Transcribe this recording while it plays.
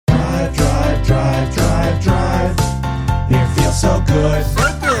feels so good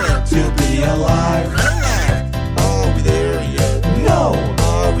to be alive. Are we there yet? No.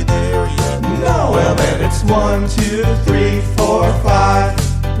 Are we there yet? No. Well, then it's 1, 2, 3, 4,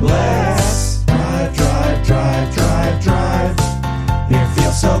 5. Let's drive, drive, drive, drive, drive. It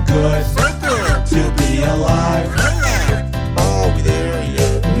feels so good to be alive. Are we there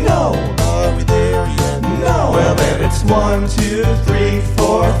yet? No. Are we there yet? No. Well, then it's 1, 2, 3,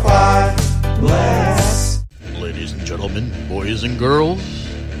 4, 5. Let's. Ladies and gentlemen, boys and girls,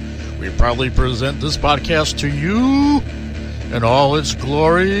 we proudly present this podcast to you in all its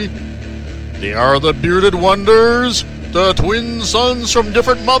glory. They are the bearded wonders, the twin sons from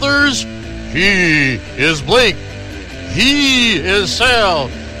different mothers. He is Blake. He is Sal.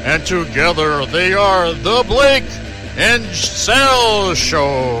 And together they are the Blake and Sal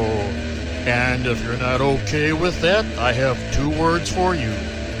Show. And if you're not okay with that, I have 2 words for you.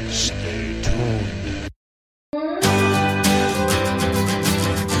 Stay tuned.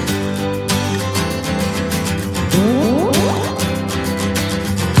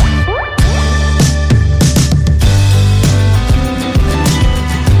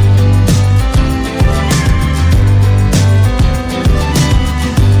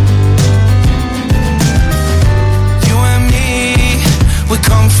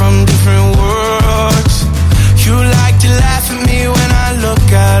 From different worlds. You like to laugh at me when I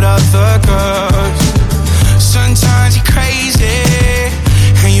look at other girls. Sometimes you're crazy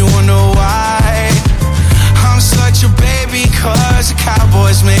and you wonder why. I'm such a baby cause the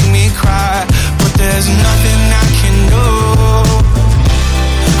Cowboys make me cry. But there's nothing I can do.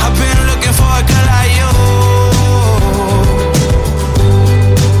 I've been looking for a girl like you.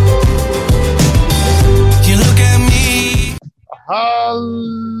 You look at me.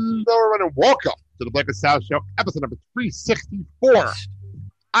 Hello, everyone, and welcome to the Blake and Sal Show, episode number 364.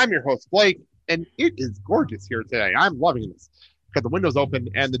 I'm your host, Blake, and it is gorgeous here today. I'm loving this because the window's open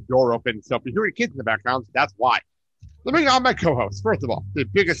and the door open. So if you hear your kids in the background, that's why. Let me get on my co-host. First of all, the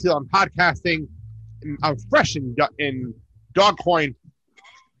biggest deal in podcasting, I'm fresh in dog coin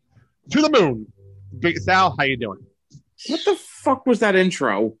to the moon. Big Sal, how you doing? What the fuck was that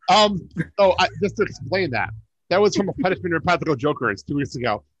intro? Just to explain that. That was from a Punishment and Practical Jokers 2 weeks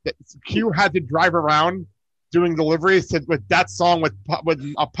ago. That Q had to drive around doing deliveries with that song with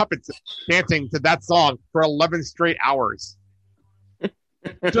puppets dancing to that song for 11 straight hours.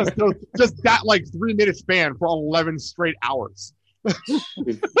 just that 3-minute span for 11 straight hours.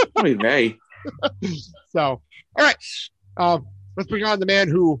 Hey. So, all right. Let's bring on the man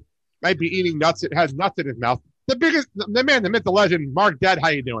who might be eating nuts. It has nuts in his mouth. The man, the myth, the legend, Mark Dead. How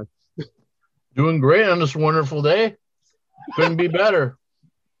you doing? Doing great on this wonderful day. Couldn't be better.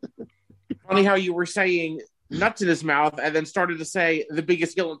 Funny how you were saying nuts in his mouth and then started to say the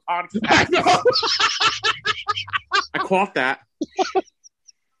biggest heel in podcast. I caught that.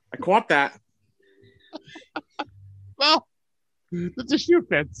 Well, it's a shoe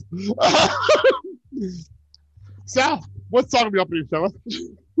fits. Sal, what song are we opening the show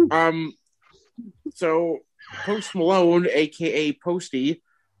with? So Post Malone, aka Posty,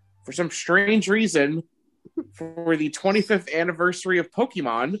 for some strange reason, for the 25th anniversary of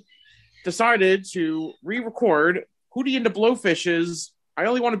Pokemon, decided to re-record Hootie and the Blowfish's I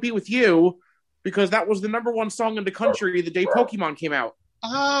Only Want to Be With You, because that was the number 1 song in the country the day Pokemon came out.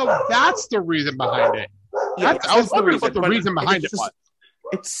 Oh, that's the reason behind it. Yeah, I was wondering what the reason behind it was.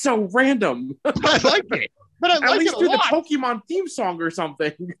 It's so random. I like it. But I At like least it a do the lot. Pokemon theme song or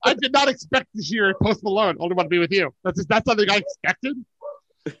something. I did not expect this year Post Malone, Only Want to Be With You. That's something I expected.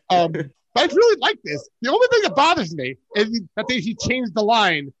 But I really like this. The only thing that bothers me is that he changed the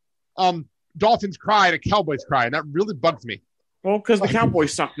line, Dolphins cry to Cowboys cry, and that really bugs me. Well, because the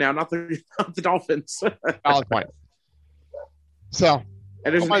Cowboys suck now, not the Dolphins. Valid point. So,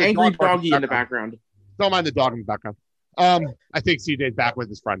 and there's an angry doggy in the background. Don't mind the dog in the background. I think CJ's back with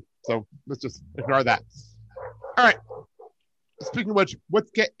his friend, so let's just ignore that. All right. Speaking of which, let's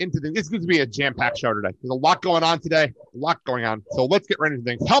get into this. This is going to be a jam-packed show today. There's a lot going on today. A lot going on. So let's get right into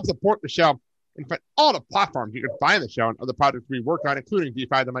things. Help support the show and find all the platforms you can find the show and other projects we work on, including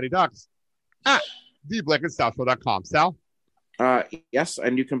DeFi the Mighty Ducks at theblakeandsalshow.com. Sal? Yes,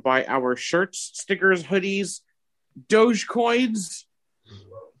 and you can buy our shirts, stickers, hoodies, Dogecoins,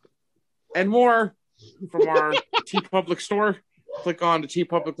 and more from our TeePublic store. Click on the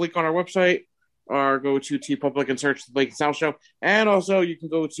TeePublic link on our website, or go to TeePublic and search the Blake and Sal Show. And also, you can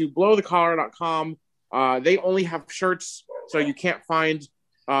go to blowthecollar.com. They only have shirts, so you can't find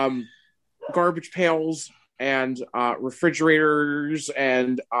garbage pails and refrigerators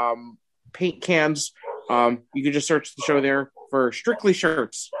and paint cans. You can just search the show there for strictly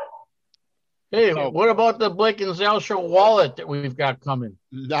shirts. Hey, So- what about the Blake and Zal Show wallet that we've got coming?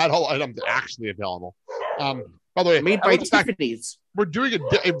 Not all items are actually available. By the way, Made I by love the fact Tiffany's. we're doing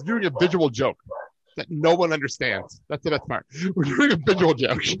a visual joke that no one understands. That's the best part. We're doing a visual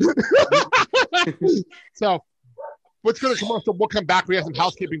joke. So, what's going to come up? So we'll come back. We have some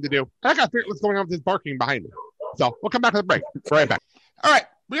housekeeping to do. I got to figure out what's going on with this barking behind me. So we'll come back to the break. Right back. All right,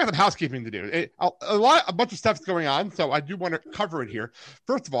 we got some housekeeping to do. A bunch of stuff's going on, so I do want to cover it here.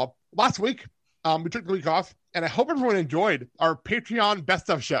 First of all, last week we took the week off, and I hope everyone enjoyed our Patreon best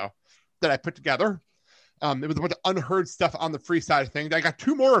of show that I put together. It was a bunch of unheard stuff on the free side of things. I got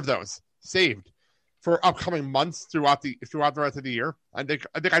 2 more of those saved for upcoming months throughout the rest of the year. I think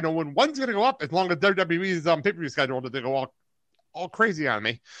I know when one's going to go up, as long as WWE's pay-per-view schedule that they go all crazy on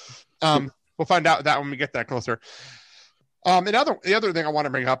me. We'll find out that when we get that closer. The other thing I want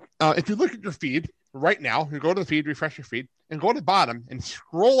to bring up, if you look at your feed right now, you go to the feed, refresh your feed, and go to the bottom and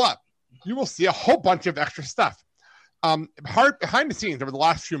scroll up, you will see a whole bunch of extra stuff. Behind the scenes over the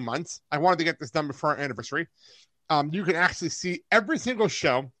last few months, I wanted to get this done before our anniversary. You can actually see every single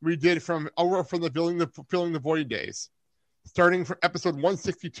show we did from the Filling the Void days, starting from episode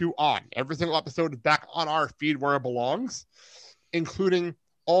 162 on. Every single episode is back on our feed where it belongs, including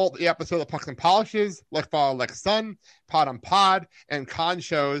all the episodes of Pucks and Polishes, Like Father, Like Son, Pod on Pod, and con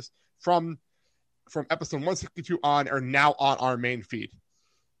shows from episode 162 on are now on our main feed.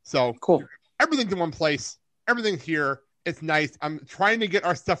 So Cool. Everything's in one place. Everything's here. It's nice. I'm trying to get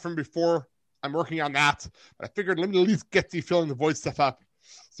our stuff from before. I'm working on that. But I figured let me at least get the Filling the Void stuff up.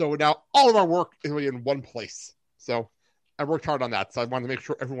 So now all of our work is really in one place. So I worked hard on that. So I wanted to make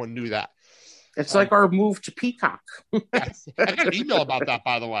sure everyone knew that. It's like our move to Peacock. Yes. I got an email about that,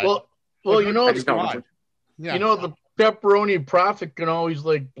 by the way. Well, you know, I just don't want to. Yeah. you know, the pepperoni prophet can always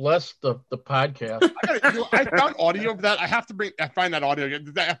bless the podcast. I found audio of that. I find that audio.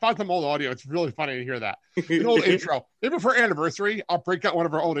 I found some old audio. It's really funny to hear that. An old intro. Maybe for anniversary, I'll break out one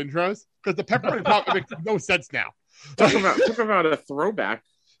of our old intros because the pepperoni prophet makes no sense now. Talk about a throwback.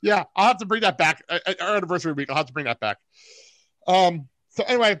 Yeah, I'll have to bring that back. Our anniversary week, I'll have to bring that back. So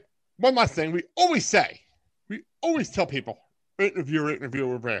anyway, one last thing. We always tell people, rate,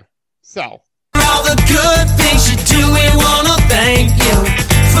 review. So. For all the good things you do, we wanna thank you.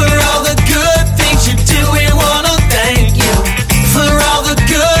 For all the good things you do, we wanna thank you. For all the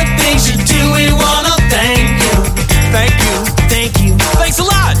good things you do, we wanna thank you. Thank you. Thanks a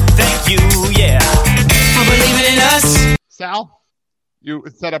lot. Thank you, yeah. For believing in us. Sal, you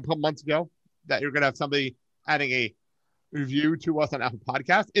said a couple months ago that you're going to have somebody adding a review to us on Apple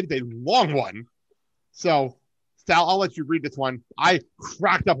Podcasts. It's a long one. So, Sal, I'll let you read this one. I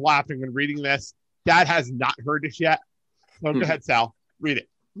cracked up laughing when reading this. Dad has not heard this yet. So go ahead, Sal. Read it.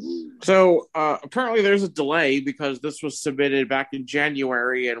 So apparently there's a delay because this was submitted back in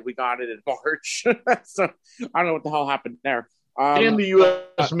January and we got it in March. So I don't know what the hell happened there. And the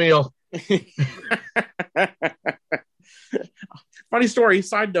U.S. mail. Funny story,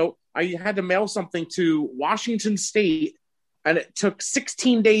 side note, I had to mail something to Washington State and it took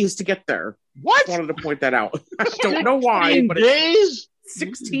 16 days to get there. What? I wanted to point that out. I don't know why, but days?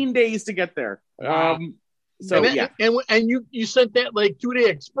 16 days to get there. Wow. So and that, yeah. And you sent that 2-day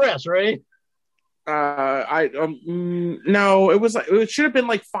express, right? No, it should have been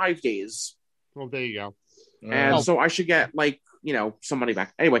 5 days. Well, there you go. And so I should get some money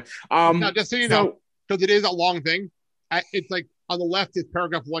back. Anyway, now, just so you know, because it is a long thing, it's on the left is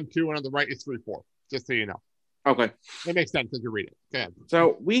paragraph 1, 2, and on the right is 3, 4. Just so you know. Okay. It makes sense as you read it. Go ahead.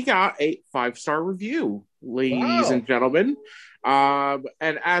 So we got a 5-star review, ladies and gentlemen. And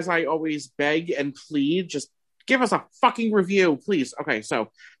as I always beg and plead, just give us a fucking review, please. Okay,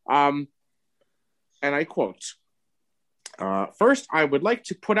 so, and I quote, first, I would like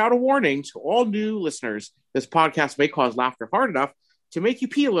to put out a warning to all new listeners. This podcast may cause laughter hard enough to make you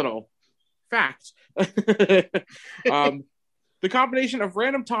pee a little. Fact. The combination of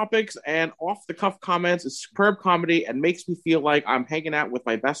random topics and off-the-cuff comments is superb comedy and makes me feel like I'm hanging out with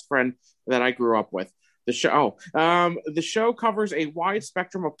my best friend that I grew up with. The show covers a wide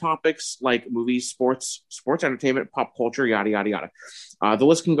spectrum of topics like movies, sports entertainment, pop culture, yada, yada, yada. The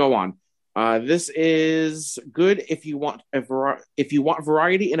list can go on. This is good if you want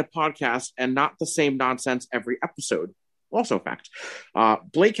variety in a podcast and not the same nonsense every episode. Also a fact.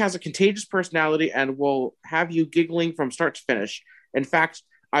 Blake has a contagious personality and will have you giggling from start to finish. In fact,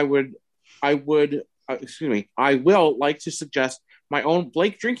 I will like to suggest my own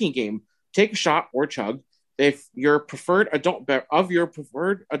Blake drinking game. Take a shot or chug if your preferred adult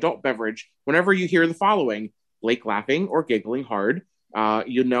beverage whenever you hear the following: Blake laughing or giggling hard.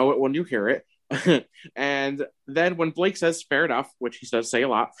 You know it when you hear it. And then when Blake says fair enough, which he does say a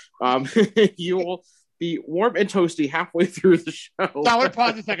lot, you will be warm and toasty halfway through the show. I want to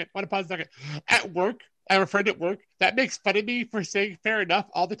pause a second. At work, I have a friend at work that makes fun of me for saying fair enough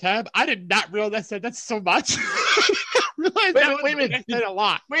all the time. I did not realize that's so much. Wait a minute. I said a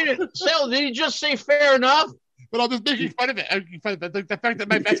lot. Wait a minute. Sal, did he just say fair enough? But I'm just making fun of it. I'm making fun of it. The fact that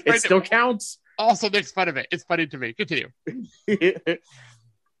my best friend It still counts. also makes fun of it. It's funny to me. Continue.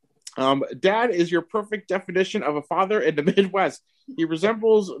 Dad is your perfect definition of a father in the Midwest. He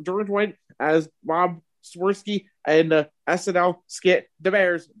resembles George White as Bob Swirsky in the SNL skit The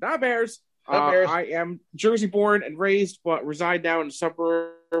Bears. The Bears. I am Jersey born and raised, but reside now in the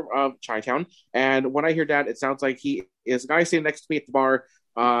suburb of Chi-Town. And when I hear Dad, it sounds like he is a guy sitting next to me at the bar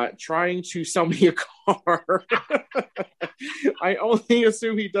trying to sell me a car. I only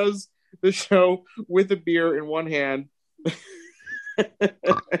assume he does the show with a beer in one hand.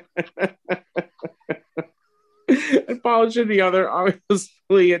 And polish in the other,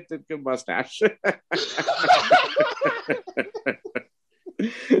 obviously a good mustache.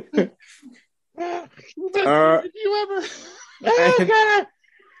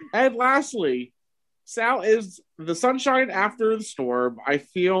 And lastly, Sal is the sunshine after the storm. I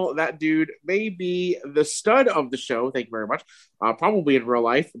feel that dude may be the stud of the show. Thank you very much. Probably in real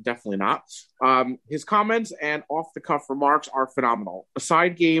life, definitely not. His comments and off-the-cuff remarks are phenomenal. A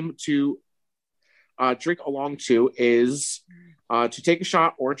side game to drink along to is to take a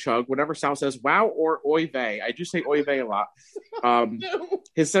shot or a chug whenever Sal says wow or oy vey. I do say oy vey a lot.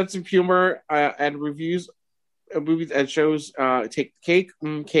 His sense of humor and reviews movies and shows take cake,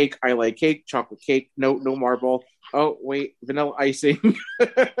 cake, I like cake, chocolate cake, no marble. Oh, wait, vanilla icing.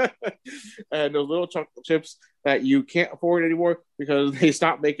 And those little chocolate chips that you can't afford anymore because they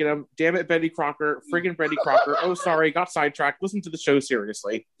stopped making them. Damn it, Betty Crocker. Friggin' Betty Crocker. Oh, sorry, got sidetracked. Listen to the show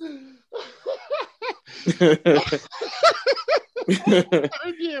seriously.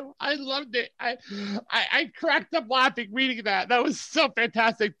 I loved it. I cracked up laughing reading that. That was so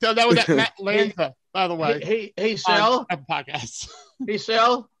fantastic. So that was at Matt Lanza, by the way. Hey, Sal. Podcast. Hey,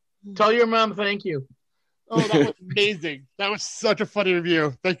 Sal. Tell your mom thank you. Oh, that was amazing. That was such a funny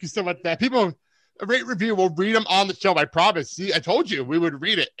review. Thank you so much. That people rate review. We'll read them on the show. I promise. See, I told you we would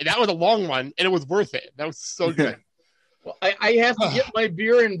read it, and that was a long one, and it was worth it. That was so good. Well, I have to get my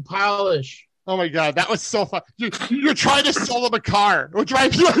beer and polish. Oh my god, that was so fun. You're trying to sell him a car. We're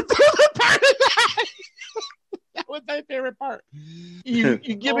trying to do a favorite part of that. That was my favorite part. You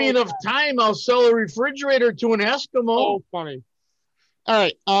give me enough time, I'll sell a refrigerator to an Eskimo. Oh, funny. All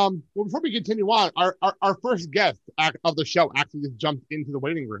right. Well, before we continue on, our first guest of the show actually just jumped into the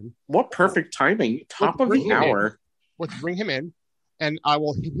waiting room. What perfect timing! Top of the hour. Let's bring him in, and I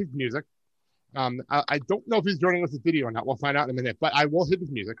will hit his music. I don't know if he's joining us with video or not. We'll find out in a minute, but I will hit his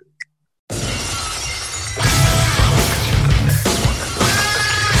music.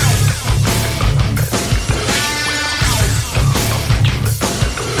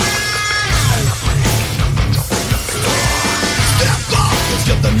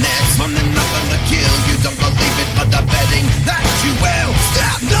 You're the next one, and I'm gonna kill you. Don't believe it, but I'm betting that you will.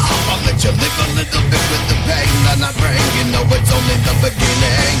 Stop now, I'll let you live a little bit with the pain that I bring. You know it's only the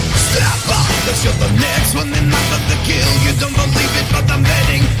beginning. Stop up, cause you're the next one, and I'm gonna kill you. Don't believe it, but I'm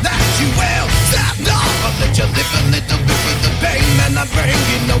betting that you will. Stop now, I'll let you live a little bit with the pain that I bring.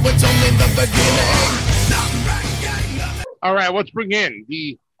 You know it's only the beginning. All right, let's bring in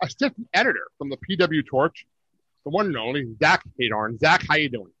the assistant editor from the PW Torch, the one and only Zack Heydorn. Zack, how you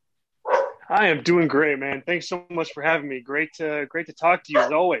doing? I am doing great, man. Thanks so much for having me. Great to talk to you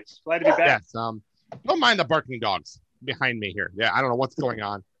as always. Glad to be back. Yes. Don't mind the barking dogs behind me here. Yeah, I don't know what's going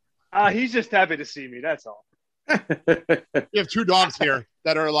on. He's just happy to see me. That's all. We have two dogs here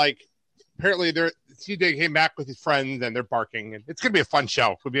that are like, apparently CJ came back with his friends and they're barking. And it's gonna be a fun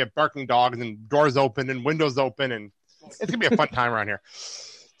show. We have barking dogs and doors open and windows open, and it's gonna be a fun time around here.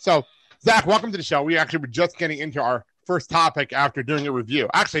 So, Zack, welcome to the show. We actually were just getting into our first topic after doing a review.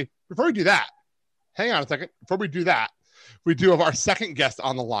 Actually, before we do that, hang on a second. Before we do that, we do have our second guest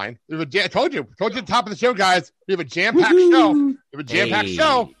on the line. I told you at the top of the show, guys. We have a jam-packed show. We have a jam-packed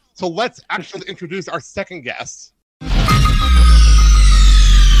show. So let's actually introduce our second guest.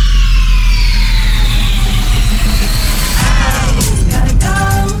 Gotta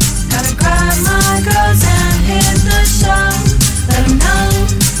go, gotta grab my girls and hit the show. Let them know,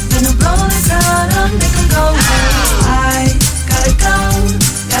 gonna blow the crowd up, make them go. I gotta go,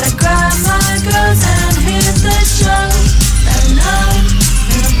 gotta grab my girls and hit the show. Let them know,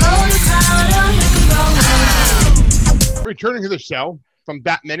 gonna blow the crowd up, make them go. Returning to the show from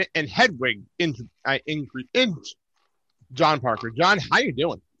Bat Minute and Hedwig in Jon Parker. Jon, how you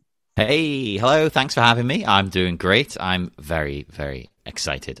doing? Hey, hello. Thanks for having me. I'm doing great. I'm very, very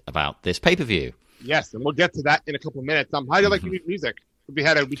excited about this pay-per-view. Yes, and we'll get to that in a couple of minutes. How do you like your new music? We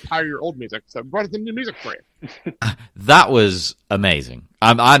had to retire your old music, so we brought some new music for you. That was amazing.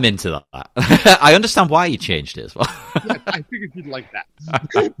 I'm into that. I understand why you changed it as well. Yes, I figured you'd like that.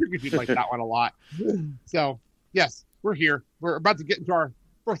 I figured you'd like that one a lot. So, yes, we're here. We're about to get into our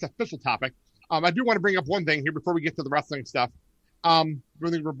first official topic. I do want to bring up one thing here before we get to the wrestling stuff.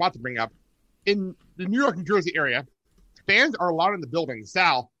 We're about to bring up. In the New York, New Jersey area, fans are allowed in the building.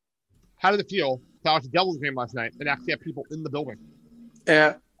 Sal, how did it feel to watch the Devils game last night and actually have people in the building?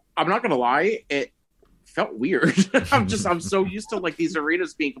 I'm not gonna lie, it felt weird. I'm so used to like these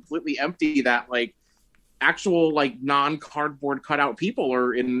arenas being completely empty that like actual like non-cardboard cutout people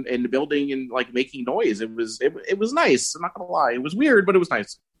are in the building and like making noise. It was nice. I'm not gonna lie, it was weird, but it was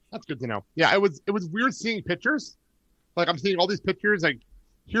nice. That's good to know. Yeah, it was weird seeing pictures. Like I'm seeing all these pictures. Like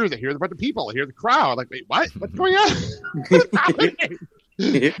here's a bunch of people. Here's the crowd. Like wait, what? What's going on? What's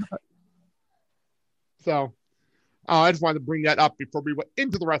happening? So. I just wanted to bring that up before we went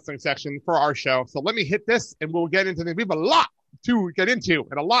into the wrestling section for our show. So let me hit this, and we'll get into this. We have a lot to get into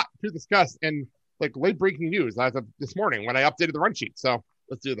and a lot to discuss, and like late breaking news as of this morning when I updated the run sheet. So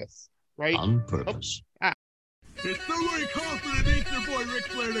let's do this. Right? On purpose. It's totally confident Easter boy Ric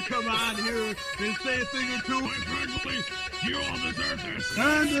Flair to come on here and say a thing or two. You all deserve this.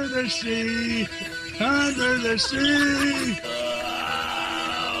 Under the sea, under the sea.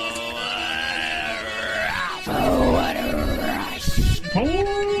 Oh, what a rush.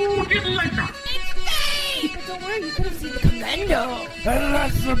 Oh, get later. It's fake. But don't worry, you could have seen the commando. And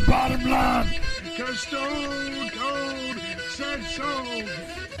that's the bottom line. Because Stone Cold said so.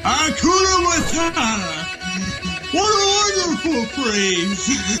 Hakuna Matata. What a wonderful phrase.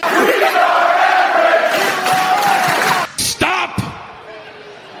 Stop.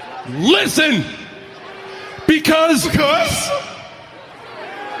 Listen. Because.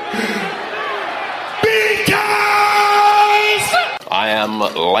 I am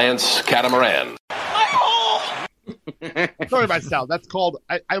Lance Catamaran. Sorry about Sal. That's called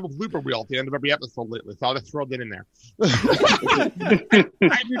I have a blooper wheel at the end of every episode lately, so I'll just throw that in there.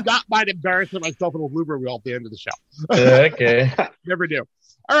 I do not mind embarrassing myself in a blooper wheel at the end of the show. Okay. Never do.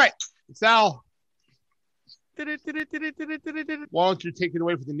 All right, Sal. Why don't you take it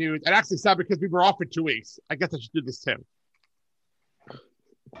away for the news? And actually, Sal, because we were off for 2 weeks, I guess I should do this too.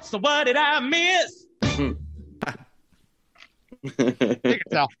 So what did I miss? Take it,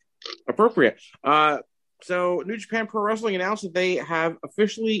 Sal. Appropriate. So New Japan Pro Wrestling announced that they have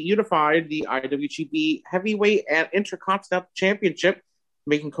officially unified the IWGP Heavyweight and Intercontinental Championship,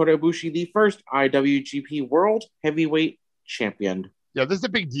 making Kota Ibushi the first IWGP World Heavyweight Champion. Yeah, this is a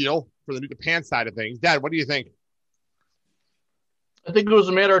big deal for the New Japan side of things. Dad, what do you think? I think it was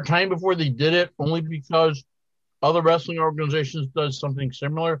a matter of time before they did it, only because other wrestling organizations does something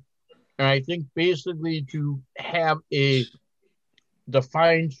similar. And I think basically to have a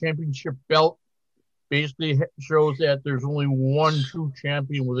defined championship belt basically shows that there's only one true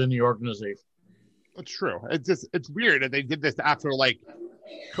champion within the organization. That's true. It's weird that they did this after like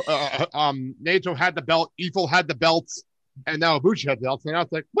Naito had the belt, Evil had the belts, and now Ibushi had the belts. And now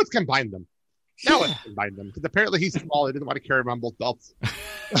it's like, let's combine them. Now let's combine them because apparently he's small. He doesn't want to carry around both belts.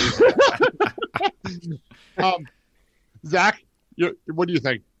 Zach, what do you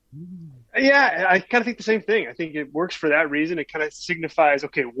think? Yeah, I kind of think the same thing. I think it works for that reason. It kind of signifies,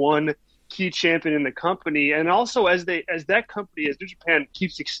 okay, one key champion in the company, and also as that company, as New Japan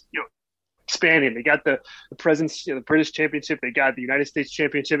keeps expanding, they got the presence, the British Championship, they got the United States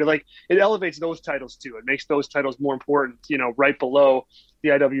Championship. It elevates those titles too. It makes those titles more important, right below the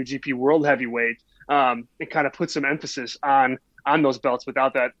IWGP World Heavyweight. It kind of puts some emphasis on those belts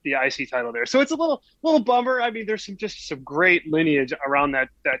without the IC title there. So it's a little bummer. I mean, there's some great lineage around that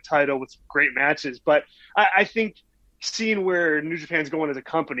title with some great matches, but I think seeing where New Japan's going as a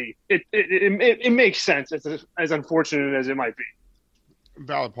company, it makes sense, as unfortunate as it might be.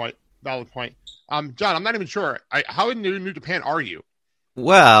 Valid point. John, I'm not even sure. How in New Japan are you?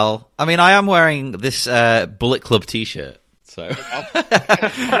 Well, I mean, I am wearing this Bullet Club T-shirt. So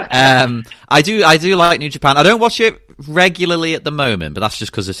I do like New Japan. I don't watch it regularly at the moment, but that's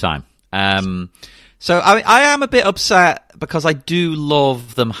just because of time. So I am a bit upset because I do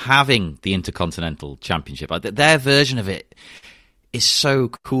love them having the Intercontinental Championship. Their version of it is so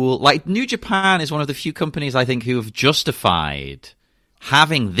cool. Like, New Japan is one of the few companies, I think, who have justified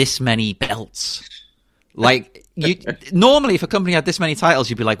having this many belts. Like, normally if a company had this many titles,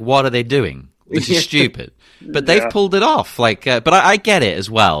 you'd be like, what are they doing? This is stupid. But they've pulled it off. Like, but I get it as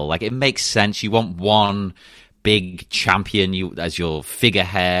well. Like, it makes sense. You want one big champion as your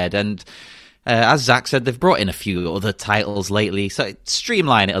figurehead. And as Zach said, they've brought in a few other titles lately, so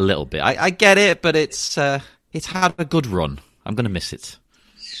streamline it a little bit. I get it, but it's had a good run. I'm going to miss it.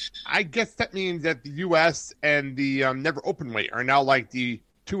 I guess that means that the U.S. and the Never Openweight are now like the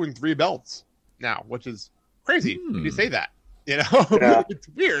 2 and 3 belts now, which is crazy when you say that. You know, it's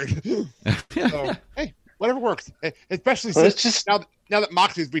weird. So, hey, whatever works. Especially since now that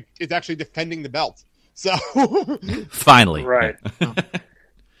Moxley is actually defending the belt. So finally, right.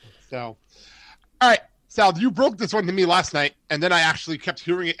 So, all right, Sal, you broke this one to me last night, and then I actually kept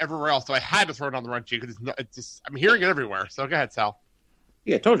hearing it everywhere else, so I had to throw it on the run sheet because it's just I'm hearing it everywhere. So go ahead, Sal.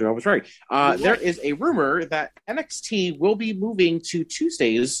 Yeah, I told you I was right. There is a rumor that NXT will be moving to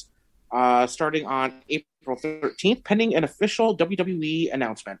Tuesdays starting on April 13th, pending an official WWE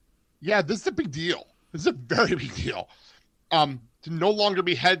announcement. Yeah, this is a big deal. This is a very big deal. To no longer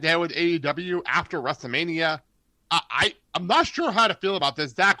be head-to-head with AEW after WrestleMania. I'm not sure how to feel about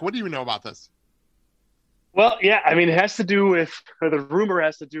this. Zach, what do you know about this? Well, yeah, I mean, it has to do with, or the rumor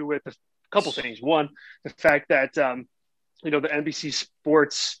has to do with a couple things. One, the fact that, the NBC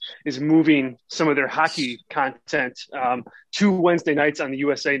Sports is moving some of their hockey content to Wednesday nights on the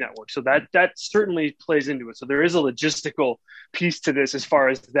USA Network. So that certainly plays into it. So there is a logistical piece to this as far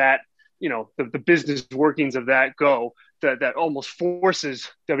as that, the business workings of that go, that almost forces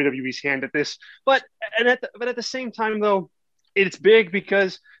WWE's hand at this. But at the same time, though, it's big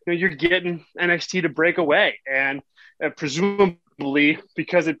because you're getting NXT to break away, and presumably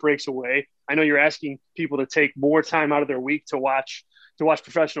because it breaks away, I know you're asking people to take more time out of their week to watch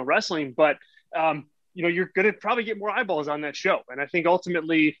professional wrestling, but you're going to probably get more eyeballs on that show. And I think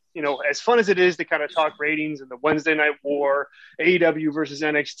ultimately, as fun as it is to kind of talk ratings and the Wednesday Night War, AEW versus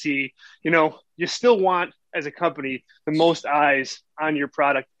NXT, you still want, as a company, the most eyes on your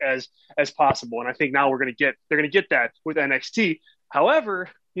product as possible. And I think now they're going to get that with NXT. However,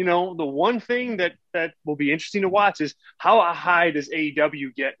 the one thing that will be interesting to watch is how high does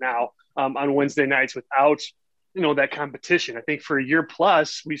AEW get now on Wednesday nights without, that competition. I think for a year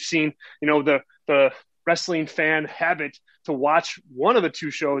plus, we've seen, the wrestling fan habit to watch one of the two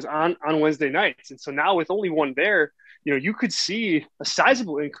shows on Wednesday nights. And so now with only one there, you could see a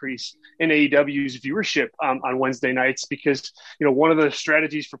sizable increase in AEW's viewership on Wednesday nights because, one of the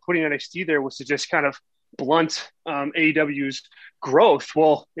strategies for putting NXT there was to just kind of blunt AEW's growth.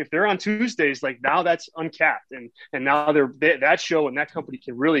 Well, if they're on Tuesdays, like now that's uncapped, and now that show and that company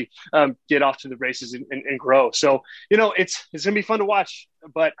can really get off to the races and grow. So, it's going to be fun to watch,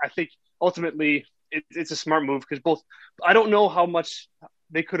 but I think ultimately it's a smart move because I don't know how much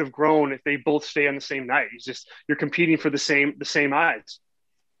they could have grown if they both stay on the same night. It's just, you're competing for the same eyes.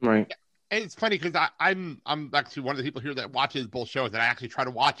 Right. And it's funny because I'm actually one of the people here that watches both shows, and I actually try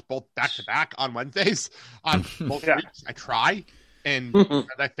to watch both back to back on Wednesdays on both weeks. I try, and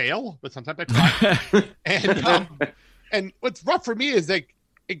I fail, but sometimes I try. And what's rough for me is like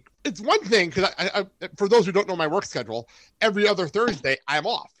it's one thing because I for those who don't know my work schedule, every other Thursday I'm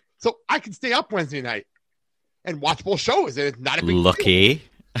off, so I can stay up Wednesday night and watch both shows, and it's not a big lucky deal.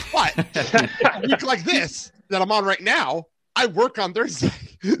 But a week like this that I'm on right now, I work on Thursday.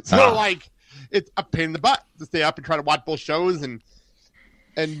 So it's a pain in the butt to stay up and try to watch both shows. And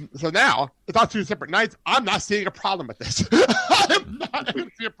so now it's on 2 separate nights. I'm not seeing a problem with this. I'm not going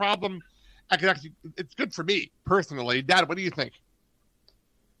to see a problem. It's good for me personally. Dad, what do you think?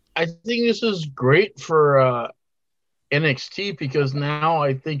 I think this is great for NXT because now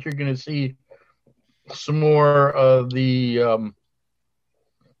I think you're going to see some more of the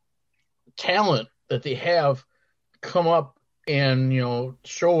talent that they have come up and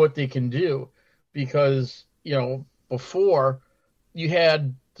show what they can do, because before you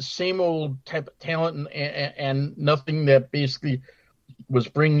had the same old type of talent and nothing that basically was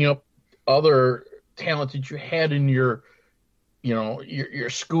bringing up other talent that you had in your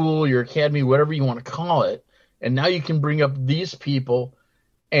school, your academy, whatever you want to call it. And now you can bring up these people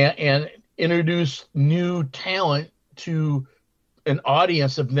and introduce new talent to an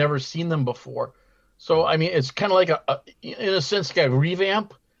audience that have never seen them before. So, I mean, it's kind of like in a sense, like a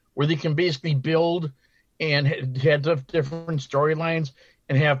revamp where they can basically build and have different storylines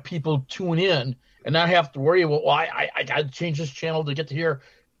and have people tune in and not have to worry about, well, I got to change this channel to get to here,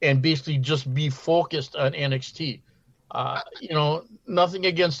 and basically just be focused on NXT. Nothing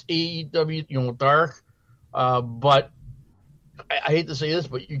against AEW, Dark, but I hate to say this,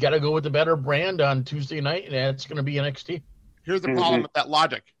 but you got to go with the better brand on Tuesday night, and it's going to be NXT. Here's the problem with that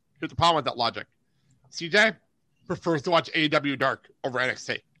logic. CJ prefers to watch AEW Dark over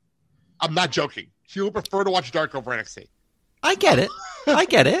NXT. I'm not joking. He will prefer to watch Dark over NXT. I get it. I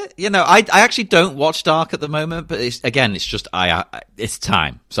get it. You know, I actually don't watch Dark at the moment, but it's just it's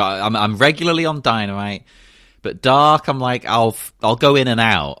time. So I'm regularly on Dynamite, but Dark I'm like I'll go in and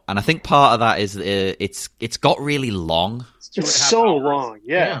out, and I think part of that is it's got really long. It's so long.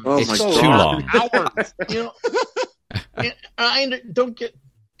 Yeah. Oh it's my too God. long. Don't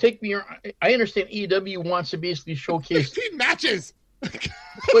take me. I understand EW wants to basically showcase 15 matches.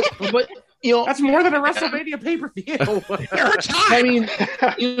 but That's more than a WrestleMania pay-per-view. I mean,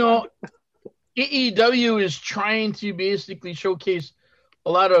 AEW is trying to basically showcase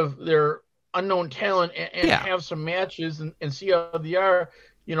a lot of their unknown talent and have some matches and see how they are.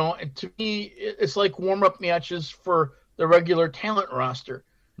 And to me, it's like warm-up matches for the regular talent roster.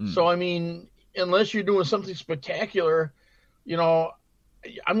 So, I mean, unless you're doing something spectacular,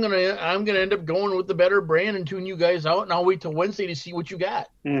 I'm gonna end up going with the better brand and tune you guys out, and I'll wait till Wednesday to see what you got.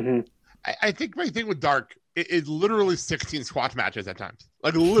 Mm-hmm. I think my thing with Dark is literally 16 squash matches at times.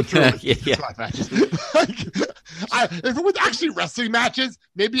 Like literally squash matches. If it was actually wrestling matches,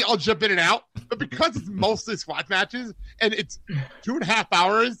 maybe I'll jump in and out. But because it's mostly squash matches and it's 2.5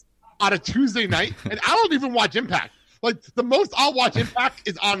 hours on a Tuesday night, and I don't even watch Impact. Like the most I'll watch Impact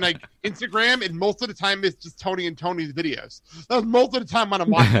is on like Instagram, and most of the time it's just Tony and Tony's videos. That's most of the time when I'm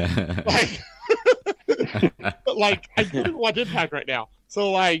watching. But like I couldn't watch Impact right now.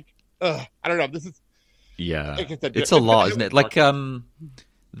 So like I don't know. This is like I said, it's a lot, isn't it? Like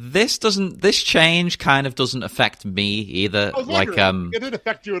this change kind of doesn't affect me either. Like it didn't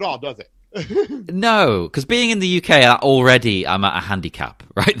affect you at all, does it? No, because being in the UK already, I'm at a handicap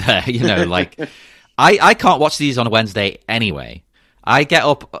right there. Like I can't watch these on a Wednesday anyway. I get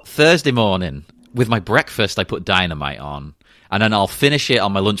up Thursday morning with my breakfast. I put Dynamite on, and then I'll finish it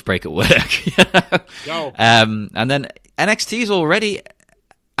on my lunch break at work. Go. And then NXT's already.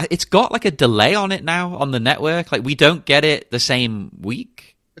 It's got like a delay on it now on the network. Like we don't get it the same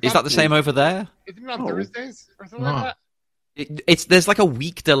week. Is that the same over there? Isn't it on Thursdays or something like that? There's like a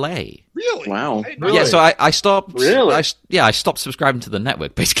week delay. Really? Wow. Really? Yeah, so I stopped. Really? I stopped subscribing to the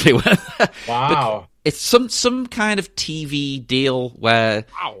network basically. Wow. But it's some kind of TV deal where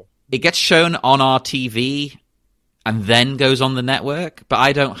it gets shown on our TV and then goes on the network, but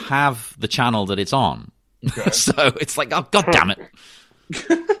I don't have the channel that it's on. Okay. So it's like, oh god damn it!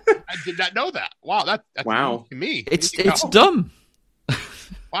 I did not know that. Wow, that's wow. To me, it's dumb.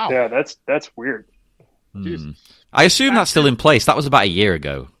 Wow. Yeah, that's weird. I assume that's still in place. That was about a year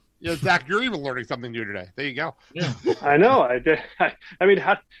ago. Yeah, Zach, you're even learning something new today. There you go. Yeah, I know. I mean,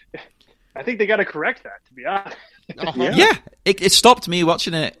 I think they got to correct that. To be honest. Yeah, it stopped me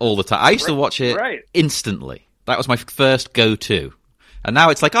watching it all the time. I used to watch it instantly. That was my first go-to. And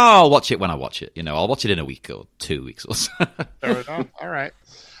now it's like, I'll watch it when I watch it. I'll watch it in a week or 2 weeks or so. Fair enough. All right.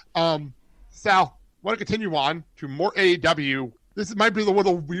 Sal, want to continue on to more AEW. This might be one of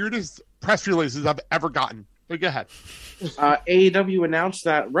the weirdest press releases I've ever gotten. But go ahead. AEW announced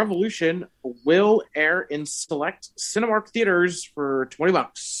that Revolution will air in select Cinemark theaters for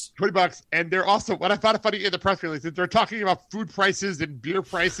 $20. $20. And they're also, what I found funny in the press release is they're talking about food prices and beer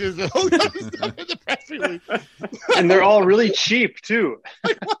prices and all that stuff in the press release. And they're all really cheap, too.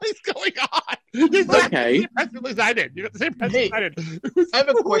 Like, what is going on? Okay. The press release I did. You got the same press release I did. I have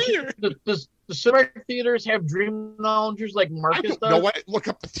a question. Does the Cinemark theaters have dream knowledgers like Marcus does? I don't know what. Look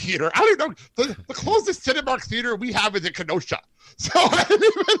up the theater. I don't know. The closest Cinemark theater we have is in Kenosha. So I don't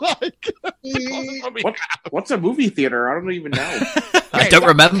even like. What's a movie theater? I don't even know. I don't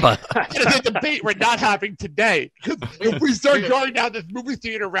remember. It's a debate we're not having today. If we start going down this movie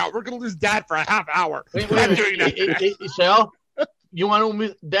theater route, we're going to lose Dad for a half hour. Hey, Sal, you want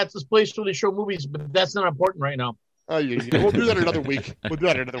to? That's the place where they show movies, but that's not important right now. Oh, yeah. We'll do that another week.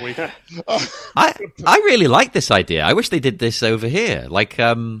 I really like this idea. I wish they did this over here. Like,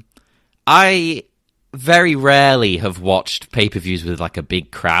 I very rarely have watched pay-per-views with like a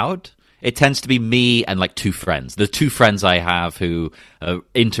big crowd. It tends to be me and like two friends. The two friends I have who are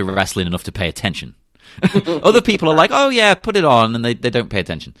into wrestling enough to pay attention. Other people are like, oh yeah, put it on, and they don't pay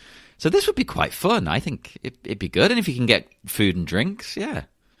attention. So this would be quite fun. I think it'd be good. And if you can get food and drinks, yeah.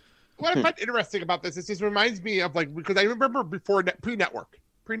 What I find interesting about this is this reminds me of like, because I remember before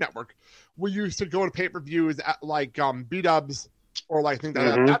pre-network, we used to go to pay-per-views at like B-dubs or like things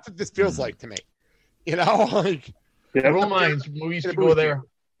like that. That's what this feels like to me. Like Romines, we used to go there.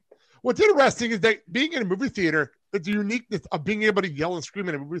 What's interesting is that being in a movie theater, it's the uniqueness of being able to yell and scream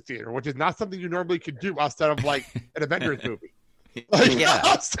in a movie theater, which is not something you normally could do outside of like an Avengers movie. Like,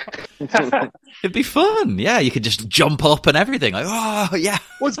 yeah. It'd be fun. Yeah, you could just jump up and everything. Like, oh, yeah.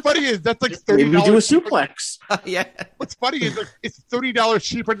 What's funny is that's like $30. Maybe we do a suplex. Yeah. What's funny is it's $30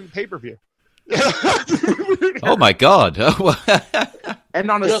 cheaper than pay-per-view. Oh my God! And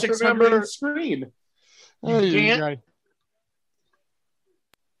on a Just 600 remember- screen. You can't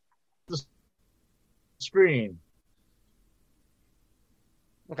the screen.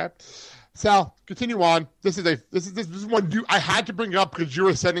 Okay. Sal, continue on. This is one I had to bring up because you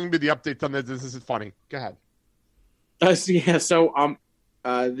were sending me the updates on this. This is funny. Go ahead. The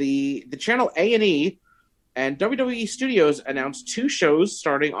channel A&E and WWE Studios announced 2 shows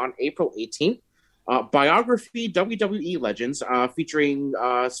starting on April 18th. Biography WWE Legends, featuring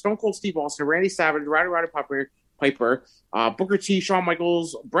Stone Cold Steve Austin, Randy Savage, Roddy Piper, Booker T, Shawn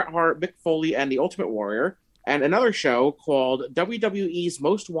Michaels, Bret Hart, Mick Foley, and The Ultimate Warrior. And another show called WWE's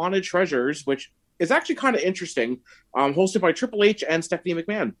Most Wanted Treasures, which is actually kind of interesting, hosted by Triple H and Stephanie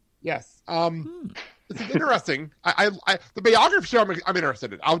McMahon. Yes. It's interesting. The biography show I'm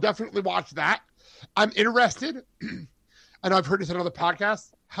interested in. I'll definitely watch that. I'm interested, and I've heard this on other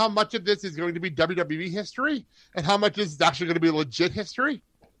podcasts, how much of this is going to be WWE history and how much is actually going to be legit history.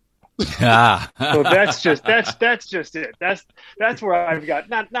 So that's just it. That's where I've got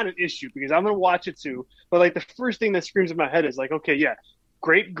not an issue because I'm going to watch it too. But like the first thing that screams in my head is like, okay, yeah,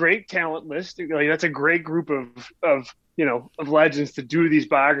 great talent list. Like, that's a great group of legends to do these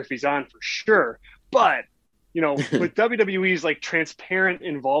biographies on for sure. But with WWE's like transparent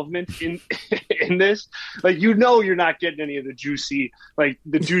involvement in this, like you're not getting any of the juicy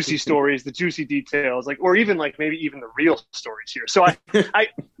stories, the juicy details, like or even like maybe even the real stories here. So I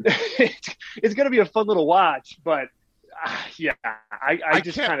it's gonna be a fun little watch, but I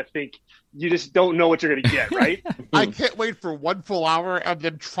just kind of think you just don't know what you're gonna get, right? I can't wait for 1 full hour of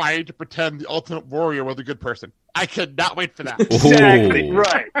them trying to pretend the Ultimate Warrior was a good person. I cannot wait for that. Exactly.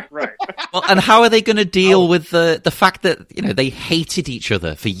 Right. Well, and how are they going to deal with the fact that they hated each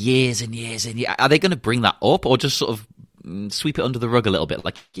other for years and years and years? Are they going to bring that up, or just sort of sweep it under the rug a little bit?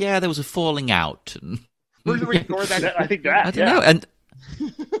 Like, yeah, there was a falling out. We're going to ignore that. I think that. I don't know, and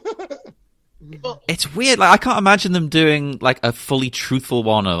it's weird. Like, I can't imagine them doing like a fully truthful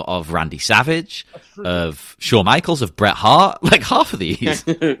one of Randy Savage, of Shawn Michaels, of Bret Hart. Like half of these.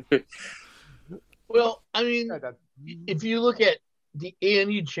 Well, I mean, if you look at the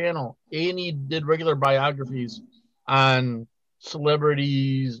A&E channel, A&E did regular biographies on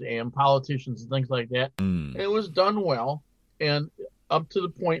celebrities and politicians and things like that. It was done well, and up to the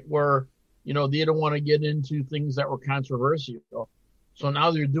point where they didn't want to get into things that were controversial. So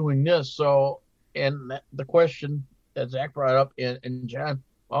now they're doing this. So, and the question that Zach brought up and John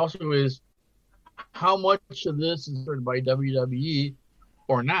also is, how much of this is heard by WWE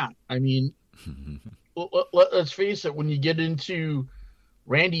or not? I mean, let's face it, when you get into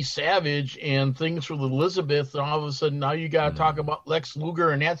Randy Savage and things with Elizabeth, and all of a sudden now you got to talk about Lex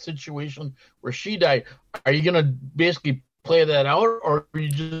Luger and that situation where she died. Are you going to basically play that out, or are you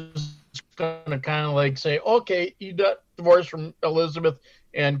just going to kind of like say, okay, you got divorced from Elizabeth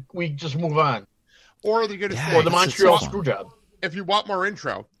and we just move on? Or they're going to say, or the Montreal Screwjob. If you want more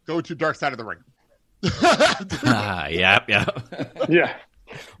intro, go to Dark Side of the Ring. Yeah.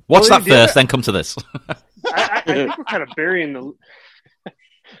 Watch that first, then come to this. I think we're kind of burying the. I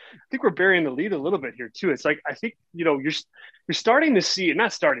think we're burying the lead a little bit here too. It's like I think you're starting to see,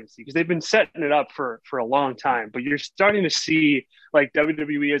 not starting to see because they've been setting it up for a long time, but you're starting to see like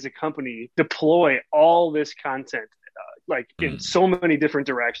WWE as a company deploy all this content in so many different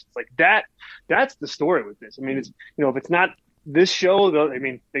directions. Like that's the story with this. I mean, it's if it's not this show, though, I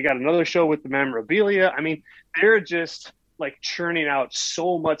mean, they got another show with the memorabilia. I mean, they're just like churning out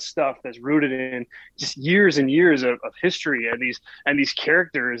so much stuff that's rooted in just years and years of history and these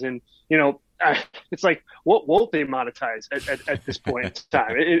characters. And, it's like, what won't they monetize at this point in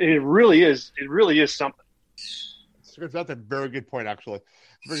time? It really is something. That's a very good point, actually.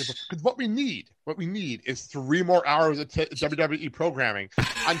 Because what we need is 3 more hours of WWE programming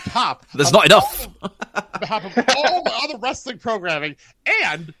on top. There's not enough. On top of all the other wrestling programming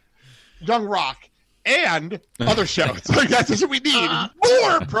and Young Rock and other shows. Like that's what we need.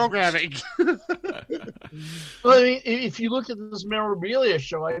 More programming. Well, I mean, if you look at this memorabilia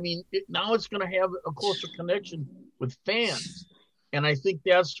show, I mean, now it's going to have a closer connection with fans. And I think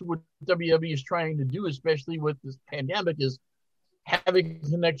that's what WWE is trying to do, especially with this pandemic, is having a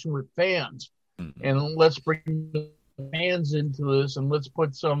connection with fans. And let's bring the fans into this, and let's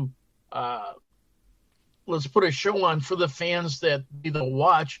put a show on for the fans that they'll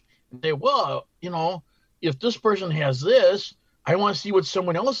watch and say, well, if this person has this, I want to see what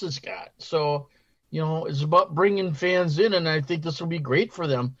someone else has got. So, it's about bringing fans in, and I think this will be great for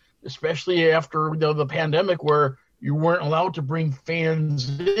them, especially after the pandemic where you weren't allowed to bring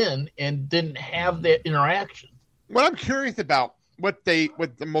fans in and didn't have that interaction. What I'm curious about what the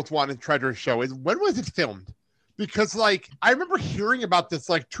Most Wanted Treasure show is, when was it filmed? Because like I remember hearing about this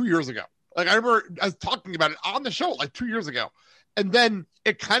like 2 years ago. Like I remember us talking about it on the show like 2 years ago. And then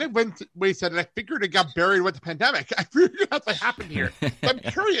it kind of went wayside, and I figured it got buried with the pandemic. I figured that's what happened here. So I'm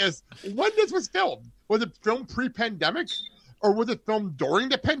curious, when this was filmed? Was it filmed pre-pandemic? Or was it filmed during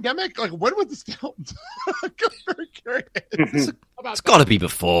the pandemic? Like, when was this filmed? I'm very curious. It's got to be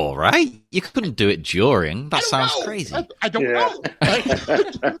before, right? You couldn't do it during. That sounds crazy. I don't know. I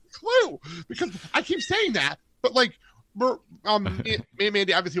have no clue. Because I keep saying that, but like, we're me and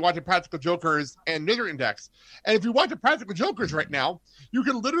Mandy obviously watching Practical Jokers and Misery Index. And if you watch the Practical Jokers right now, you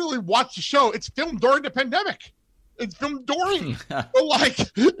can literally watch the show. It's filmed during the pandemic. It's filmed during. So like,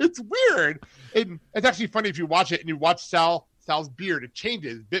 it's weird. And it's actually funny if you watch it and you watch Sal's beard. It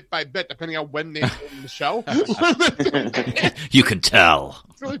changes bit by bit depending on when they film the show. You can tell.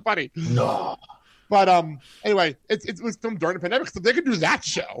 It's really funny. No. But anyway, it was filmed during the pandemic, so they could do that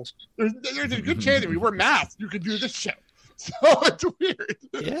show. There's a good chance that we wear masks, you could do this show. So it's weird.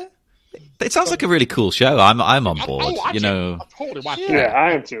 Yeah, it sounds like a really cool show. I'm on board. I'll totally watch it. Yeah,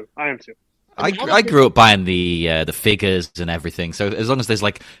 I am too. I grew up buying the figures and everything. So as long as there's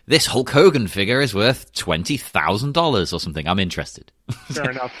like this Hulk Hogan figure is worth $20,000 or something, I'm interested.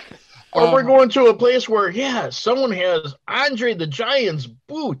 Fair enough. Or we're going to a place where someone has Andre the Giant's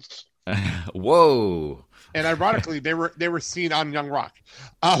boots. Whoa! And ironically, they were seen on Young Rock.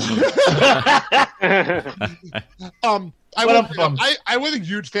 I was a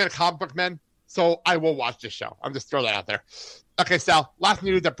huge fan of comic book men, so I will watch this show. I'm just throwing that out there. Okay, Sal. Last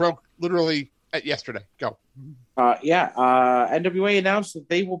news that broke literally yesterday. Go. NWA announced that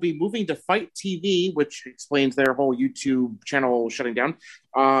they will be moving to Fight TV, which explains their whole YouTube channel shutting down.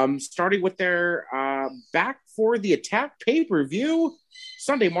 Starting with their Back for the Attack pay-per-view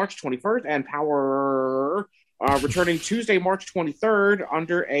Sunday, March 21st, and Powerrr returning Tuesday, March 23rd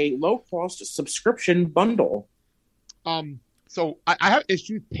under a low-cost subscription bundle. So I have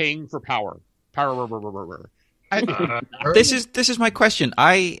issues paying for Powerrr. This is my question.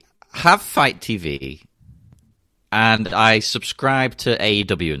 I have Fight TV, and I subscribe to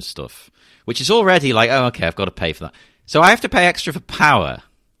AEW and stuff, which is already like, oh, okay, I've got to pay for that. So I have to pay extra for Powerrr.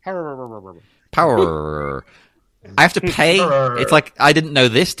 I have to pay. It's like I didn't know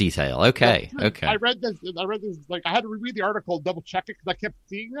this detail. Okay. I read this. Like I had to reread the article, double check it because I kept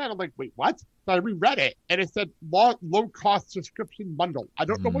seeing that. I'm like, wait, what? So I reread it, and it said low cost subscription bundle. I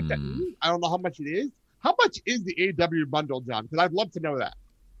don't know what that means. I don't know how much it is. How much is the AEW bundle, John? Because I'd love to know that.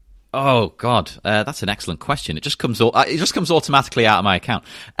 Oh God, that's an excellent question. It just comes automatically out of my account.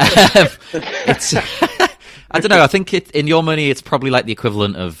 It's I don't know. I think in your money, it's probably like the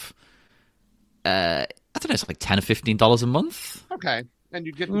equivalent of I don't know. It's like $10 or $15 a month. Okay, and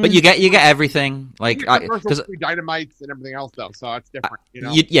you get, but you get everything. Like because Dynamites and everything else, though, so it's different. You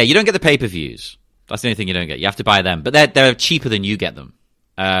know? You don't get the pay-per-views. That's the only thing you don't get. You have to buy them, but they're cheaper than you get them.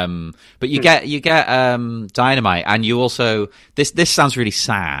 But you get Dynamite, and you also this sounds really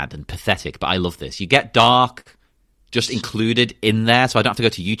sad and pathetic, but I love this. You get Dark just included in there, so I don't have to go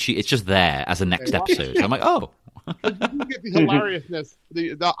to YouTube. It's just there as a next episode. So I'm like, oh, you get the hilariousness.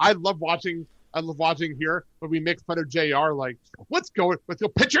 I love watching here when we make fun of JR. Like, let's go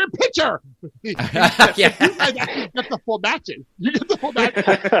pitcher. You get the full matches.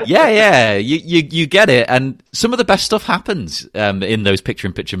 Yeah. You get it, and some of the best stuff happens in those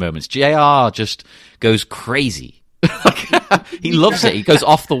picture-in-picture moments. JR just goes crazy. He loves it. He goes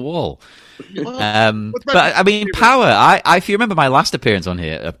off the wall. But I mean, Powerrr. If you remember my last appearance on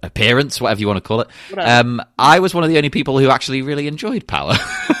here, whatever you want to call it, I was one of the only people who actually really enjoyed Powerrr.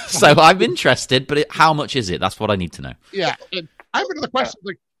 So I'm interested, but how much is it? That's what I need to know. Yeah, and I have another question.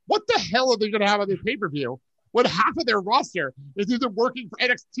 Like, what the hell are they going to have on this pay-per-view when half of their roster is either working for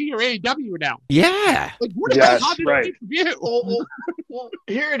NXT or AEW now? Yeah. Like, what the hell do they pay-per-view? Well,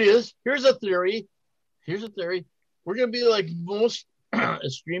 here it is. Here's a theory. We're going to be like most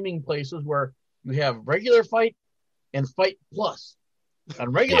streaming places where you have regular Fight and Fight Plus.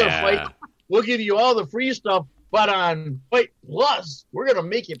 On regular Fight, we'll give you all the free stuff, but on Fight Plus, we're going to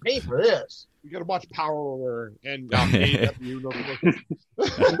make you pay for this. You got to watch Powerrr and AEW.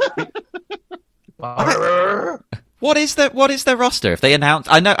 What is their roster? If they announce,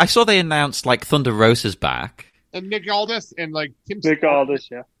 I saw they announced like Thunder Rosa's back, and Nick Aldis and like Tim. Nick Aldis,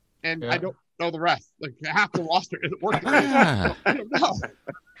 yeah. And I don't know the rest. Like half the roster isn't working. I don't know.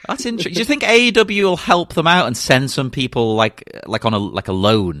 That's interesting. Do you think AEW will help them out and send some people like on a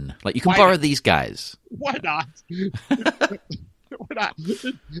loan? Like you can borrow these guys. Why not? Why not?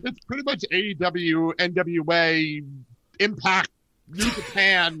 It's pretty much AEW, NWA, Impact, New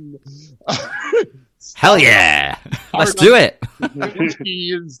Japan. Hell yeah! Let's do it.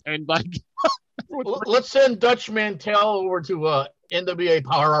 skis and like. Let's send Dutch Mantel over to NWA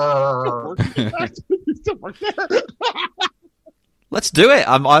Powerrr. Let's do it.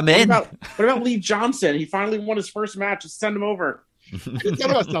 I'm in. What about Lee Johnson? He finally won his first match. Just send him over. Tell me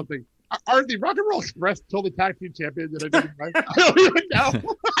about something. Are the Rock and Roll Express still the tag team champions? I don't even know.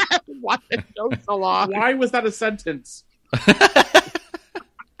 I haven't watched the show so long. Why was that a sentence?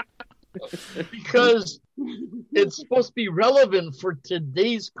 Because it's supposed to be relevant for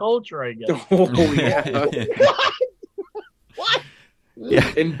today's culture, I guess. Oh, yeah. What?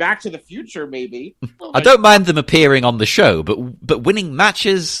 Yeah. In Back to the Future, maybe. I don't mind them appearing on the show, but winning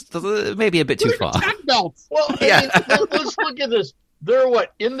matches maybe a bit too far. Well, I mean, let's look at this. They're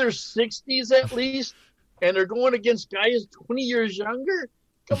in their 60s at least, and they're going against guys 20 years younger.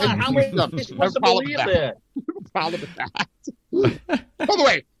 Come on, how many are you supposed to believe that? Proud of that. By the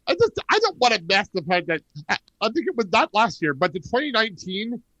way, I don't want to mess the fact that I think it was not last year, but the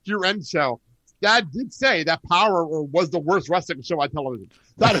 2019 year-end show. Dad did say that Powerrr was the worst wrestling show on television.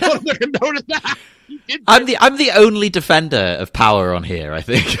 So I don't think I noticed that. I'm the only defender of Powerrr on here, I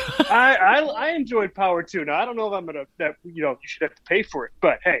think. I enjoyed Powerrr too. Now I don't know if I'm gonna you should have to pay for it,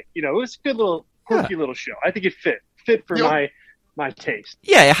 but hey, it was a good little quirky little show. I think it fit for my taste.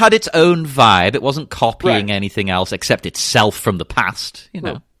 Yeah, it had its own vibe. It wasn't copying anything else except itself from the past. And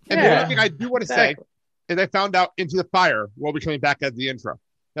the other thing I do want to say is I found out Into the Fire will be coming back as the intro.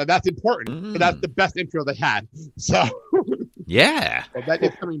 Now that's important, but that's the best intro they had. So yeah, so that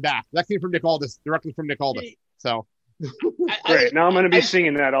is coming back. That came from Nick Aldis, directly from Nick Aldis. So great. Now I'm going to be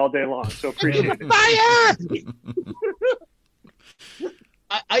singing that all day long. So appreciate it. Fire!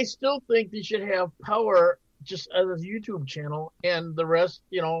 I still think they should have Powerrr just as a YouTube channel, and the rest,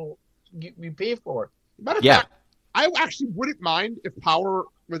 we pay for it. Matter of fact, I actually wouldn't mind if Powerrr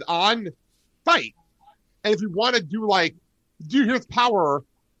was on Fight, and if you want to do here's Powerrr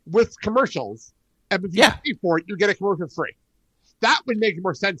with commercials, and if you pay for it, you get a commercial free. That would make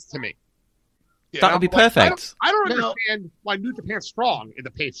more sense to me. That would be perfect. I don't understand why New Japan Strong is a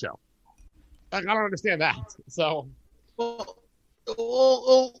paid show. I don't understand that. So,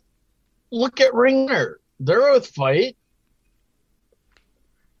 well, look at Ringer. They're with Fight.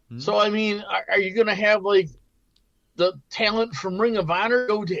 So, I mean, are you going to have the talent from Ring of Honor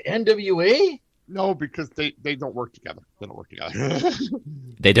go to NWA? No, because they don't work together. They don't work together.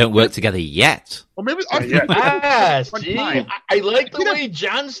 They don't work together yet. Or maybe see, I like the way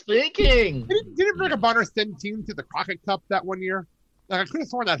John's thinking. Didn't Ring of Honor send team to the Crockett Cup that one year? I could have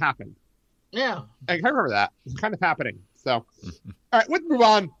sworn that happened. Yeah. I remember that. It's kind of happening. So, all right, let's move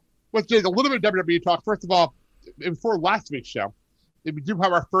on. Let's do a little bit of WWE talk. First of all, before last week's show, we do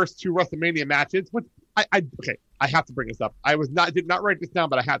have our first two WrestleMania matches, which I have to bring this up. Did not write this down,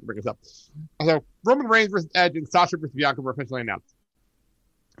 but I have to bring this up. So Roman Reigns versus Edge and Sasha versus Bianca were officially announced.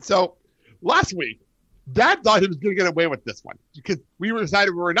 So last week, Dad thought he was going to get away with this one because we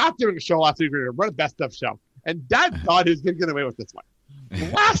decided we were not doing a show last week. We were going to run a best of show, and Dad thought he was going to get away with this one.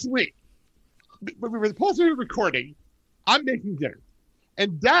 Last week, when we were supposed to be recording, I'm making dinner,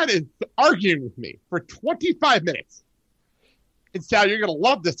 and Dad is arguing with me for 25 minutes. And Sal, you're going to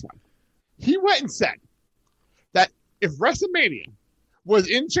love this one. He went and said that if WrestleMania was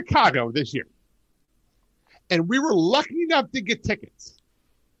in Chicago this year, and we were lucky enough to get tickets,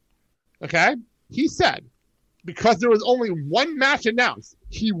 okay, he said because there was only one match announced,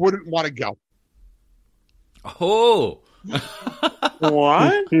 he wouldn't want to go. Oh.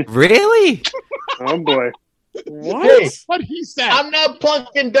 What? Really? Oh, boy. What? Hey, what he said. I'm not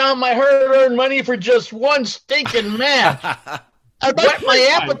plunking down my hard-earned money for just one stinking match. Whet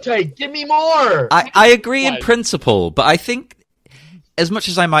my appetite. Give me more. I agree in principle, but I think as much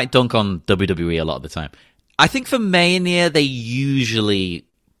as I might dunk on WWE a lot of the time, I think for Mania, they usually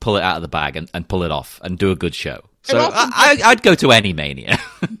pull it out of the bag and pull it off and do a good show. So I'd go to any Mania.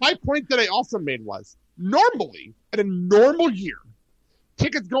 My point that I also made was, normally, in a normal year,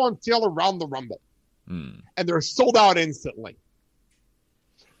 tickets go on sale around the Rumble. And they're sold out instantly.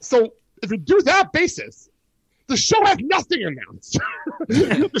 So if you do that basis, the show has nothing announced.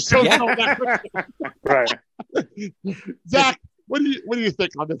 The show's sold out. Right. Zach, what do you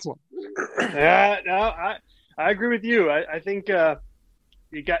think on this one? I agree with you. I think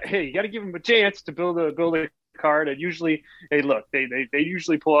you got to give them a chance to build a card. And usually, they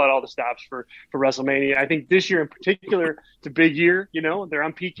usually pull out all the stops for WrestleMania. I think this year in particular, it's a big year. They're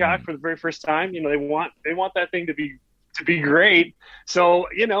on Peacock for the very first time. They want that thing to be great. So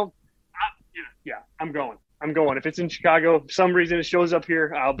I'm going. If it's in Chicago, for some reason it shows up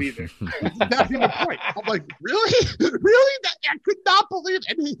here, I'll be there. That's the point. I'm like, really? Really? I could not believe it.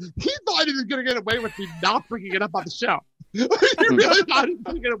 And he thought he was going to get away with me not bringing it up on the show. You really thought he was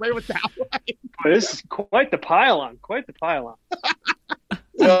going to get away with that one? Boy, this is quite the pile-on. Quite the pile-on.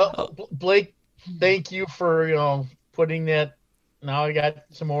 Well, Blake, thank you for putting that. Now I got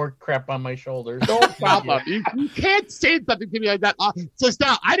some more crap on my shoulders. No problem. You can't say something to me like that. So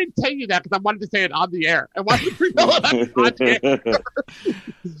Sal, I didn't tell you that because I wanted to say it on the air. I wanted to know that on the air.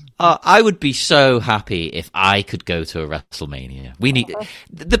 I would be so happy if I could go to a WrestleMania.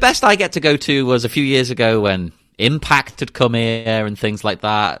 The best I get to go to was a few years ago when Impact had come here and things like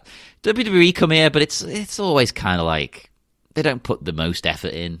that. WWE come here, but it's always kind of like they don't put the most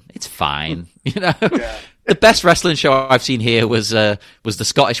effort in. It's fine, Yeah. The best wrestling show I've seen here was the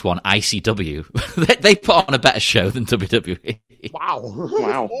Scottish one, ICW. They put on a better show than WWE. Wow.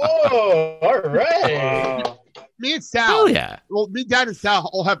 Whoa, all right. Me and Sal. Hell yeah. Well, me, Dad, and Sal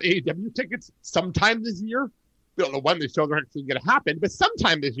all have AEW tickets sometime this year. We don't know when the shows are actually going to happen, but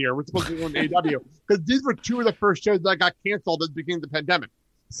sometime this year we're supposed to go to AEW because these were two of the first shows that got canceled at the beginning of the pandemic.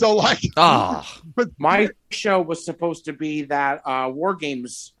 So, my show was supposed to be that War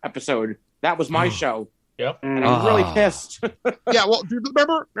Games episode. That was my show. Yep. And I'm really pissed. Yeah, well, do you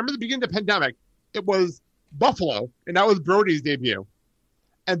remember the beginning of the pandemic? It was Buffalo, and that was Brody's debut.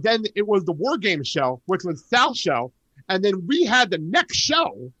 And then it was the War Games show, which was Sal's show. And then we had the next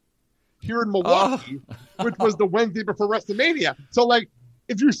show here in Milwaukee, which was the Wednesday before WrestleMania. So,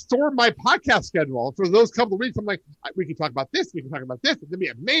 if you store my podcast schedule for those couple of weeks, I'm like, we can talk about this, we can talk about this, and then we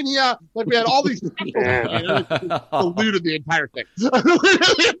have Mania. We had all these people eluded the entire thing.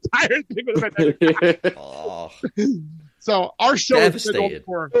 So our show is scheduled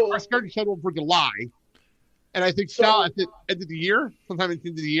for July. And I think Sal at the end of the year, sometime at the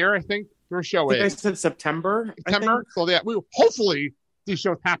end of the year, I think your show is. I said September. So we hopefully these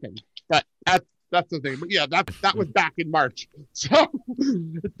shows happen. That's the thing. But yeah, that was back in March. So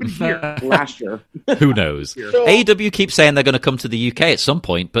it's been here. Last year. Who knows? AEW keeps saying they're going to come to the UK at some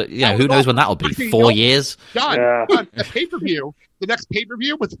point, but who knows when that'll be? 4 years? John, the pay-per-view, the next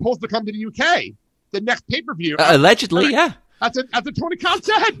pay-per-view was supposed to come to the UK. The next pay-per-view. Allegedly, yeah. That's what Tony Khan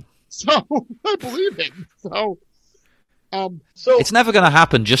said. So I believe it. So it's never going to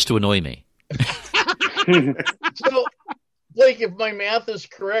happen just to annoy me. So, Blake, if my math is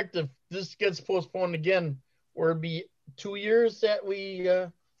correct, if this gets postponed again, or it'd be 2 years that we.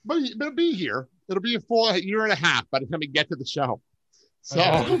 But it'll be here. It'll be a full year and a half by the time we get to the show.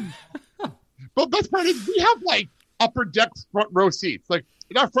 So, but best part is we have upper deck front row seats,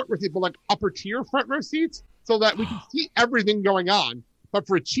 not front row seats, but upper tier front row seats, so that we can see everything going on. But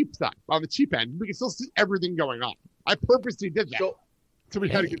for a cheap side, on the cheap end, we can still see everything going on. I purposely did that so we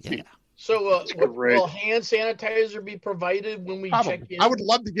had a good seat. So, will hand sanitizer be provided when we check in? I would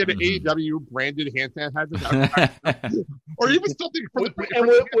love to get an AEW branded hand sanitizer, or even something from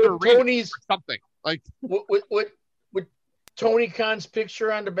the Tony's or something with Tony Khan's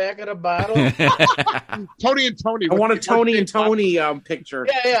picture on the back of the bottle. Tony and Tony. I want a Tony and Tony picture.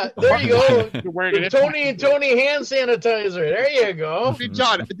 Yeah. There you go. Tony and Tony hand sanitizer. There you go. Hey,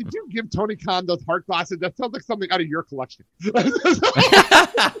 John, did you give Tony Khan those heart glasses? That sounds like something out of your collection.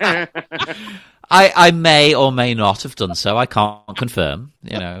 I may or may not have done so. I can't confirm.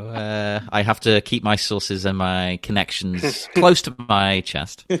 I have to keep my sources and my connections close to my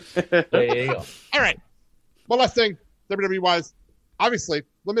chest. There you go. All right. One last thing. WWE-wise, obviously,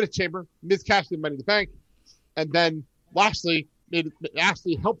 Elimination Chamber, Miz cashed in Money in the Bank, and then Lashley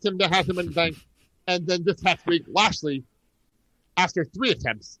helped him to have him in the bank, and then this past week, Lashley, after 3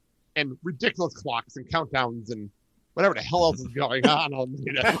 attempts and ridiculous clocks and countdowns and whatever the hell else is going on,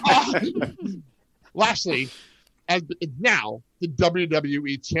 Lashley is now the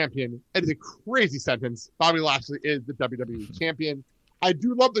WWE champion. It is a crazy sentence. Bobby Lashley is the WWE champion. I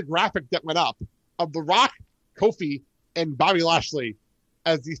do love the graphic that went up of The Rock, Kofi, and Bobby Lashley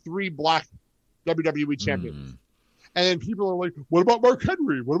as the 3 black WWE champions. And then people are like, what about Mark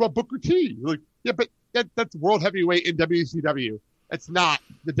Henry? What about Booker T? You're like, yeah, but that's world heavyweight in WCW. It's not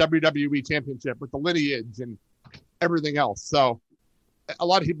the WWE championship with the lineage and everything else. So a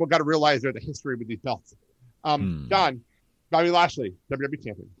lot of people got to realize there's a history with these belts. John, Bobby Lashley, WWE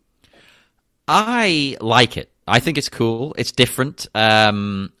champion. I like it. I think it's cool. It's different.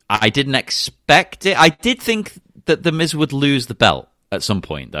 I didn't expect it. I did think that The Miz would lose the belt at some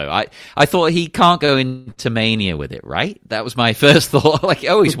point, though. I thought he can't go into Mania with it, right? That was my first thought.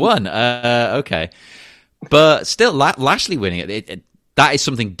 He's won. Okay. But still, Lashley winning it, that is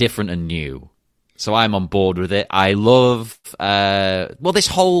something different and new. So I'm on board with it. I love, this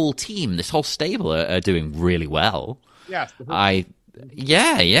whole team, this whole stable are doing really well. Yes.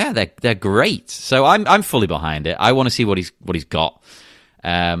 Yeah, they're great. So I'm fully behind it. I want to see what he's got,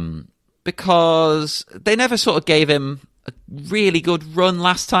 because they never sort of gave him a really good run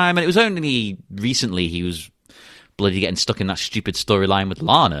last time, and it was only recently he was bloody getting stuck in that stupid storyline with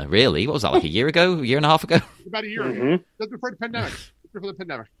Lana, really. What was that, like a year ago? A year and a half ago? About a year ago. Just before the pandemic. Before the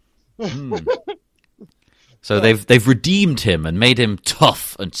pandemic. So they've redeemed him and made him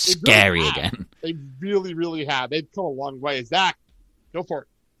tough and scary again. They really, really have. They've come a long way. Zach, go for it.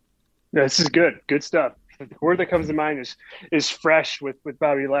 Yeah, this is good. Good stuff. The word that comes to mind is fresh with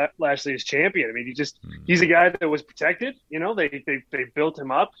Bobby Lashley as champion. I mean, he's a guy that was protected. You know, they built him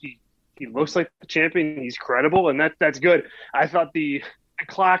up. He looks like the champion. He's credible, and that's good. I thought the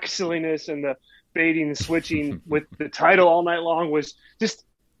clock silliness and the baiting and switching with the title all night long was just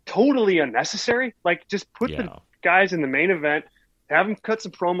totally unnecessary. Like, just put the guys in the main event, have them cut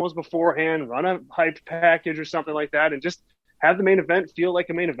some promos beforehand, run a hype package or something like that, and just have the main event feel like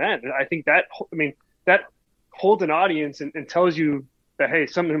a main event. And I think that holds an audience and tells you that, hey,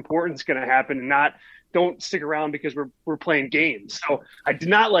 something important is going to happen, and not don't stick around because we're playing games. So I did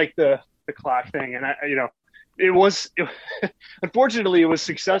not like the clock thing, and unfortunately it was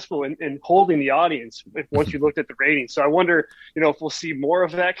successful in holding the audience once you looked at the ratings. So I wonder, if we'll see more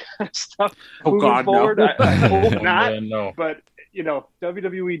of that kind of stuff moving forward. No. I hope not. No. But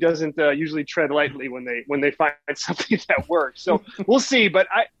WWE doesn't usually tread lightly when they find something that works. So we'll see. But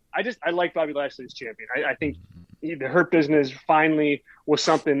I like Bobby Lashley as champion. I think the Hurt Business finally was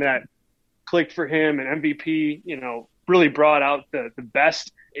something that clicked for him, and MVP, really brought out the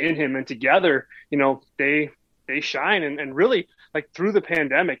best in him, and together, they shine, and really, like, through the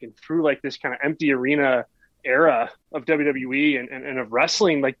pandemic and through like this kind of empty arena era of WWE and of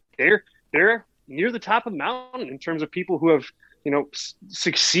wrestling, like they're near the top of the mountain in terms of people who have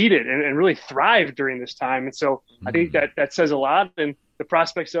succeeded and really thrived during this time. And so I think that says a lot, and the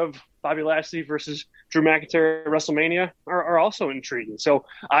prospects of Bobby Lashley versus Drew McIntyre at WrestleMania are also intriguing. So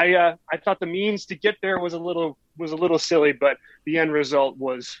I thought the means to get there was a little silly, but the end result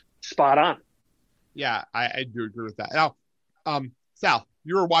was spot on. Yeah, I do agree with that. Now, Sal,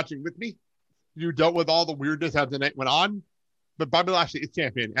 you were watching with me. You dealt with all the weirdness as the night went on, but Bobby Lashley is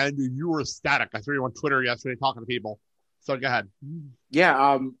champion, and you were ecstatic. I saw you on Twitter yesterday talking to people. So go ahead.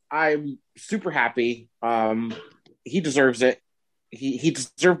 Yeah, I'm super happy. He deserves it. He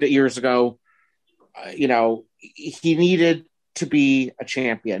deserved it years ago. He needed to be a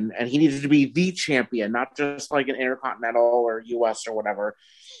champion, and he needed to be the champion, not just like an Intercontinental or US or whatever.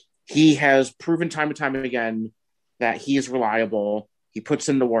 He has proven time and time again that he is reliable. He puts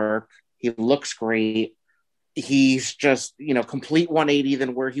in the work. He looks great. He's just, complete 180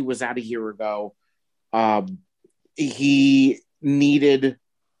 than where he was at a year ago. He needed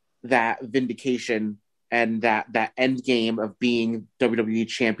that vindication and that end game of being WWE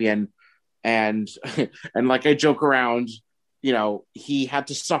champion. And like I joke around, he had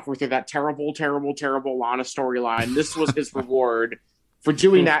to suffer through that terrible, terrible, terrible Lana storyline. This was his reward for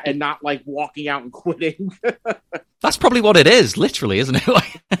doing that and not like walking out and quitting. That's probably what it is, literally, isn't it?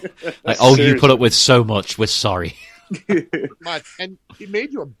 Like, you put up with so much. We're sorry. And he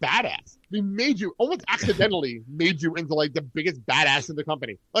made you a badass. He made you almost accidentally made you into like the biggest badass in the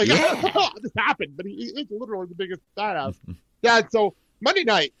company. Like, this happened, but he is literally the biggest badass. Dad, so Monday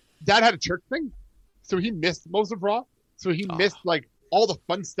night, Dad had a church thing, so he missed most of Raw. So he missed like all the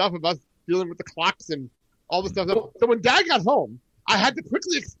fun stuff of us dealing with the clocks and all the stuff. So when Dad got home, I had to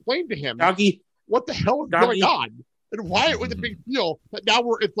quickly explain to him what the hell was going on and why it was a big deal. That now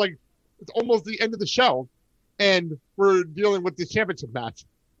it's almost the end of the show, and we're dealing with this championship match.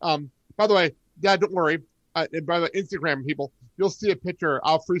 By the way, Dad, don't worry. And by the way, Instagram people, you'll see a picture.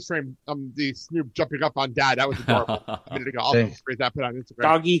 I'll freeze frame the Snoop jumping up on Dad. That was adorable a minute ago. I'll freeze that, put it on Instagram.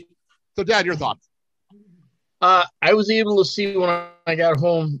 Doggy. So, Dad, your thoughts? I was able to see when I got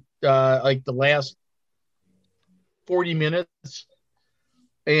home, like the last 40 minutes,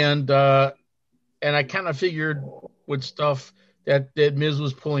 and I kind of figured with stuff that Miz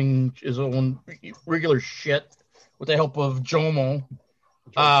was pulling his own regular shit with the help of Jomo.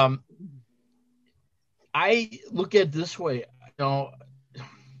 I look at it this way,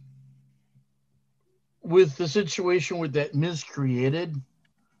 with the situation with that Miz created,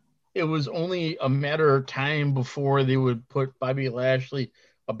 it was only a matter of time before they would put Bobby Lashley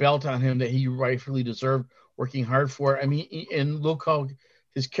a belt on him that he rightfully deserved, working hard for. I mean, and look how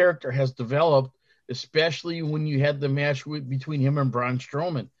his character has developed, especially when you had the match between him and Braun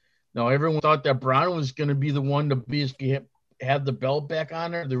Strowman. Now, everyone thought that Braun was going to be the one to basically have the belt back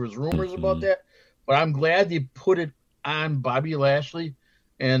on there. There was rumors about that, but I'm glad they put it on Bobby Lashley.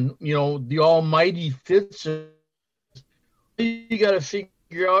 And, the almighty fits it. You got to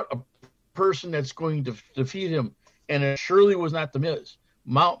figure out a person that's going to defeat him, and it surely was not The Miz.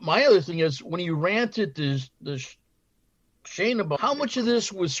 My other thing is, when he ranted the Shane about how much of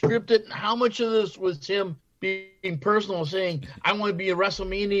this was scripted and how much of this was him being personal, saying, I want to be at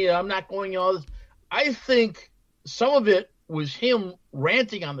WrestleMania, I'm not going all this. I think some of it was him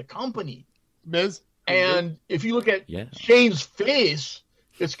ranting on the company. Miz? And if you look at Shane's face,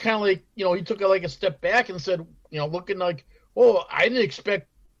 it's kind of like, he took a step back and said, looking like, oh, I didn't expect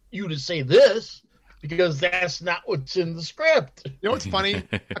you to say this because that's not what's in the script. You know what's funny?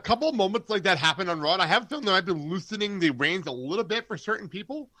 A couple of moments like that happened on Raw. And I have a feeling that I've been loosening the reins a little bit for certain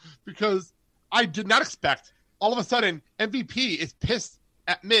people because I did not expect all of a sudden MVP is pissed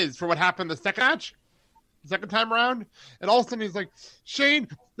at Miz for what happened the second match, the second time around. And all of a sudden he's like, Shane,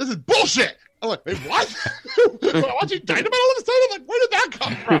 this is bullshit. I'm like, wait, what? I'm watching Dynamite all of a sudden? I'm like, where did that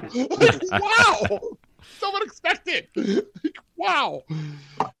come from? Like, wow. So unexpected. Like, wow.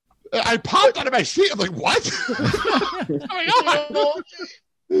 I popped out of my seat. I'm like, what? Oh my God.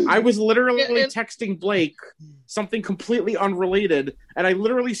 I was literally texting Blake something completely unrelated, and I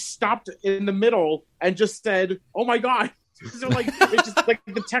literally stopped in the middle and just said, oh my God. So it just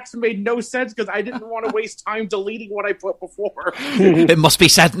the text made no sense because I didn't want to waste time deleting what I put before. It must be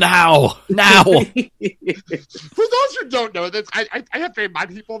said now. Now. For those who don't know this, I have to remind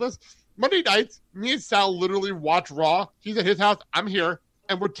people of this. Monday nights, me and Sal literally watch Raw. He's at his house. I'm here.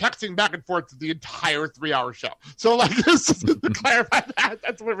 And we're texting back and forth the entire 3-hour show. So, just to clarify that,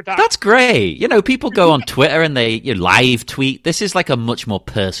 that's what we're talking. That's great. People go on Twitter and they live tweet. This is a much more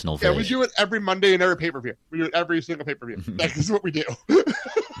personal version. Yeah, we do it every Monday and every pay-per-view. We do it every single pay-per-view. This is what we do.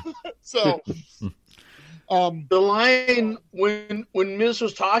 So, the line when Miz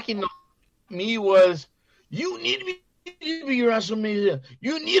was talking to me was, you need me to be WrestleMania.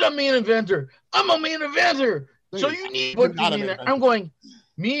 You need a main eventer. I'm a main eventer. So you need to put me in there. I'm going,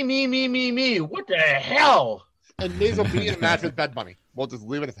 me. What the hell? And Miz will be in a match with Bad Bunny. We'll just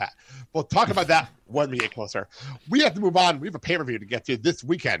leave it at that. We'll talk about that when we get closer. We have to move on. We have a pay-per-view to get to this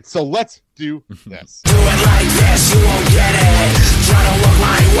weekend. So let's do this. Do it like this, you won't get it. Try to look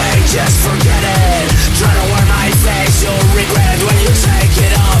my way, just forget it. Try to wear my face, you'll regret it. When you take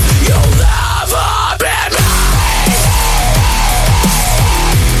it off, you'll never be me.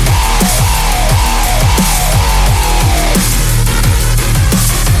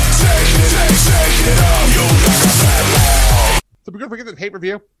 So before we get to the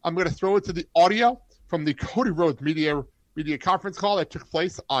pay-per-view, I'm going to throw it to the audio from the Cody Rhodes media conference call that took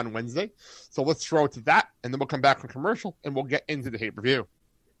place on Wednesday. So let's throw it to that, and then we'll come back from commercial, and we'll get into the pay-per-view.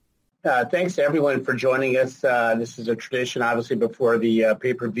 Thanks to everyone for joining us. This is a tradition, obviously, before the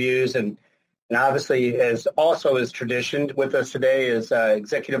pay-per-views, and obviously, as also is tradition, with us today is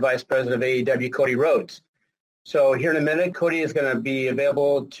Executive Vice President of AEW, Cody Rhodes. So here in a minute, Cody is going to be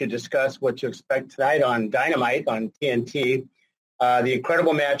available to discuss what to expect tonight on Dynamite on TNT, the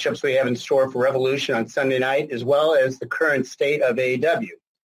incredible matchups we have in store for Revolution on Sunday night, as well as the current state of AEW.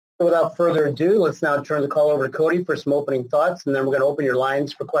 So without further ado, let's now turn the call over to Cody for some opening thoughts, and then we're going to open your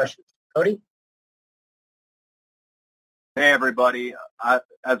lines for questions. Cody? Hey, everybody.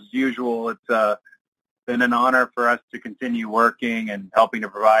 As usual, it's been an honor for us to continue working and helping to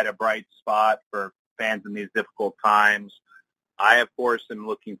provide a bright spot for fans in these difficult times. I, of course, am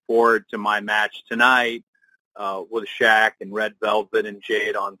looking forward to my match tonight with Shaq and Red Velvet and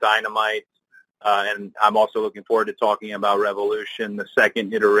Jade on Dynamite. And I'm also looking forward to talking about Revolution, the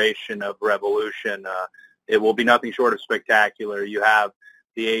second iteration of Revolution. It will be nothing short of spectacular. You have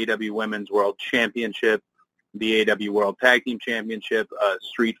the AEW Women's World Championship, the AEW World Tag Team Championship, a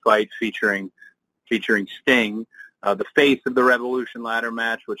street fight featuring Sting, the face of the Revolution ladder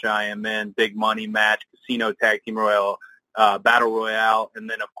match, which I am in, big money match, Casino Tag Team Royal, Battle Royale, and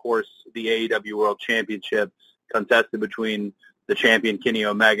then, of course, the AEW World Championship contested between the champion Kenny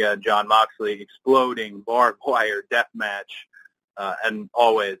Omega and Jon Moxley, exploding barbed wire death match. And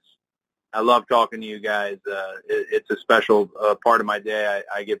always, I love talking to you guys. It's a special part of my day.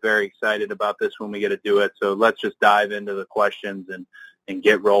 I get very excited about this when we get to do it. So let's just dive into the questions and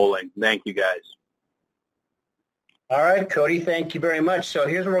get rolling. Thank you, guys. All right, Cody, thank you very much. So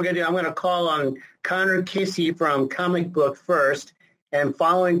here's what we're going to do. I'm going to call on Connor Kissy from Comic Book first, and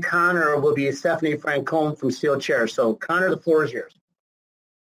following Connor will be Stephanie Francone from Steel Chair. So, Connor, the floor is yours.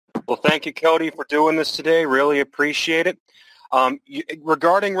 Well, thank you, Cody, for doing this today. Really appreciate it.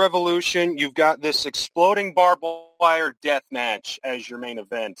 Regarding Revolution, you've got this exploding barbed wire death match as your main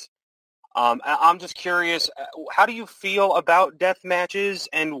event. I'm just curious, how do you feel about death matches,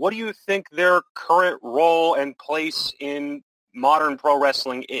 and what do you think their current role and place in modern pro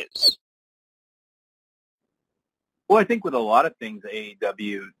wrestling is? Well, I think with a lot of things,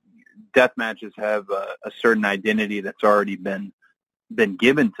 AEW, death matches have a certain identity that's already been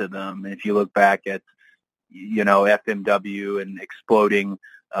given to them. If you look back at, FMW and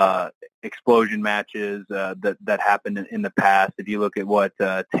explosion matches that happened in the past. If you look at what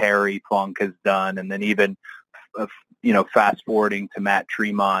Terry Funk has done, and then even fast forwarding to Matt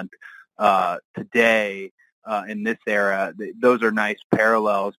Tremont today in this era, those are nice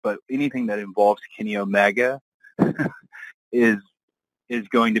parallels. But anything that involves Kenny Omega is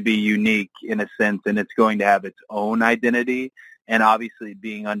going to be unique in a sense, and it's going to have its own identity. And obviously,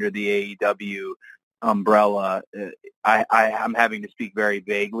 being under the AEW umbrella, I'm having to speak very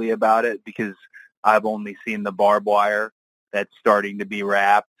vaguely about it because I've only seen the barbed wire that's starting to be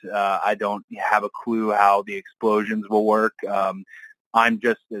wrapped. I don't have a clue how the explosions will work. I'm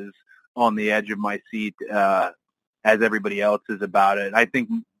just as on the edge of my seat as everybody else is about it. I think,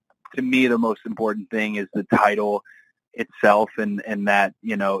 to me, the most important thing is the title itself, and that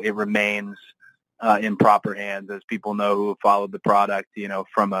it remains in proper hands. As people know who have followed the product,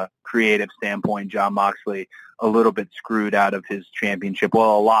 from a creative standpoint, Jon Moxley a little bit screwed out of his championship.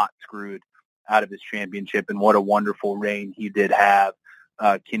 Well, a lot screwed out of his championship, and what a wonderful reign he did have.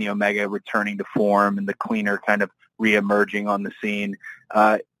 Kenny Omega returning to form and the cleaner kind of reemerging on the scene.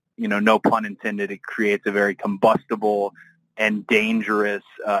 No pun intended, it creates a very combustible and dangerous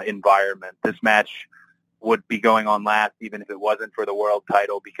environment. This match would be going on last even if it wasn't for the world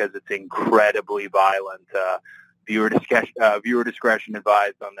title because it's incredibly violent. Viewer discretion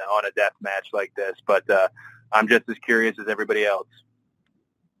advised on a death match like this, but I'm just as curious as everybody else.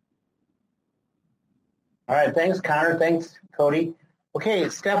 All right, thanks, Connor. Thanks, Cody. Okay,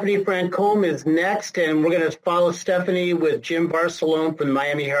 Stephanie Francombe is next, and we're going to follow Stephanie with Jim Barcelone from the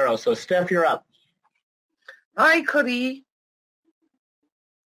Miami Herald. So, Steph, you're up. Hi, Cody.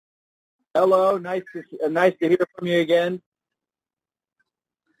 Hello, nice to hear from you again.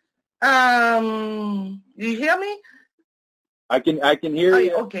 You hear me? I can hear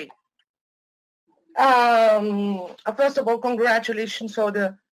you. Okay. First of all, congratulations for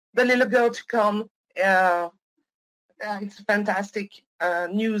the little girl to come. It's fantastic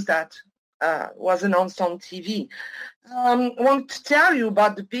news that was announced on TV. I want to tell you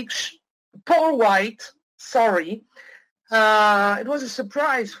about the big Paul White. Sorry. It was a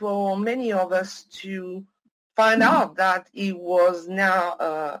surprise for many of us to find out that he was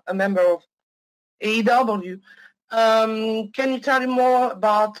now a member of AEW. Can you tell me more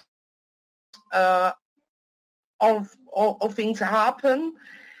about how things happen?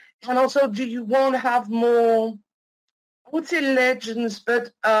 And also, do you want to have more, I would say legends,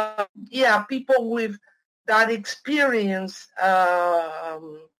 but people with that experience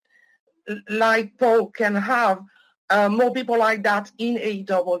like Paul can have, more people like that in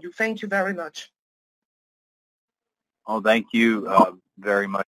AEW? Thank you very much. Oh, thank you very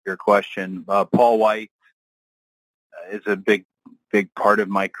much for your question. Paul White is a big part of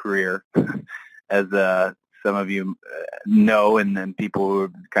my career, as some of you know, and then people who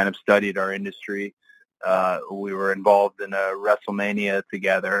have kind of studied our industry. We were involved in a WrestleMania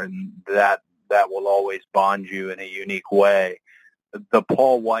together, and that will always bond you in a unique way. The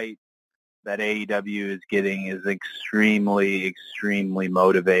Paul White that AEW is getting is extremely, extremely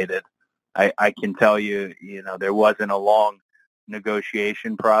motivated. I can tell you, there wasn't a long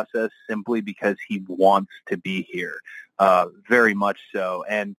negotiation process simply because he wants to be here, very much so.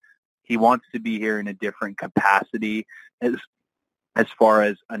 And he wants to be here in a different capacity as far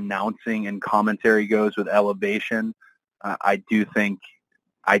as announcing and commentary goes with Elevation. I do think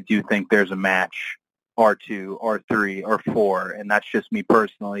there's a match, R2, R3, or 4, and that's just me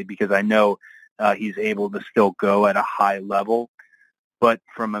personally because I know he's able to still go at a high level. But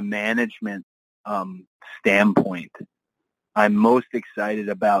from a management standpoint, I'm most excited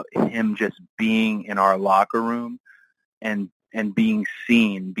about him just being in our locker room and being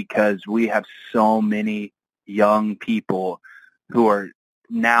seen, because we have so many young people who are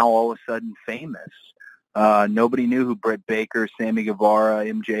now all of a sudden famous. Nobody knew who Britt Baker, Sammy Guevara,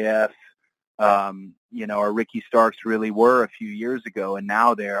 MJF, or Ricky Starks really were a few years ago, and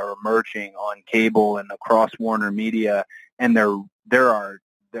now they are emerging on cable and across Warner Media, and they're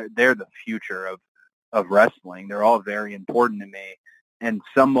the future of wrestling. They're all very important to me, and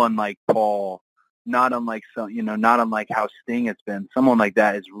someone like Paul, not unlike how Sting has been, someone like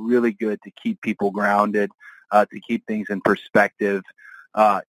that is really good to keep people grounded, to keep things in perspective.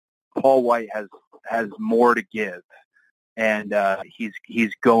 Paul White has more to give, and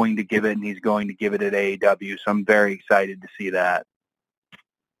he's going to give it, and he's going to give it at AEW. So I'm very excited to see that.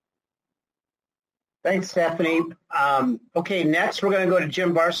 Thanks, Stephanie. Okay, next we're going to go to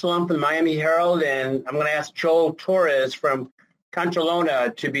Jim Barcelone from the Miami Herald, and I'm going to ask Joel Torres from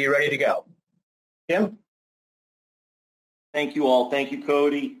Controlona to be ready to go. Jim? Thank you all. Thank you,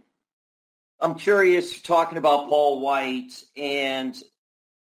 Cody. I'm curious, talking about Paul White, and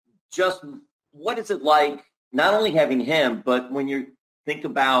just what is it like, not only having him, but when you think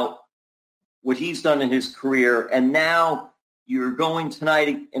about what he's done in his career, and now you're going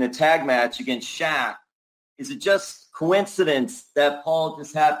tonight in a tag match against Shaq. Is it just coincidence that Paul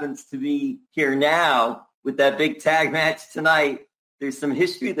just happens to be here now with that big tag match tonight? There's some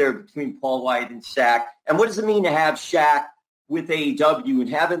history there between Paul White and Shaq. And what does it mean to have Shaq with AEW and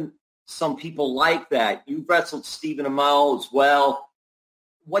having some people like that? You've wrestled Stephen Amell as well.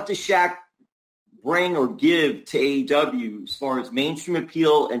 What does Shaq bring or give to AEW as far as mainstream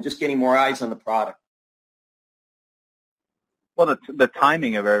appeal and just getting more eyes on the product? Well, the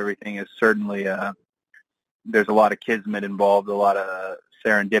timing of everything is certainly there's a lot of kismet involved, a lot of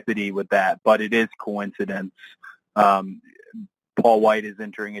serendipity with that, but it is coincidence. Paul White is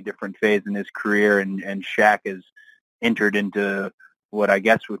entering a different phase in his career, and Shaq has entered into what I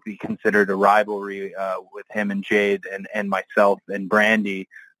guess would be considered a rivalry with him and Jade and myself and Brandy,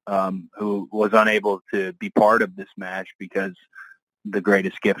 who was unable to be part of this match because the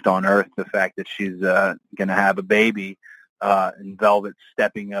greatest gift on earth, the fact that she's going to have a baby, and Velvet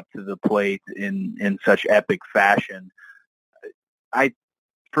stepping up to the plate in such epic fashion.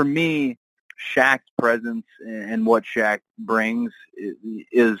 For me, Shaq's presence and what Shaq brings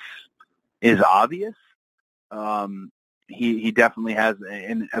is obvious. He definitely has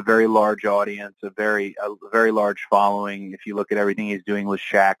a very large audience, a very large following. If you look at everything he's doing with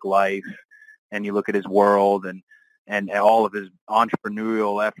Shaq Life, and you look at his world and all of his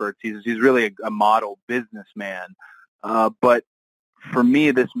entrepreneurial efforts, he's really a model businessman. But for me,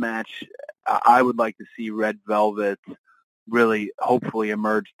 this match, I would like to see Red Velvet really hopefully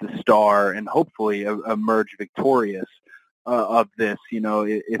emerge the star and hopefully emerge victorious of this. You know,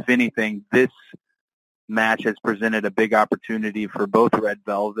 if anything, this match has presented a big opportunity for both Red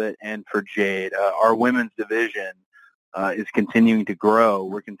Velvet and for Jade. Our women's division is continuing to grow.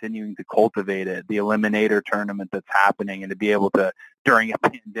 We're continuing to cultivate it. The Eliminator tournament that's happening, and to be able to, during a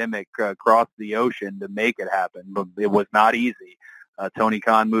pandemic, cross the ocean to make it happen. But it was not easy. Tony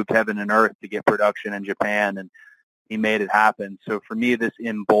Khan moved heaven and earth to get production in Japan, and he made it happen. So for me, this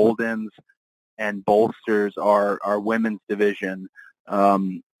emboldens and bolsters our women's division.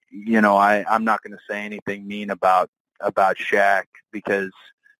 You know, I'm not going to say anything mean about Shaq because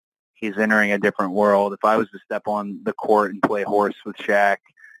he's entering a different world. If I was to step on the court and play horse with Shaq,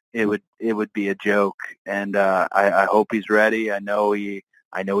 it would be a joke. And I hope he's ready. I know he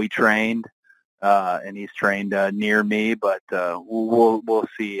trained, and he's trained near me, but we'll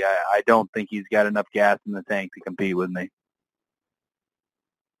see. I don't think he's got enough gas in the tank to compete with me.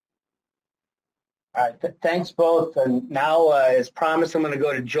 All right, thanks both. And now, as promised, I'm going to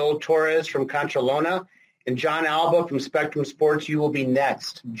go to Joel Torres from Contralona, and John Alba from Spectrum Sports. You will be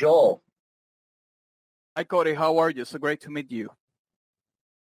next. Joel. Hi, Cody. How are you? So great to meet you.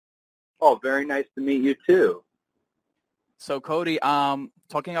 Oh, very nice to meet you, too. So, Cody,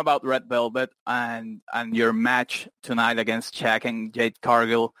 talking about Red Velvet and your match tonight against Shaq and Jade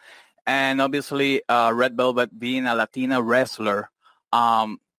Cargill, and obviously Red Velvet being a Latina wrestler,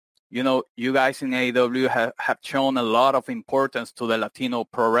 you know, you guys in AEW have shown a lot of importance to the Latino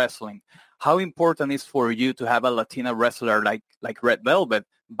pro wrestling. How important is for you to have a Latina wrestler like Red Velvet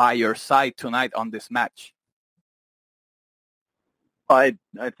by your side tonight on this match? I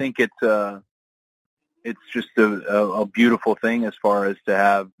think it's just a beautiful thing as far as to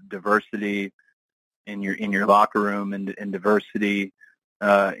have diversity in your locker room and diversity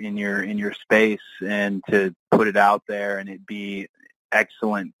in your space, and to put it out there and it be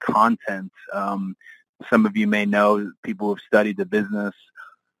excellent content. Some of you may know, people who have studied the business,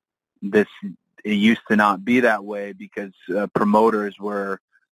 it used to not be that way because promoters were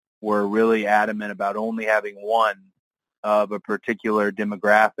really adamant about only having one of a particular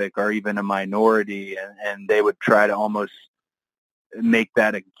demographic or even a minority, and they would try to almost make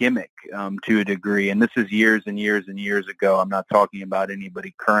that a gimmick to a degree. And this is years and years and years ago. I'm not talking about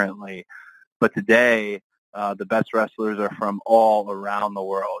anybody currently. But today, the best wrestlers are from all around the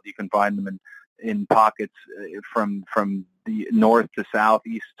world. You can find them in pockets from the north to south,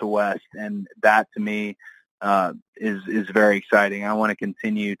 east to west, and that to me is very exciting. I want to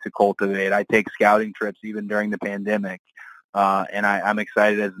continue to cultivate. I take scouting trips even during the pandemic, and I'm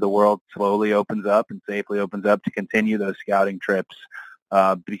excited as the world slowly opens up and safely opens up to continue those scouting trips,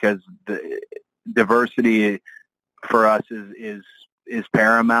 because the diversity for us is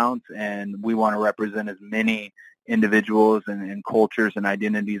paramount, and we want to represent as many individuals and cultures and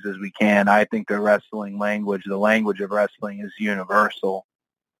identities as we can. I think the wrestling language, the language of wrestling, is universal.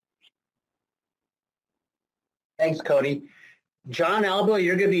 Thanks, Cody. John Alba,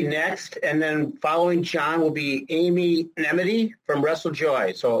 you're going to be next, and then following John will be Amy Nemedy from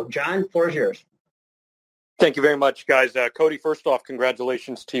WrestleJoy. So, John, floor is yours. Thank you very much, guys. Cody, first off,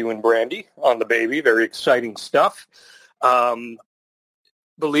 congratulations to you and Brandy on the baby. Very exciting stuff.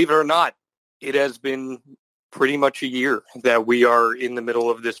 Believe it or not, it has been pretty much a year that we are in the middle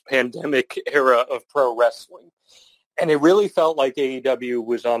of this pandemic era of pro wrestling. And it really felt like AEW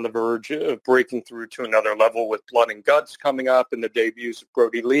was on the verge of breaking through to another level with Blood and Guts coming up and the debuts of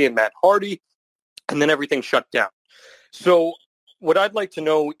Brody Lee and Matt Hardy, and then everything shut down. So what I'd like to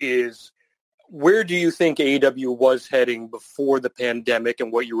know is, where do you think AEW was heading before the pandemic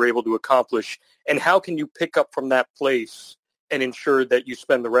and what you were able to accomplish, and how can you pick up from that place and ensure that you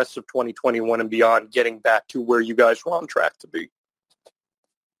spend the rest of 2021 and beyond getting back to where you guys were on track to be?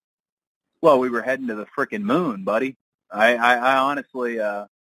 Well, we were heading to the frickin' moon, buddy. I honestly,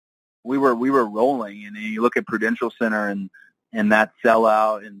 we were rolling, and you look at Prudential Center and that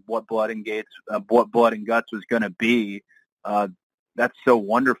sellout and what Blood and Guts was going to be. That's so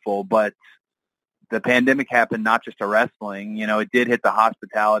wonderful, but the pandemic happened not just to wrestling. You know, it did hit the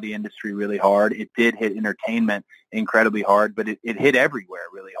hospitality industry really hard. It did hit entertainment incredibly hard, but it hit everywhere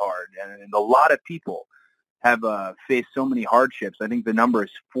really hard, and a lot of people have faced so many hardships. I think the number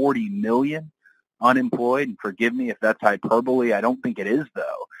is 40 million unemployed, and forgive me if that's hyperbole. I don't think it is,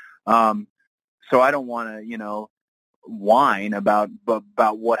 though. So I don't want to, whine about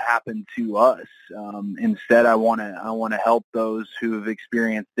what happened to us. Instead, I want to help those who have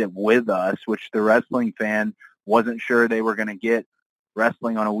experienced it with us, which the wrestling fan wasn't sure they were going to get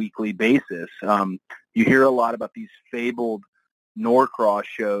wrestling on a weekly basis. You hear a lot about these fabled Norcross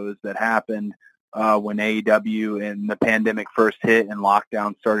shows that happened when AEW and the pandemic first hit and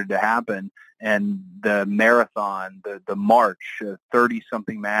lockdown started to happen, and the marathon, the march,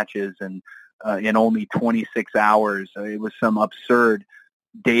 30-something matches, and in only 26 hours. It was some absurd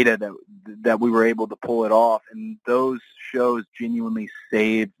data that we were able to pull it off, and those shows genuinely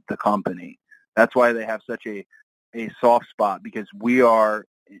saved the company. That's why they have such a soft spot, because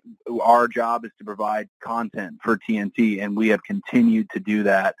our job is to provide content for TNT, and we have continued to do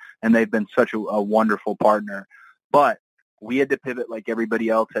that, and they've been such a wonderful partner. But we had to pivot like everybody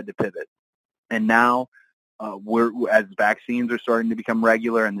else had to pivot. And now, as vaccines are starting to become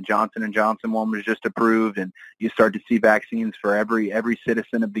regular, and the Johnson & Johnson one was just approved, and you start to see vaccines for every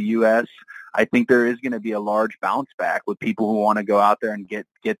citizen of the U.S., I think there is going to be a large bounce back with people who want to go out there and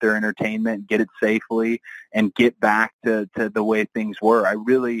get their entertainment, get it safely, and get back to the way things were. I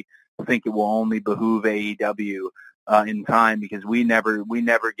really think it will only behoove AEW in time, because we never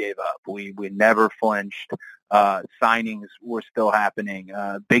gave up. We never flinched. Signings were still happening,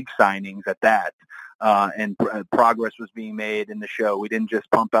 big signings at that. And progress was being made in the show. We didn't just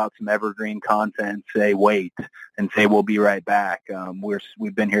pump out some evergreen content and say, wait, and say, we'll be right back.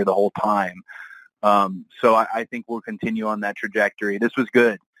 We've been here the whole time. So I think we'll continue on that trajectory. This was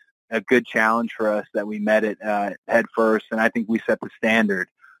good, a good challenge for us that we met it head first. And I think we set the standard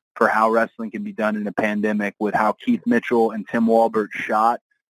for how wrestling can be done in a pandemic, with how Keith Mitchell and Tim Walbert shot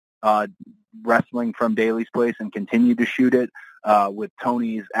wrestling from Daly's Place and continued to shoot it, with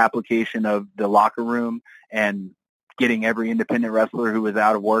Tony's application of the locker room and getting every independent wrestler who was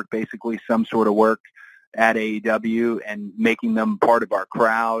out of work, basically some sort of work at AEW, and making them part of our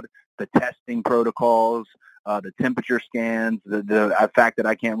crowd, the testing protocols, the temperature scans, the fact that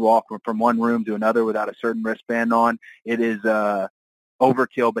I can't walk from one room to another without a certain wristband on. It is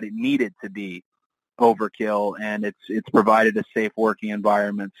overkill, but it needed to be overkill, and it's provided a safe working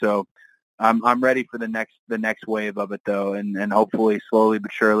environment. So I'm ready for the next wave of it, though, and hopefully slowly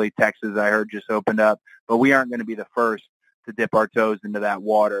but surely. Texas, I heard, just opened up, but we aren't going to be the first to dip our toes into that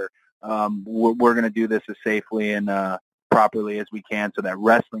water. We're going to do this as safely and properly as we can, so that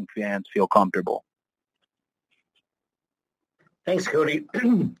wrestling fans feel comfortable. Thanks, Cody.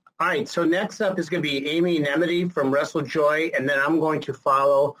 All right, so next up is going to be Amy Nemedy from WrestleJoy, and then I'm going to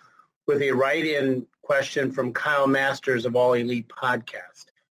follow with a write-in question from Kyle Masters of All Elite Podcast.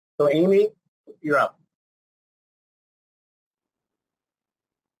 So, Amy, you're up.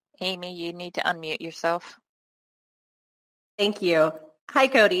 Amy, you need to unmute yourself. Thank you. Hi,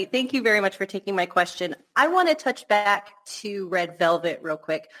 Cody. Thank you very much for taking my question. I want to touch back to Red Velvet real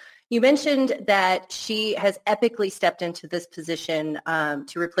quick. You mentioned that she has epically stepped into this position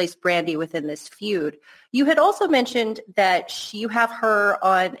to replace Brandy within this feud. You had also mentioned that you have her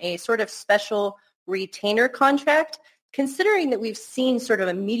on a sort of special retainer contract. Considering that we've seen sort of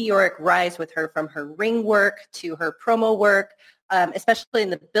a meteoric rise with her, from her ring work to her promo work, especially in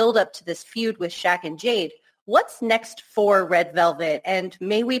the build-up to this feud with Shaq and Jade, what's next for Red Velvet? And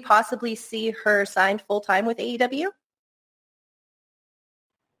may we possibly see her signed full-time with AEW?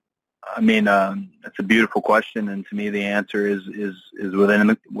 It's a beautiful question, and to me, the answer is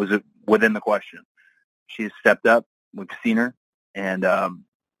within the question. She's stepped up. We've seen her, and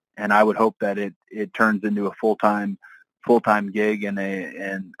I would hope that it turns into a full-time gig and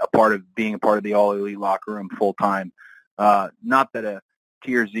a part of being a part of the All Elite locker room full time. Not that a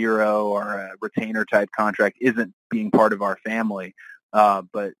tier 0 or a retainer type contract isn't being part of our family,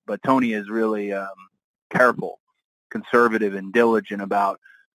 but Tony is really careful, conservative, and diligent about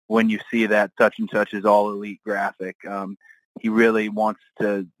when you see that such and such is All Elite graphic. He really wants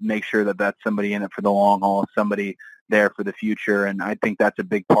to make sure that that's somebody in it for the long haul, somebody there for the future, and I think that's a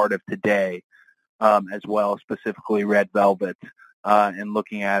big part of today as well, specifically Red Velvet, and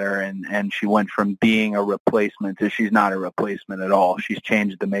looking at her, and she went from being a replacement to she's not a replacement at all. She's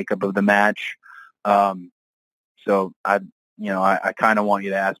changed the makeup of the match. So I kind of want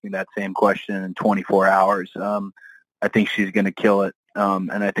you to ask me that same question in 24 hours. I think she's going to kill it,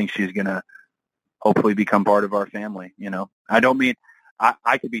 and I think she's going to hopefully become part of our family. I don't mean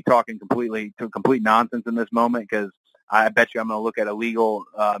I could be talking complete nonsense in this moment, because I bet you I'm going to look at a legal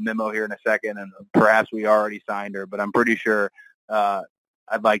memo here in a second, and perhaps we already signed her, but I'm pretty sure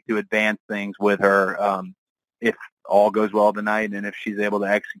I'd like to advance things with her if all goes well tonight and if she's able to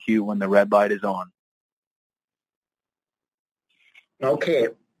execute when the red light is on. Okay.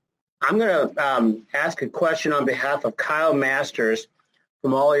 I'm going to ask a question on behalf of Kyle Masters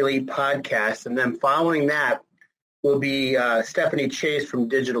from All Elite Podcast, and then following that will be Stephanie Chase from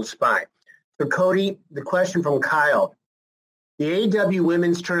Digital Spy. So, Cody, the question from Kyle. The AEW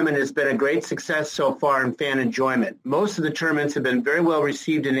Women's Tournament has been a great success so far in fan enjoyment. Most of the tournaments have been very well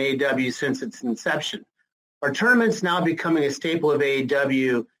received in AEW since its inception. Are tournaments now becoming a staple of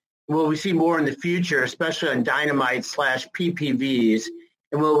AEW? Will we see more in the future, especially on Dynamite / PPVs?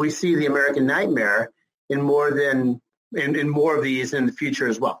 And will we see the American Nightmare in more of these in the future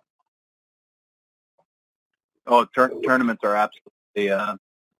as well? Oh, tournaments are absolutely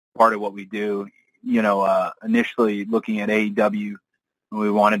part of what we do. Initially looking at AEW, we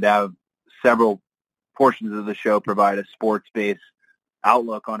wanted to have several portions of the show provide a sports-based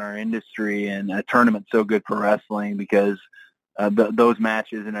outlook on our industry, and a tournament's so good for wrestling because those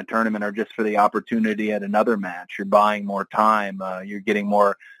matches in a tournament are just for the opportunity at another match. You're buying more time. You're getting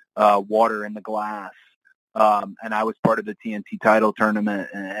more water in the glass. And I was part of the TNT title tournament,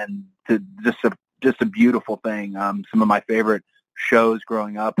 and just a beautiful thing. Some of my favorite shows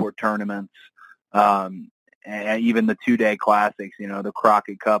growing up were tournaments. And even the 2-day classics, the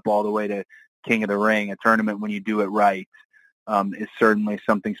Crockett Cup all the way to King of the Ring. A tournament, when you do it right, is certainly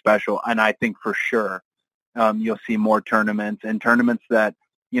something special. And I think for sure you'll see more tournaments, and tournaments that,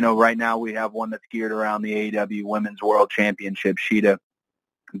 right now we have one that's geared around the AEW Women's World Championship, Sheeta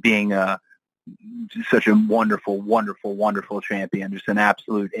being such a wonderful, wonderful, wonderful champion, just an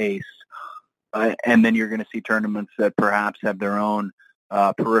absolute ace. And then you're going to see tournaments that perhaps have their own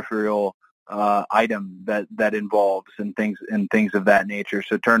peripheral item that involves and things of that nature.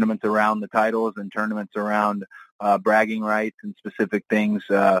 So tournaments around the titles and tournaments around bragging rights and specific things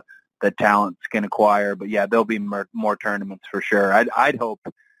that talents can acquire. But yeah, there'll be more tournaments for sure. I'd hope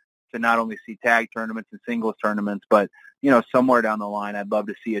to not only see tag tournaments and singles tournaments, but somewhere down the line, I'd love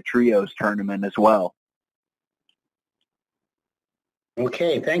to see a trios tournament as well.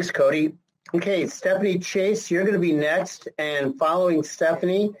 Okay, thanks, Cody. Okay, Stephanie Chase, you're going to be next, and following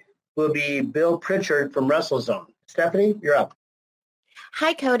Stephanie will be Bill Pritchard from WrestleZone. Stephanie, you're up.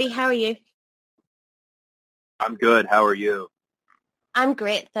 Hi, Cody. How are you? I'm good. How are you? I'm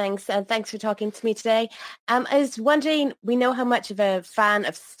great, thanks. And thanks for talking to me today. I was wondering, we know how much of a fan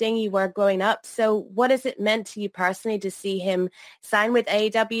of Sting you were growing up. So what has it meant to you personally to see him sign with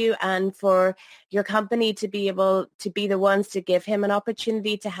AEW and for your company to be able to be the ones to give him an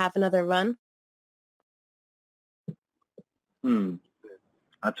opportunity to have another run?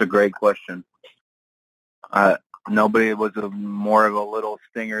 That's a great question. Nobody was more of a little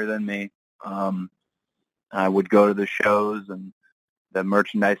stinger than me. I would go to the shows, and the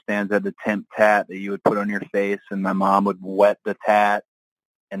merchandise stands had the temp tat that you would put on your face, and my mom would wet the tat,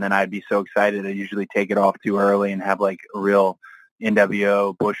 and then I'd be so excited I'd usually take it off too early and have like a real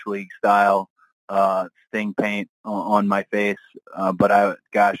NWO Bush League style Sting paint on my face. But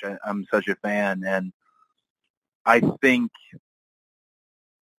I'm such a fan, and I think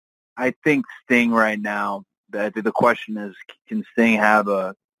Sting right now, the question is, can Sting have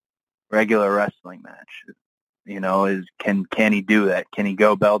a regular wrestling match? Can he do that? Can he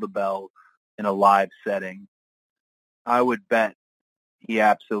go bell to bell in a live setting? I would bet he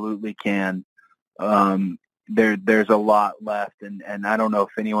absolutely can. There's a lot left, and I don't know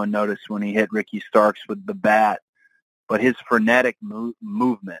if anyone noticed when he hit Ricky Starks with the bat, but his frenetic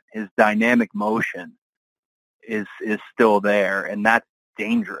movement, his dynamic motion is still there, and that's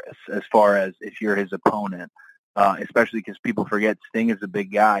dangerous as far as if you're his opponent, especially because people forget Sting is a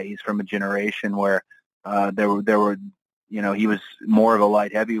big guy. He's from a generation where there were he was more of a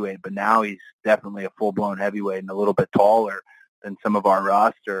light heavyweight, but now he's definitely a full-blown heavyweight and a little bit taller than some of our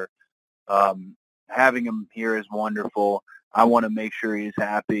roster. Having him here is wonderful. I want to make sure he's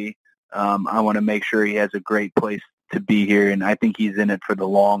happy. I want to make sure he has a great place to be here, and I think he's in it for the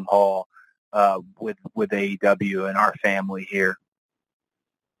long haul with AEW and our family here.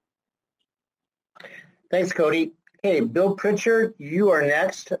 Thanks, Cody. Hey, Bill Pritchard, you are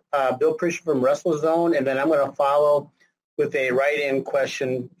next. Bill Pritchard from WrestleZone, and then I'm going to follow with a write-in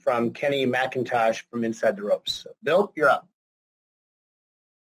question from Kenny McIntosh from Inside the Ropes. So, Bill, you're up.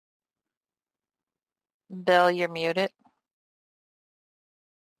 Bill, you're muted.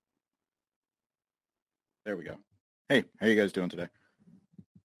 There we go. Hey, how you guys doing today?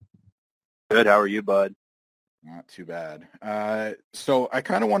 Good. How are you, bud? Not too bad. So I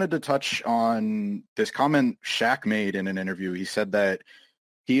kind of wanted to touch on this comment Shaq made in an interview. He said that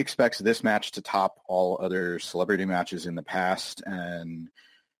he expects this match to top all other celebrity matches in the past, and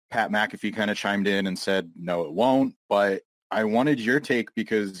Pat McAfee kind of chimed in and said, no, it won't. But I wanted your take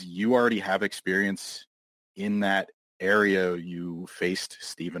because you already have experience in that area. You faced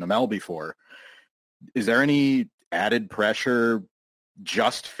Stephen Amell before. Is there any added pressure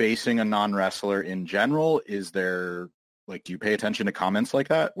just facing a non-wrestler in general? Is there, do you pay attention to comments like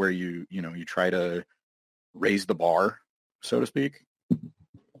that where you try to raise the bar, so to speak?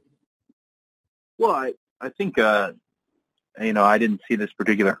 Well, I think, I didn't see this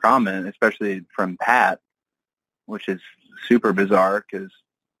particular comment, especially from Pat, which is super bizarre because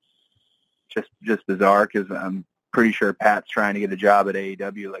I'm pretty sure Pat's trying to get a job at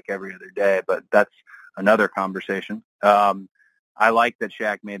AEW like every other day, but that's another conversation. I like that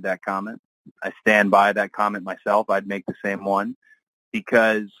Shaq made that comment. I stand by that comment myself. I'd make the same one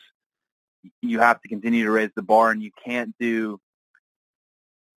because you have to continue to raise the bar, and you can't there's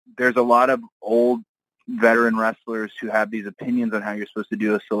a lot of old veteran wrestlers who have these opinions on how you're supposed to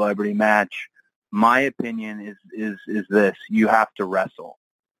do a celebrity match. My opinion is this: you have to wrestle.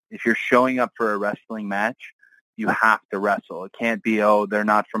 If you're showing up for a wrestling match, you have to wrestle. It can't be, they're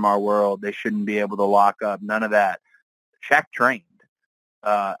not from our world, they shouldn't be able to lock up. None of that. Shaq trained.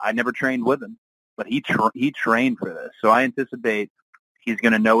 I never trained with him, but he trained for this. So I anticipate he's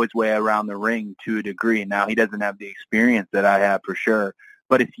going to know his way around the ring to a degree. Now, he doesn't have the experience that I have for sure,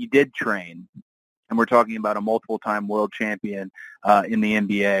 but if he did train, and we're talking about a multiple-time world champion in the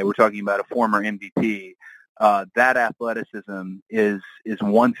NBA, we're talking about a former MVP, that athleticism is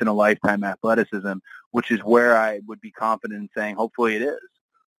once-in-a-lifetime athleticism, which is where I would be confident in saying hopefully it is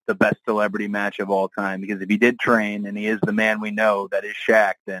the best celebrity match of all time. Because if he did train and he is the man we know that is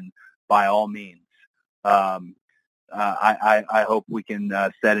Shaq, then by all means, I hope we can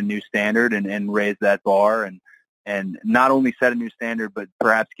set a new standard and raise that bar and not only set a new standard, but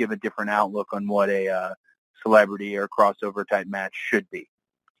perhaps give a different outlook on what a celebrity or crossover type match should be.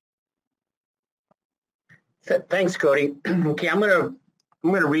 Thanks, Cody. Okay, I'm gonna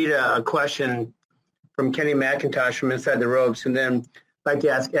read a question from Kenny McIntosh from Inside the Ropes, and then I'd like to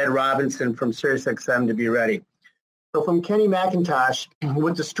ask Ed Robinson from SiriusXM to be ready. So from Kenny McIntosh,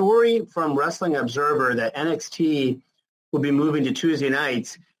 with the story from Wrestling Observer that NXT will be moving to Tuesday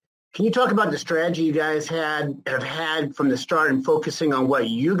nights, can you talk about the strategy you guys have had from the start and focusing on what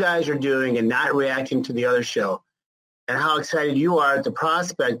you guys are doing and not reacting to the other show? And how excited you are at the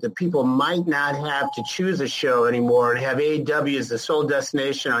prospect that people might not have to choose a show anymore and have AEW as the sole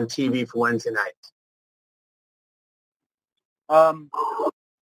destination on TV for Wednesday nights?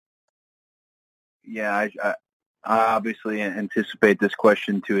 Yeah, I obviously anticipate this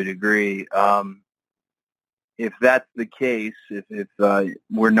question to a degree. If that's the case, if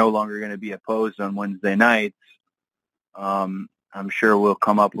we're no longer going to be opposed on Wednesday nights, I'm sure we'll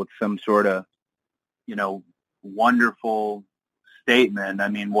come up with some sort of, wonderful statement. I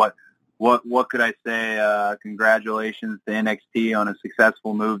mean, what could I say? Congratulations to NXT on a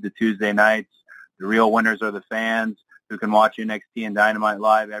successful move to Tuesday nights. The real winners are the fans who can watch NXT and Dynamite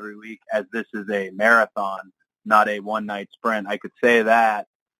live every week, as this is a marathon, not a one-night sprint. I could say that,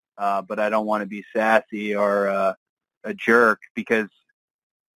 but I don't want to be sassy or a jerk, because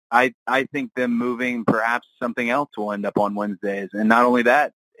I think them moving, perhaps something else will end up on Wednesdays. And not only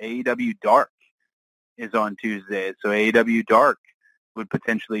that, AEW Dark is on Tuesdays, so AEW Dark would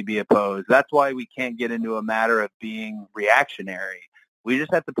potentially be opposed. That's why we can't get into a matter of being reactionary. We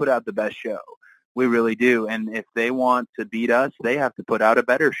just have to put out the best show. We really do. And if they want to beat us, they have to put out a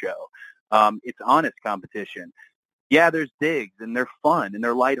better show. It's honest competition. yeah, there's digs, and they're fun, and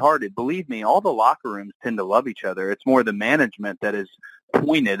they're lighthearted. Believe me, all the locker rooms tend to love each other. It's more the management that is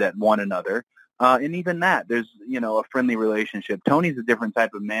pointed at one another. And even that, there's, a friendly relationship. Tony's a different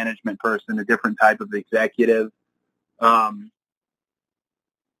type of management person, a different type of executive. I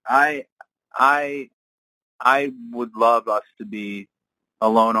would love us to be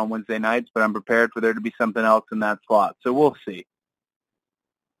alone on Wednesday nights, but I'm prepared for there to be something else in that slot. So we'll see.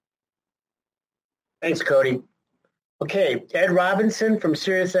 Thanks, Cody. Okay, Ed Robinson from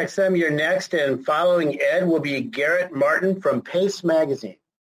SiriusXM, you're next, and following Ed will be Garrett Martin from Pace Magazine.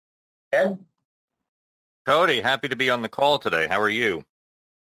 Ed? Cody, happy to be on the call today. How are you?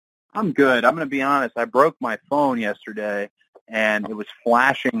 I'm good. I'm going to be honest. I broke my phone yesterday, and it was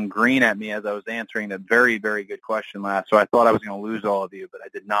flashing green at me as I was answering that very, very good question last. So I thought I was going to lose all of you, but I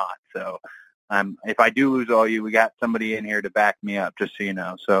did not. So if I do lose all of you, we got somebody in here to back me up, just so you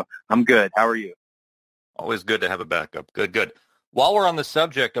know. So I'm good. How are you? Always good to have a backup. Good. While we're on the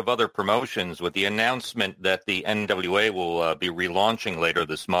subject of other promotions, with the announcement that the NWA will be relaunching later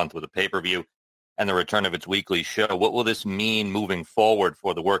this month with a pay-per-view and the return of its weekly show, what will this mean moving forward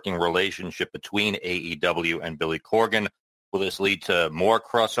for the working relationship between AEW and Billy Corgan? Will this lead to more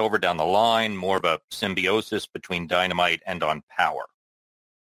crossover down the line, more of a symbiosis between Dynamite and on Powerrr?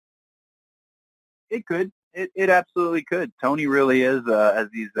 It could. It absolutely could. Tony really is, as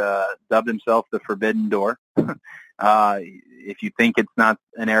he's dubbed himself, the forbidden door. If you think it's not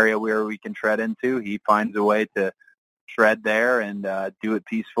an area where we can tread into, he finds a way to tread there and do it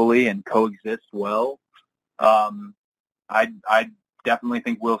peacefully and coexist well. I definitely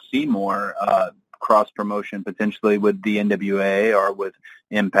think we'll see more cross-promotion potentially with the NWA or with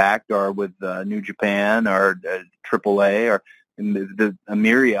Impact or with New Japan or AAA or a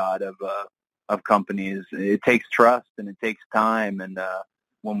myriad of companies. It takes trust and it takes time, and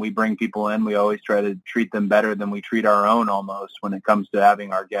when we bring people in, we always try to treat them better than we treat our own almost when it comes to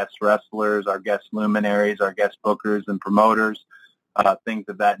having our guest wrestlers, our guest luminaries, our guest bookers and promoters, things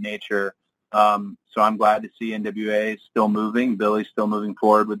of that nature. So I'm glad to see NWA still moving, Billy's still moving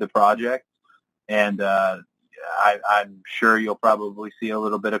forward with the project, and I'm sure you'll probably see a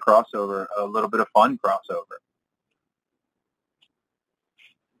little bit of crossover, a little bit of fun crossover.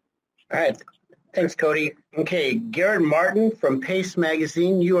 All right. Thanks, Cody. Okay, Garrett Martin from Pace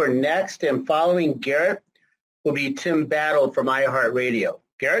Magazine, you are next, and following Garrett will be Tim Battle from iHeartRadio.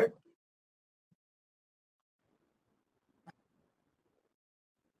 Garrett?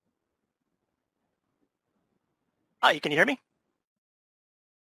 Hi, can you hear me?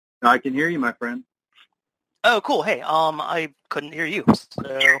 I can hear you, my friend. Oh, cool. Hey, I couldn't hear you.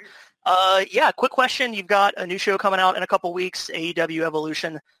 So, quick question. You've got a new show coming out in a couple weeks, AEW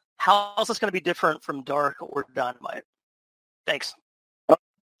Evolution. How is this going to be different from Dark or Dynamite? Thanks.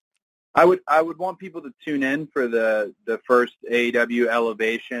 I would want people to tune in for the first AEW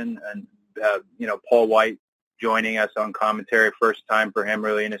Elevation, and Paul White joining us on commentary, first time for him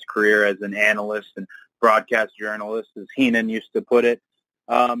really in his career as an analyst and broadcast journalist, as Heenan used to put it.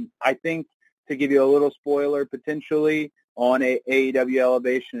 I think, to give you a little spoiler potentially on AEW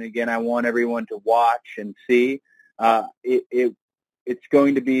Elevation, again, I want everyone to watch and see. It's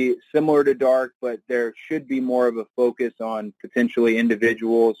going to be similar to Dark, but there should be more of a focus on potentially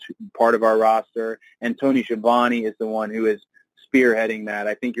individuals, part of our roster, and Tony Schiavone is the one who is spearheading that.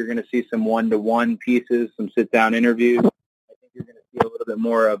 I think you're going to see some one-to-one pieces, some sit-down interviews. I think you're going to see a little bit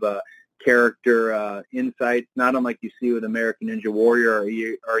more of a character insights, not unlike you see with American Ninja Warrior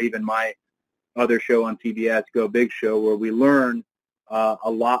or even my other show on TBS, Go Big Show, where we learn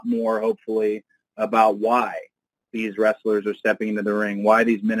a lot more, hopefully, about why these wrestlers are stepping into the ring, why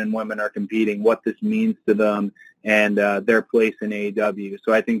these men and women are competing, what this means to them, and their place in AEW.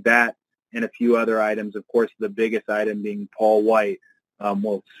 So I think that and a few other items, of course, the biggest item being Paul White,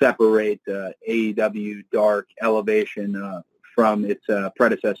 will separate AEW Dark Elevation from its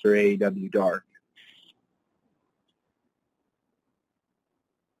predecessor, AEW Dark.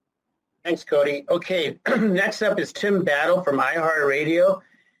 Thanks, Cody. Okay, next up is Tim Battle from iHeartRadio,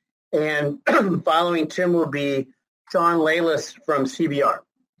 and following Tim will be Sean Layless from CBR.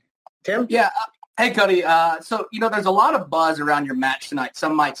 Tim? Yeah. Hey, Cody. So, there's a lot of buzz around your match tonight.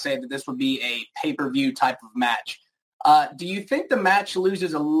 Some might say that this would be a pay-per-view type of match. Do you think the match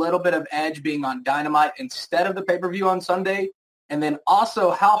loses a little bit of edge being on Dynamite instead of the pay-per-view on Sunday? And then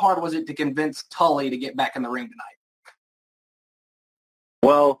also, how hard was it to convince Tully to get back in the ring tonight?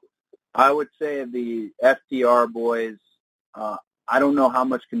 Well, I would say the FTR boys, I don't know how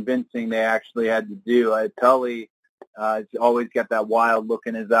much convincing they actually had to do. Tully always got that wild look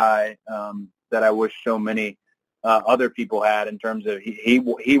in his eye that I wish so many other people had in terms of he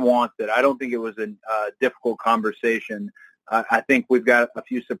wants it. I don't think it was a difficult conversation. I think we've got a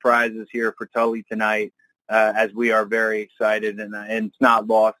few surprises here for Tully tonight, as we are very excited, and it's not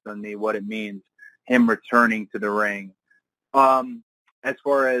lost on me what it means, him returning to the ring. As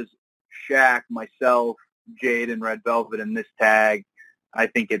far as Shaq, myself, Jade, and Red Velvet in this tag, I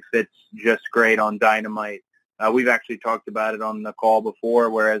think it fits just great on Dynamite. We've actually talked about it on the call before,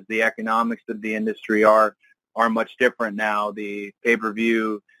 whereas the economics of the industry are much different now. The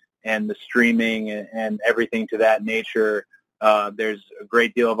pay-per-view and the streaming and everything to that nature, there's a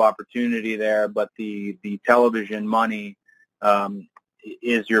great deal of opportunity there, but the television money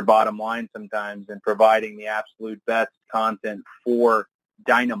is your bottom line sometimes, and providing the absolute best content for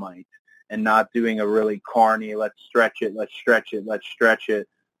Dynamite and not doing a really carny, let's stretch it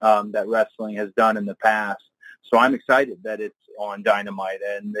that wrestling has done in the past. So I'm excited that it's on Dynamite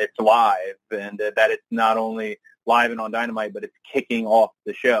and it's live, and that it's not only live and on Dynamite, but it's kicking off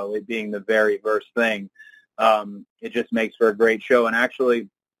the show, it being the very first thing. It just makes for a great show. And actually,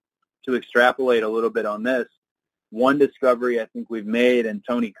 to extrapolate a little bit on this, one discovery I think we've made, and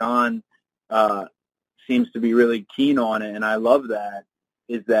Tony Khan seems to be really keen on it, and I love that,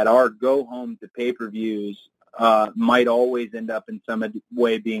 is that our go-home to pay-per-views might always end up in some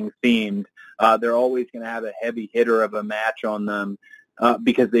way being themed. They're always going to have a heavy hitter of a match on them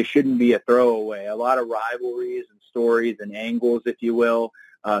because they shouldn't be a throwaway. A lot of rivalries and stories and angles, if you will.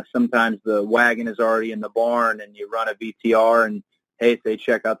 Sometimes the wagon is already in the barn and you run a VTR and, hey, say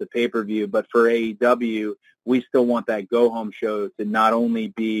check out the pay-per-view. But for AEW, we still want that go-home show to not only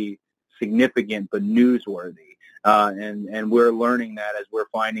be significant but newsworthy. And we're learning that as we're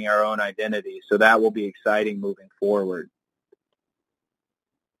finding our own identity. So that will be exciting moving forward.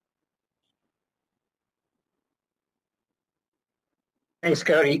 Thanks,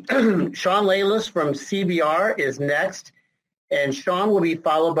 Cody. Sean Laylis from CBR is next, and Sean will be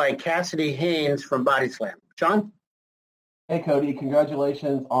followed by Cassidy Haynes from Body Slam. Sean? Hey, Cody.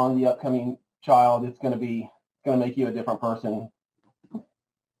 Congratulations on the upcoming child. It's going to make you a different person.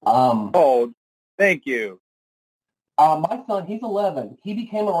 Thank you. My son, he's 11. He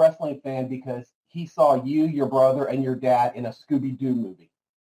became a wrestling fan because he saw you, your brother, and your dad in a Scooby-Doo movie.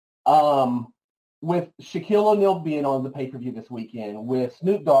 With Shaquille O'Neal being on the pay-per-view this weekend, with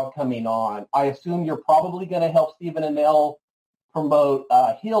Snoop Dogg coming on, I assume you're probably going to help Stephen Amell promote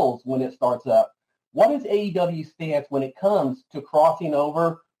Hills when it starts up. What is AEW's stance when it comes to crossing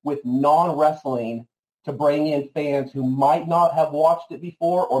over with non-wrestling to bring in fans who might not have watched it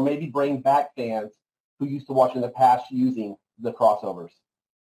before, or maybe bring back fans who used to watch in the past using the crossovers?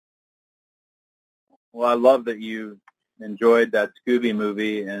 Well, I love that you enjoyed that Scooby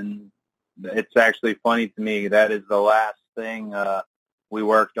movie, and it's actually funny to me that is the last thing we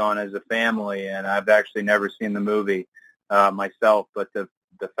worked on as a family, and I've actually never seen the movie myself, but the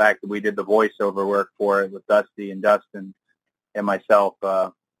fact that we did the voiceover work for it with Dusty and Dustin and myself,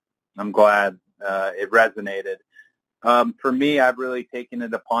 I'm glad it resonated. For me, I've really taken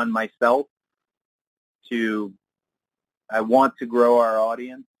it upon myself I want to grow our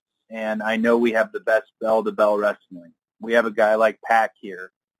audience, and I know we have the best bell-to-bell wrestling. We have a guy like Pac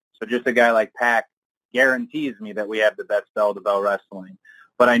here. So just a guy like Pac guarantees me that we have the best bell-to-bell wrestling.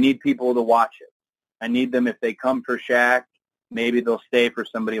 But I need people to watch it. I need them, if they come for Shaq, maybe they'll stay for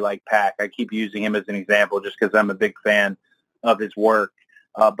somebody like Pac. I keep using him as an example just because I'm a big fan of his work.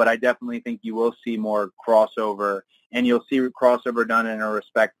 But I definitely think you will see more crossover, and you'll see crossover done in a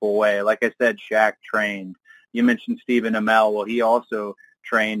respectful way. Like I said, Shaq trained. You mentioned Stephen Amell. Well, he also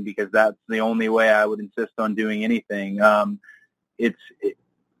trained because that's the only way I would insist on doing anything.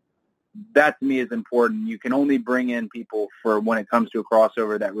 That to me is important. You can only bring in people for when it comes to a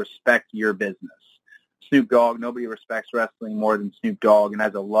crossover that respect your business. Snoop Dogg, nobody respects wrestling more than Snoop Dogg and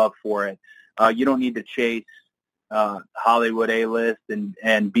has a love for it. You don't need to chase Hollywood A-list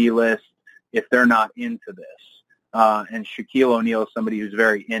and B-list if they're not into this. And Shaquille O'Neal is somebody who's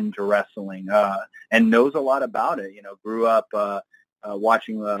very into wrestling and knows a lot about it. You know, grew up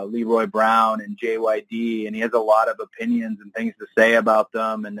watching Leroy Brown and JYD, and he has a lot of opinions and things to say about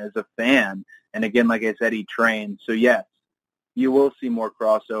them, and as a fan. And again, like I said, he trained. So yes, you will see more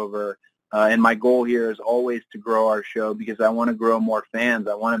crossover. And my goal here is always to grow our show because I want to grow more fans.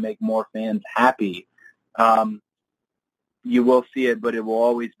 I want to make more fans happy. You will see it, but it will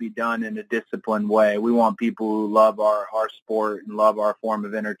always be done in a disciplined way. We want people who love our sport and love our form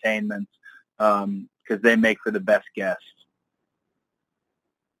of entertainment because they make for the best guests.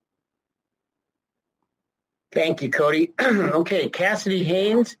 Thank you, Cody. Okay, Cassidy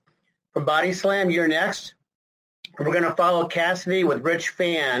Haynes from Body Slam, you're next. We're going to follow Cassidy with Rich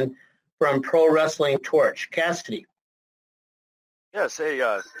Fann from Pro Wrestling Torch. Cassidy. Yes. Hey,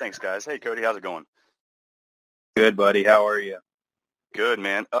 thanks, guys. Hey, Cody, how's it going? Good, buddy. How are you? Good,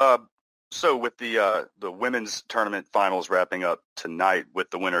 man. So with the women's tournament finals wrapping up tonight, with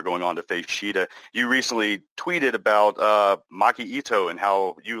the winner going on to face Shida, you recently tweeted about Maki Ito and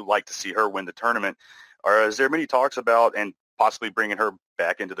how you like to see her win the tournament. Is there many talks about and possibly bringing her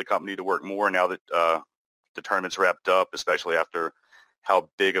back into the company to work more now that the tournament's wrapped up, especially after how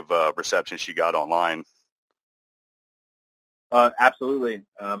big of a reception she got online? Absolutely.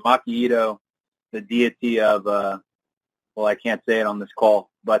 Maki Ito, the deity of, well, I can't say it on this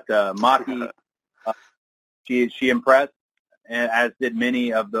call, but Maki, she impressed, as did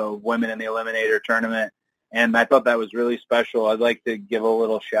many of the women in the Eliminator tournament, and I thought that was really special. I'd like to give a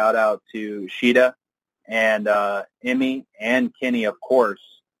little shout-out to Shida and Emi and Kenny, of course,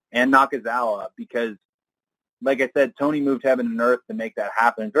 and Nakazawa, because, like I said, Tony moved heaven and earth to make that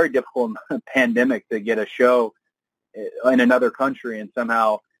happen. It's very difficult in a pandemic to get a show in another country and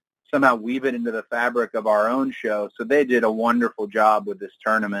somehow weave it into the fabric of our own show. So they did a wonderful job with this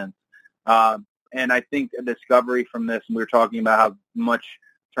tournament. And I think a discovery from this, and we were talking about how much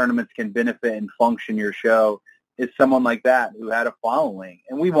tournaments can benefit and function your show, is someone like that who had a following.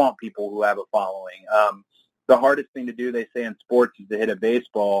 And we want people who have a following. The hardest thing to do, they say in sports, is to hit a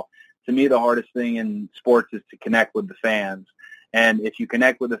baseball. To me, the hardest thing in sports is to connect with the fans. And if you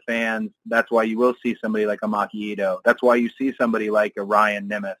connect with the fans, that's why you will see somebody like a Maki Ito. That's why you see somebody like a Ryan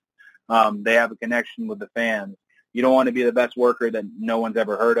Nemeth. They have a connection with the fans. You don't want to be the best worker that no one's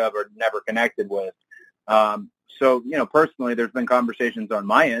ever heard of or never connected with. So, personally, there's been conversations on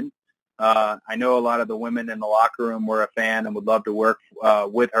my end. I know a lot of the women in the locker room were a fan and would love to work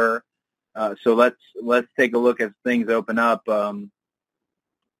with her. So let's take a look as things open up.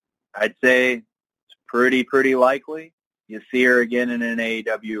 I'd say it's pretty likely you see her again in an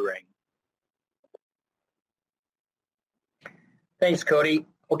AEW ring. Thanks, Cody.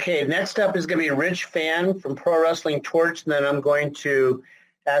 Okay, next up is going to be Rich Fan from Pro Wrestling Torch, and then I'm going to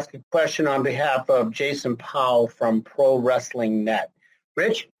ask a question on behalf of Jason Powell from Pro Wrestling Net.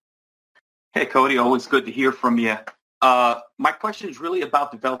 Rich? Hey, Cody, always good to hear from you. My question is really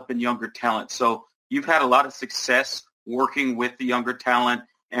about developing younger talent. So you've had a lot of success working with the younger talent,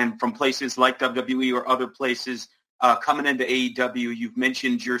 and from places like WWE or other places coming into AEW. You've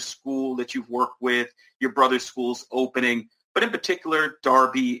mentioned your school that you've worked with, your brother's school's opening. But in particular,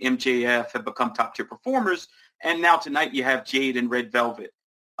 Darby, MJF have become top-tier performers, and now tonight you have Jade and Red Velvet.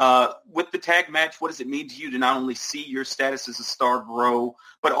 With the tag match, what does it mean to you to not only see your status as a star grow,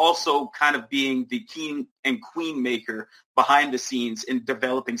 but also kind of being the king and queen maker behind the scenes in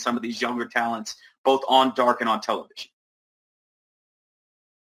developing some of these younger talents, both on dark and on television?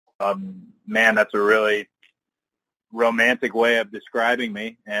 Man, that's a really romantic way of describing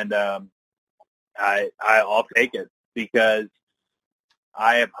me, and I'll take it. Because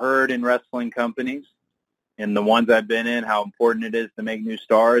I have heard in wrestling companies, in the ones I've been in, how important it is to make new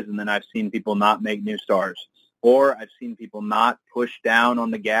stars, and then I've seen people not make new stars. Or I've seen people not push down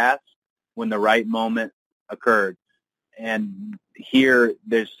on the gas when the right moment occurred. And here,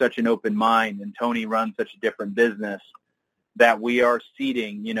 there's such an open mind, and Tony runs such a different business that we are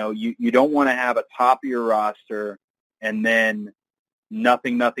seeding. You don't want to have a top of your roster and then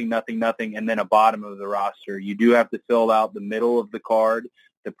nothing, and then a bottom of the roster. You do have to fill out the middle of the card,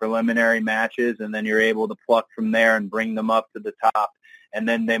 the preliminary matches, and then you're able to pluck from there and bring them up to the top. And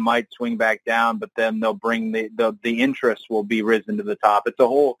then they might swing back down, but then they'll bring the interest will be risen to the top. It's a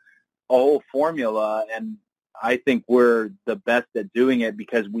whole formula, and I think we're the best at doing it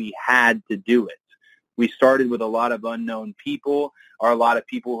because we had to do it. We started with a lot of unknown people, or a lot of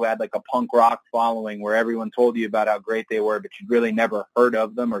people who had like a punk rock following where everyone told you about how great they were, but you'd really never heard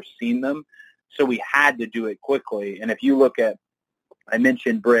of them or seen them. So we had to do it quickly. And if you look at, I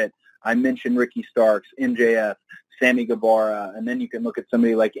mentioned Britt, I mentioned Ricky Starks, MJF, Sammy Guevara, and then you can look at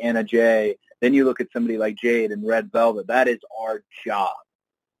somebody like Anna Jay, then you look at somebody like Jade and Red Velvet. That is our job.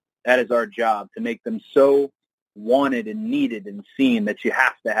 That is our job, to make them so wanted and needed and seen that you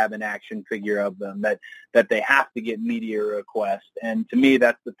have to have an action figure of them, that they have to get media requests. And to me,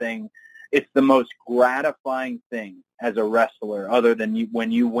 that's the thing. It's the most gratifying thing as a wrestler, other than when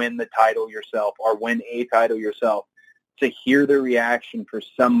you win the title yourself or win a title yourself, to hear the reaction for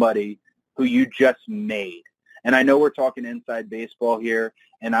somebody who you just made. And I know we're talking inside baseball here,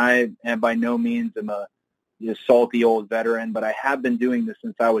 and I am by no means a salty old veteran, but I have been doing this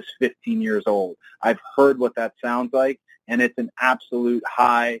since I was 15 years old. I've heard what that sounds like, and it's an absolute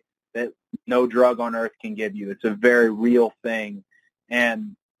high that no drug on earth can give you. It's a very real thing.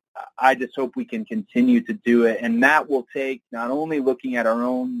 And I just hope we can continue to do it. And that will take not only looking at our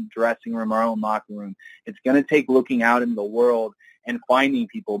own dressing room, our own locker room, it's going to take looking out in the world and finding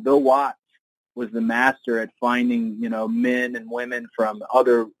people. Bill Watts was the master at finding, men and women from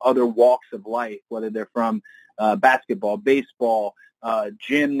other walks of life, whether they're from basketball, baseball,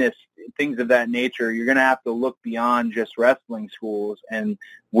 gymnasts, things of that nature. You're going to have to look beyond just wrestling schools, and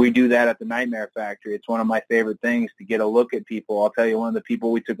we do that at the Nightmare Factory. It's one of my favorite things to get a look at people. I'll tell you, one of the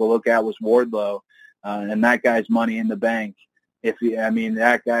people we took a look at was Wardlow, and that guy's money in the bank.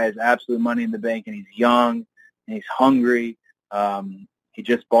 That guy is absolute money in the bank, and he's young, and he's hungry. He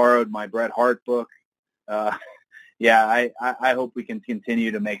just borrowed my Bret Hart book. I hope we can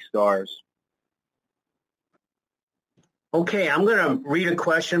continue to make stars. Okay, I'm going to read a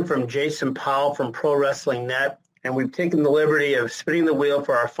question from Jason Powell from Pro Wrestling Net, and we've taken the liberty of spinning the wheel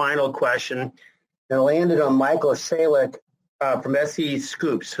for our final question, and landed on Michael Salick from SE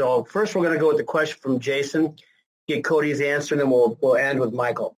Scoops. So first we're going to go with the question from Jason, get Cody's answer, and then we'll end with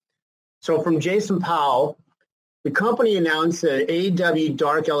Michael. So from Jason Powell, the company announced that AEW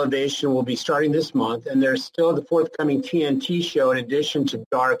Dark Elevation will be starting this month, and there's still the forthcoming TNT show in addition to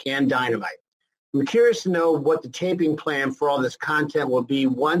Dark and Dynamite. I'm curious to know what the taping plan for all this content will be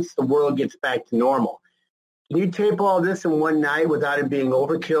once the world gets back to normal. Can you tape all this in one night without it being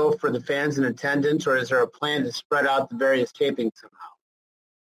overkill for the fans in attendance, or is there a plan to spread out the various tapings somehow?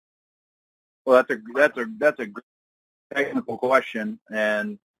 Well, that's a great technical question,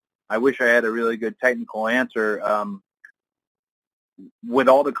 and I wish I had a really good technical answer. With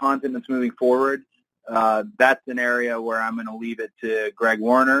all the content that's moving forward, that's an area where I'm going to leave it to Greg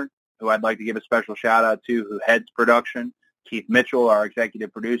Warner, who I'd like to give a special shout-out to, who heads production, Keith Mitchell, our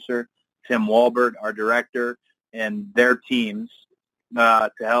executive producer, Tim Walbert, our director, and their teams to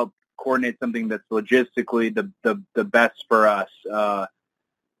help coordinate something that's logistically the best for us.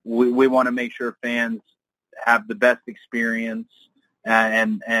 We want to make sure fans have the best experience,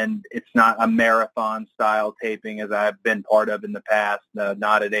 and it's not a marathon-style taping as I've been part of in the past,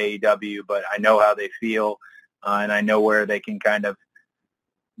 not at AEW, but I know how they feel, and I know where they can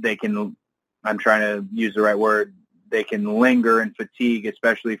I'm trying to use the right word, they can linger and fatigue,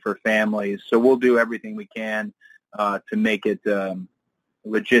 especially for families. So we'll do everything we can to make it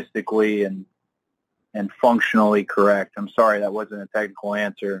logistically and functionally correct. I'm sorry that wasn't a technical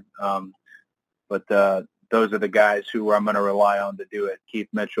answer, but those are the guys who I'm going to rely on to do it, Keith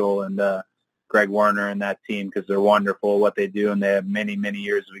Mitchell and Greg Warner and that team, because they're wonderful at what they do, and they have many, many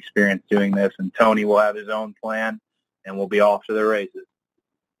years of experience doing this. And Tony will have his own plan, and we'll be off to the races.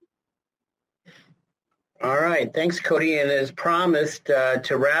 All right. Thanks, Cody. And as promised,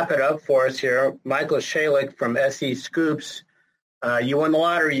 to wrap it up for us here, Michael Salick from SE Scoops, you won the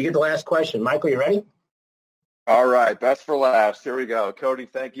lottery. You get the last question. Michael, you ready? All right. Best for last. Here we go. Cody,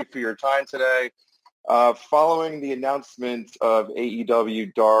 thank you for your time today. Following the announcement of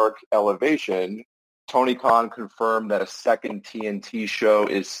AEW Dark Elevation, Tony Khan confirmed that a second TNT show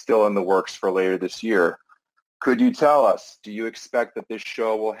is still in the works for later this year. Could you tell us, do you expect that this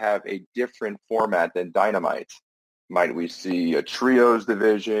show will have a different format than Dynamite? Might we see a trios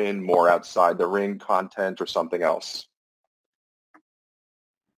division, more outside the ring content, or something else?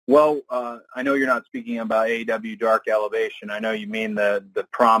 Well, I know you're not speaking about AEW Dark Elevation. I know you mean the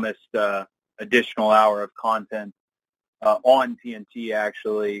promised additional hour of content on TNT,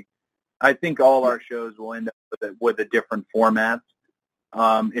 actually. I think all our shows will end up with a different format.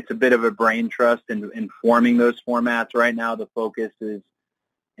 It's a bit of a brain trust in forming those formats. Right now, the focus is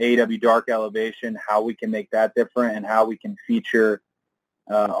AEW Dark Elevation, how we can make that different, and how we can feature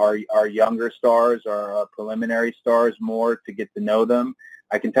our younger stars, our preliminary stars more to get to know them.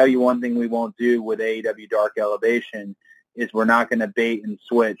 I can tell you one thing we won't do with AEW Dark Elevation is we're not going to bait and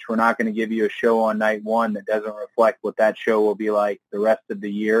switch. We're not going to give you a show on night one that doesn't reflect what that show will be like the rest of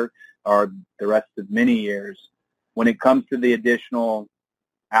the year or the rest of many years. When it comes to the additional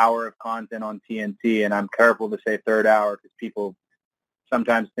hour of content on TNT, and I'm careful to say third hour because people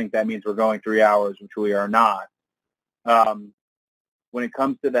sometimes think that means we're going 3 hours, which we are not. When it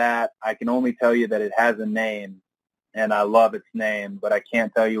comes to that, I can only tell you that it has a name, and I love its name, but I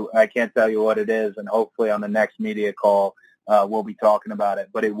can't tell you what it is, and hopefully on the next media call we'll be talking about it.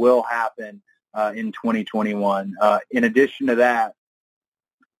 But it will happen in 2021. In addition to that,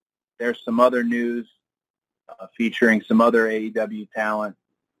 there's some other news featuring some other AEW talent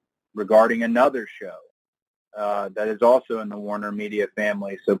regarding another show that is also in the Warner Media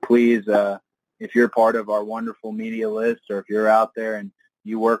family. So please, if you're part of our wonderful media list, or if you're out there and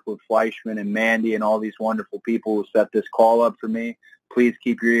you work with Fleischman and Mandy and all these wonderful people who set this call up for me, please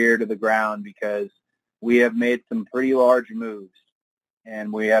keep your ear to the ground, because we have made some pretty large moves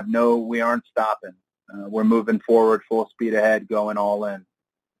and we aren't stopping. We're moving forward, full speed ahead, going all in.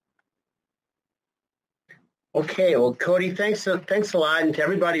 Okay, well, Cody, thanks a lot, and to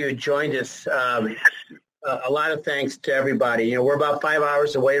everybody who joined us, a lot of thanks to everybody. You know, we're about 5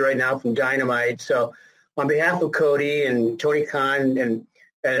 hours away right now from Dynamite, so on behalf of Cody and Tony Khan and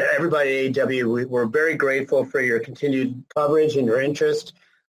everybody at AEW, we're very grateful for your continued coverage and your interest.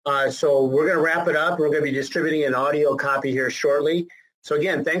 So we're going to wrap it up. We're going to be distributing an audio copy here shortly. So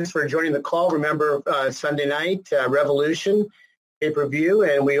again, thanks for joining the call. Remember, Sunday night, Revolution, pay-per-view,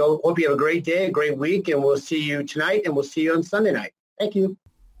 and we hope you have a great day, a great week, and we'll see you tonight, and we'll see you on Sunday night. Thank you.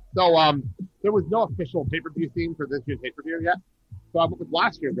 So there was no official pay-per-view theme for this year's pay-per-view yet. So I went with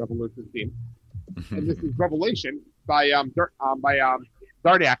last year's Revolution theme. And this is Revelation by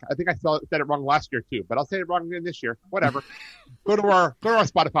Zardak. I think I said it wrong last year too, but I'll say it wrong again this year. Whatever. go to our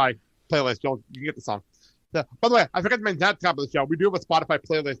Spotify playlist. You can get the song. So, by the way, I forgot to mention at the top of the show, we do have a Spotify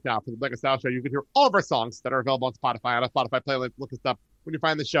playlist now for the Black Style Show. You can hear all of our songs that are available on Spotify on a Spotify playlist. Look us up when you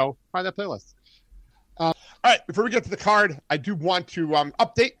find the show. Find that playlist. All right, before we get to the card, I do want to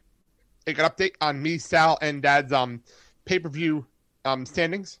make an update on me, Sal, and Dad's pay-per-view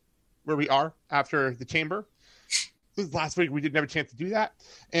standings, where we are after the Chamber. This is last week. We didn't have a chance to do that.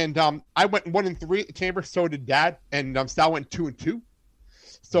 And I went 1-3 at the Chamber, so did Dad, and Sal went 2-2.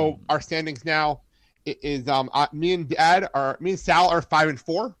 So our standings now is me and Sal are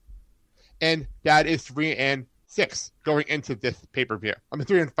 5-4, and Dad is 3-6 going into this pay-per-view. I'm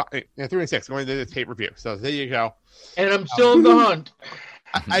 3-6 going into this pay-per-view. So there you go. And I'm still in the hunt.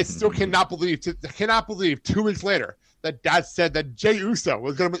 I still cannot believe 2 weeks later that Dad said that Jey Uso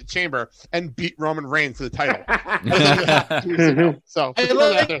was going to be the Chamber and beat Roman Reigns for the title. So I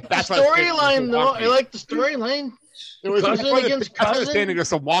like the storyline, though. I like the storyline. It was cousin against cousin. Standing was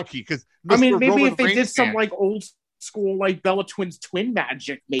so wonky because I mean, maybe Roman if they Reigns did some fan. like old school like Bella Twins twin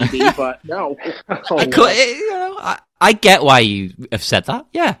magic, maybe, but no. I get why you have said that.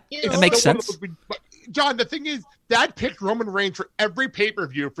 Yeah, it makes sense. John, the thing is, Dad picked Roman Reigns for every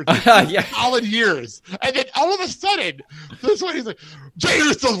pay-per-view for solid years. And then all of a sudden, this one he's like, Jey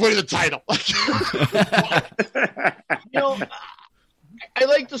Uso's winning the title. I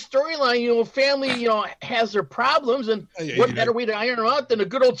like the storyline. Family, has their problems, and what better way to iron them out than a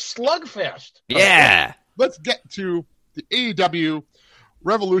good old slugfest? Yeah. Let's get to the AEW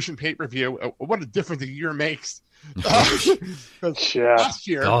Revolution pay-per-view. What a difference a year makes. Last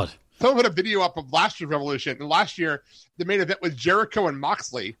year, God. Someone put a video up of last year's Revolution, and last year the main event was Jericho and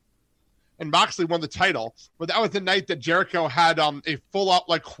Moxley, and Moxley won the title. But that was the night that Jericho had a full-out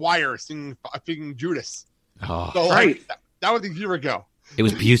choir singing Judas. Oh, so, right. That was a year ago. It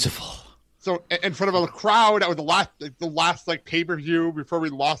was beautiful. So in front of a crowd, that was the last pay-per-view before we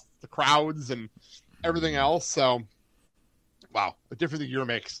lost the crowds and everything else. So, wow, a difference a year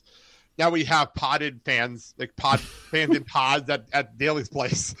makes. Now we have podded fans, fans in pods at Daly's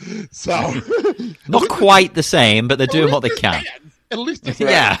place. So not quite the same, but they're doing what they can. At least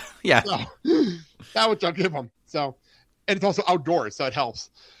yeah. So, that would I'll give them. So, and it's also outdoors, so it helps.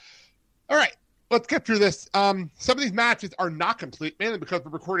 All right, let's get through this. Some of these matches are not complete, mainly because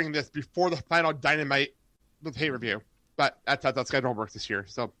we're recording this before the final Dynamite pay-per-view. But that's how the schedule works this year.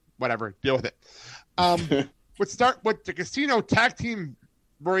 So whatever, deal with it. Let's start with the Casino Tag Team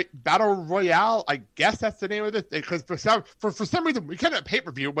Battle Royale. I guess that's the name of it, because for some reason we can't have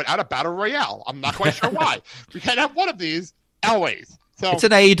pay-per-view without a Battle Royale. I'm not quite sure why. We can't have one of these always. So it's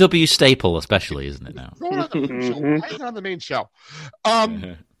an AEW staple, especially, isn't it now? Why is it on the main show?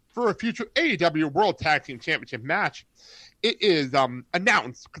 For a future AEW World Tag Team Championship match, it is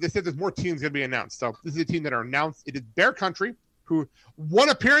announced, because they said there's more teams going to be announced. So this is a team that are announced. It is Bear Country, who won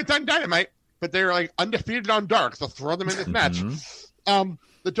appearance on Dynamite, but they're undefeated on Dark, so throw them in this match.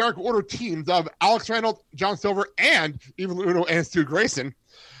 The Dark Order teams of Alex Reynolds, John Silver, and Evil Uno and Stu Grayson.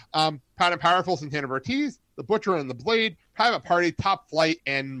 Proud and Powerful, Santana Ortiz, The Butcher and the Blade, Private Party, Top Flight,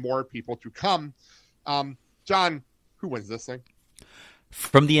 and more people to come. John, who wins this thing?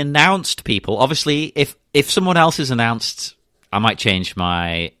 From the announced people, obviously, if someone else is announced, I might change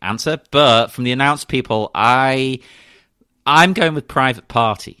my answer. But from the announced people, I'm going with Private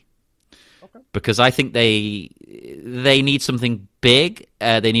Party. Because I think they need something big.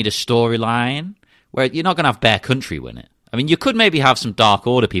 They need a storyline where you're not going to have Bear Country win it. I mean, you could maybe have some Dark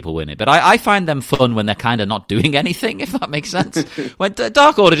Order people win it, but I find them fun when they're kind of not doing anything, if that makes sense. When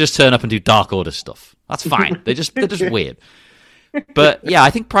Dark Order just turn up and do Dark Order stuff, that's fine. They're just weird. But yeah, I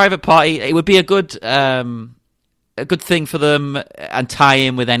think Private Party, it would be a good thing for them and tie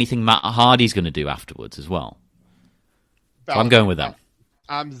in with anything Matt Hardy's going to do afterwards as well. So I'm going with them.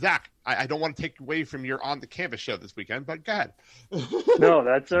 Zach. I don't want to take away from your On the Canvas show this weekend, but go ahead. No,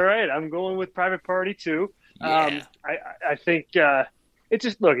 that's all right. I'm going with Private Party too. Yeah. I think it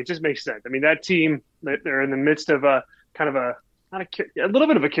just makes sense. I mean, that team, they're in the midst of a kind of a little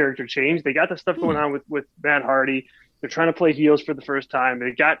bit of a character change. They got the stuff going on with Matt Hardy. They're trying to play heels for the first time.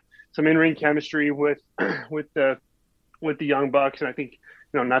 They got some in-ring chemistry with the Young Bucks, and I think,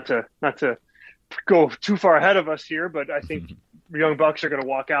 not to go too far ahead of us here, but I think the Young Bucks are going to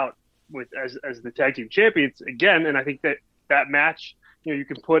walk out as the tag team champions again, and I think that match, you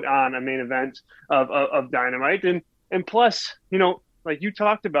can put on a main event of Dynamite, and plus, like you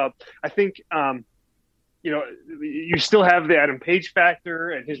talked about, I think, you still have the Adam Page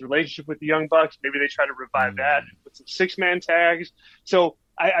factor and his relationship with the Young Bucks. Maybe they try to revive that with some 6-man tags. So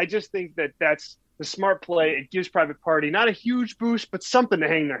I just think that's the smart play. It gives Private Party not a huge boost, but something to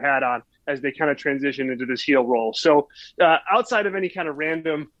hang their hat on as they kind of transition into this heel role. So outside of any kind of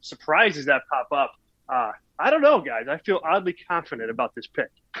random surprises that pop up, I don't know, guys. I feel oddly confident about this pick.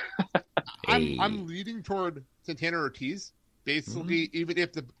 I'm leaning toward Santana Ortiz, basically, even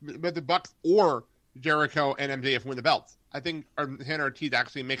if the Bucks or Jericho and MJF win the belts. I think Santana Ortiz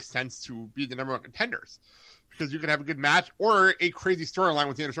actually makes sense to be the number one contenders because you can have a good match or a crazy storyline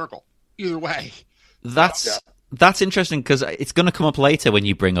with the Inner Circle. Either way. That's interesting because it's going to come up later when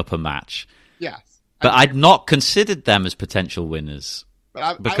you bring up a match. Yes. But I'd not considered them as potential winners.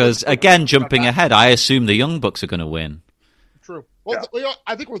 Because, again, jumping ahead, I assume the Young Bucks are going to win. True. Well,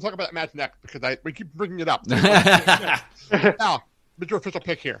 I think we'll talk about that match next because we keep bringing it up. Now, what's your official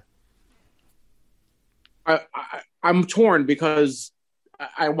pick here? I'm torn because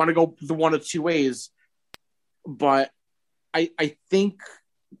I want to go the one of two ways, but I think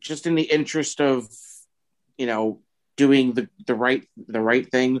just in the interest of doing the right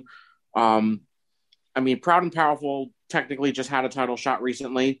thing. I mean, Proud and Powerful technically just had a title shot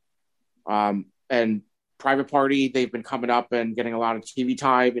recently, and Private Party, they've been coming up and getting a lot of TV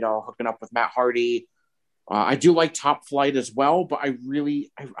time. Hooking up with Matt Hardy. I do like Top Flight as well, but I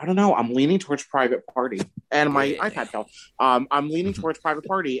don't know. I'm leaning towards Private Party, and my iPad fell. I'm leaning towards Private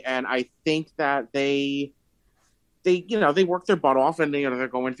Party, and I think that they work their butt off, and they're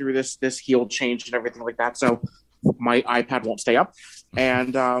going through this heel change and everything like that. So my iPad won't stay up,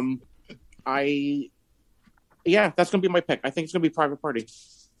 and that's gonna be my pick. I think it's gonna be Private Party.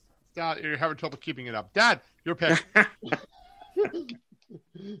 You're having trouble keeping it up, Dad. Your pick.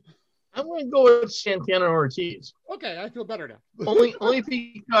 I'm going to go with Santana Ortiz. Okay, I feel better now. only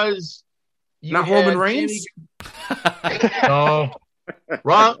because not Roman Reigns. No,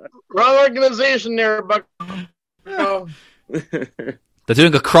 wrong organization there, but. They're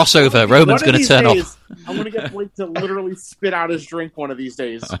doing a crossover. Roman's going to turn off. I'm going to get Blake to literally spit out his drink one of these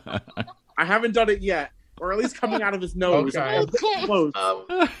days. I haven't done it yet, or at least coming out of his nose. Okay. I'm close.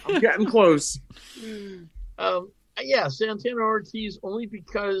 I'm getting close. Santana Ortiz, only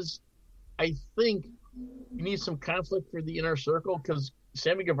because I think you need some conflict for the Inner Circle because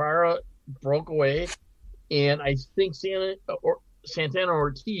Sammy Guevara broke away, and I think Santana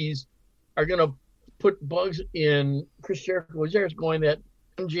Ortiz are going to put bugs in Chris Jericho's ears going that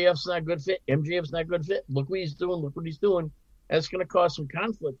MJF's not a good fit. MJF's not a good fit. Look what he's doing. Look what he's doing. That's going to cause some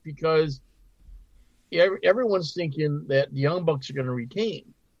conflict because everyone's thinking that the Young Bucks are going to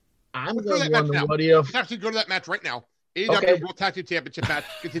retain. I'm going to wonder what if... Let's actually go to that match right now. AEW World Tag Team Championship match.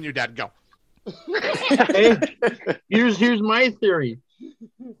 Continue, Dad. Go. Hey, here's my theory.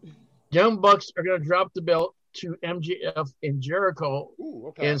 Young Bucks are going to drop the belt to MJF and Jericho,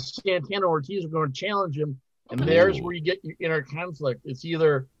 and Santana Ortiz are going to challenge him, and there's where you get your inner conflict. It's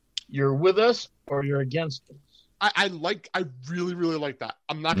either you're with us or you're against us. I really, really like that.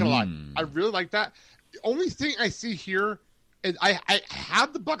 I'm not going to lie. I really like that. The only thing I see here is I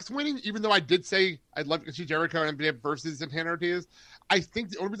have the Bucks winning, even though I did say I'd love to see Jericho and MJF versus Santana Ortiz. I think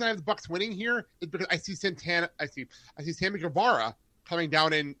the only reason I have the Bucks winning here is because I see Sammy Guevara coming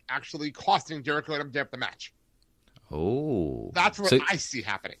down and actually costing Jericho and MJF the match. Oh, that's what I see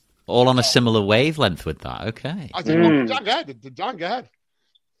happening. All on a similar wavelength with that. Okay. John, go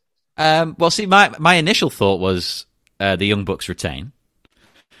ahead. Well, see, my initial thought was the Young Bucks retain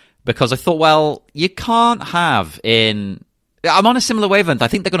because I thought, well, you can't have I'm on a similar wavelength. I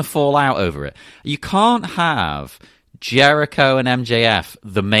think they're going to fall out over it. You can't have Jericho and MJF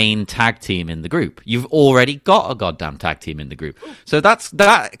the main tag team in the group. You've already got a goddamn tag team in the group. So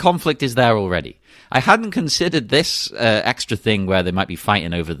that conflict is there already. I hadn't considered this extra thing where they might be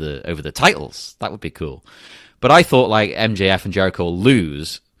fighting over the titles. That would be cool. But I thought like MJF and Jericho will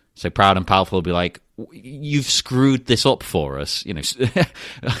lose, so Proud and Powerful will be like, you've screwed this up for us.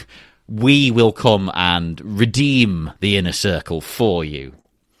 We will come and redeem the Inner Circle for you.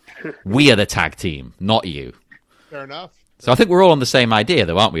 We are the tag team, not you. Fair enough. So I think we're all on the same idea,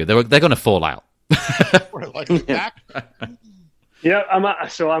 though, aren't we? They're going to fall out. We're like back. Yeah,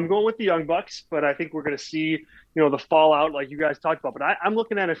 I'm going with the Young Bucks, but I think we're going to see, the fallout like you guys talked about. But I'm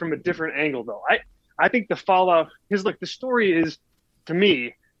looking at it from a different angle, though. I think the fallout, because look, the story is, to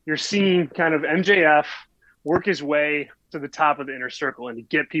me, you're seeing kind of MJF work his way to the top of the inner circle and to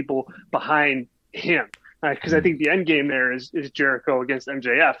get people behind him. Because I think the end game there is Jericho against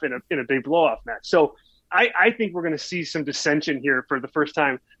MJF in a big blow-off match. So I think we're going to see some dissension here for the first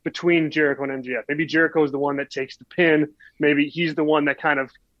time between Jericho and MJF. Maybe Jericho is the one that takes the pin. Maybe he's the one that kind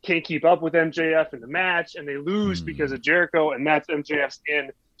of can't keep up with MJF in the match, and they lose because of Jericho, and that's MJF's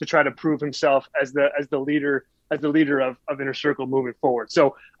in to try to prove himself as the leader of Inner Circle moving forward.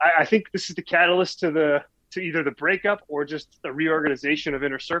 So I think this is the catalyst to either the breakup or just the reorganization of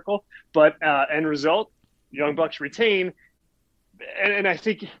Inner Circle. But end result, Young Bucks retain, and I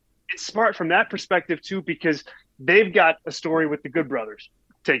think it's smart from that perspective too, because they've got a story with the Good Brothers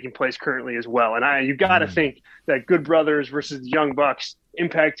taking place currently as well. And you got to think that Good Brothers versus the Young Bucks,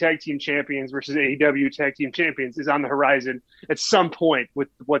 Impact Tag Team Champions versus AEW Tag Team Champions, is on the horizon at some point with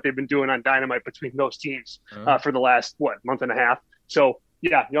what they've been doing on Dynamite between those teams for the last, month and a half. So,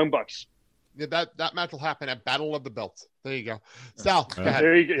 yeah, Young Bucks. Yeah, that match will happen at Battle of the Belts. There you go. Sal, go ahead.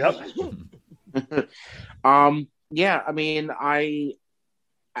 There you go. Yep. Yeah, I mean, I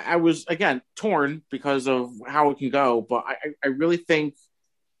was, again, torn because of how it can go, but I really think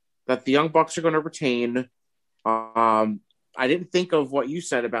that the Young Bucks are going to retain. I didn't think of what you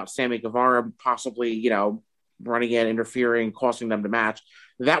said about Sammy Guevara possibly, running in, interfering, costing them to match.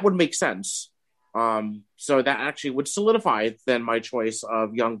 That would make sense. So that actually would solidify then my choice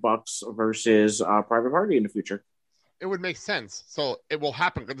of Young Bucks versus Private Party in the future. It would make sense. So it will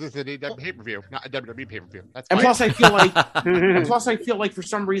happen because this is an AEW pay-per-view, not a WWE pay-per-view. That's and fine. plus I feel like for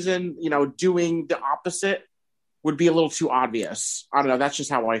some reason, doing the opposite would be a little too obvious. I don't know. That's just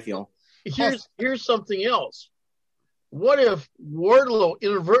how I feel. Here's something else. What if Wardlow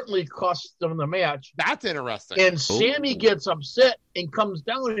inadvertently costs them the match? That's interesting. And Sammy gets upset and comes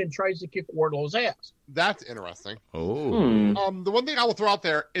down and tries to kick Wardlow's ass. That's interesting. Oh. The one thing I will throw out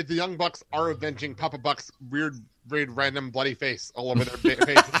there is the Young Bucks are avenging Papa Buck's weird, random bloody face all over their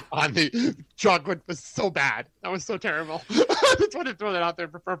faces on the chocolate. Was so bad. That was so terrible. I just wanted to throw that out there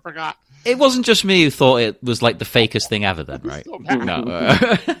before I forgot. It wasn't just me who thought it was like the fakest thing ever then, right? So bad.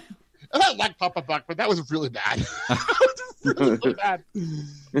 No. I like Papa Buck, but that was really bad. really bad.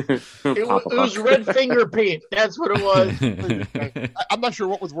 It was red finger paint. That's what it was. I'm not sure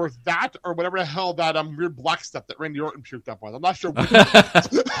what was worse, that or whatever the hell that weird black stuff that Randy Orton puked up with. I'm not sure.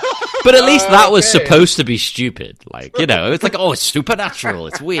 But at least that was supposed to be stupid. Like, it's like, it's supernatural.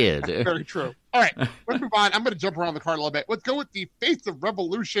 It's weird. Very true. All right, let's move on. I'm going to jump around the card a little bit. Let's go with the Face of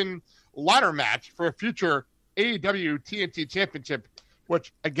Revolution ladder match for a future AEW TNT Championship,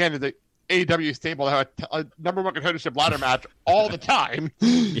 which, again, is the AEW stable that have a number one contendership ladder match all the time.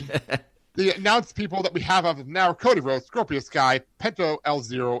 Yeah. The announced people that we have of now: Cody Rhodes, Scorpio Sky, Pento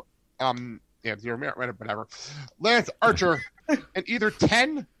L0, Zero Merit, whatever, Lance Archer, and either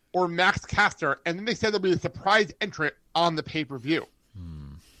 10 or Max Caster. And then they said there'll be a surprise entrant on the pay-per-view.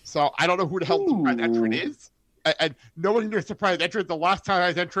 So I don't know who the hell the surprise entrant is. And knowing their surprise entrant, the last time I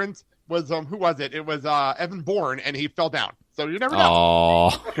was entrant was who was it? It was Evan Bourne, and he fell down. So you never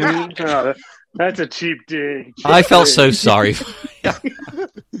know. Oh, that's a cheap dig. I felt so sorry. I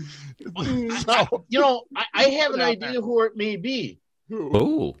have an idea who it may be.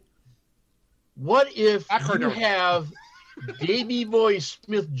 Who? What if you have Davey Boy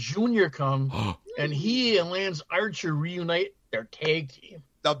Smith Jr. come and he and Lance Archer reunite their tag team?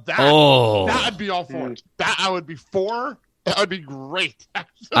 Now that would be all for it. That I would be for. That would be great.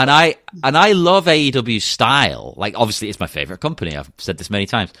 And I love AEW's style. Like, obviously, it's my favorite company. I've said this many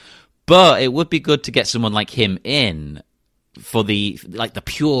times. But it would be good to get someone like him in for the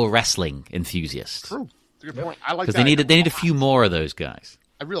pure wrestling enthusiast. True. That's a good point. I like that. Because they need a few more of those guys.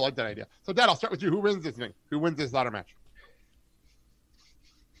 I really like that idea. So, Dad, I'll start with you. Who wins this thing? Who wins this ladder match?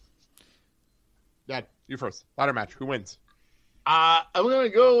 Dad, you first. Ladder match. Who wins? I'm going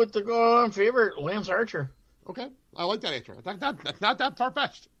to go with the favorite, Lance Archer. Okay. I like that answer. That's not that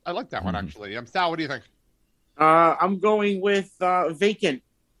far-fetched. I like that one, actually. Sal, what do you think? I'm going with vacant,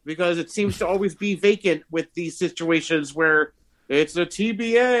 because it seems to always be vacant with these situations where it's a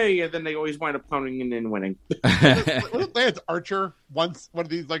TBA, and then they always wind up coming in and winning. Wasn't Lance Archer once one of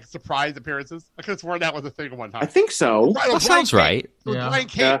these surprise appearances? I could have sworn that was a thing one time. I think so. That sounds right. It was Brian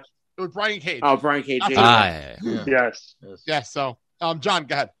Cage. Yeah. It was Brian Cage. Oh, Brian Cage. Yes. So, John,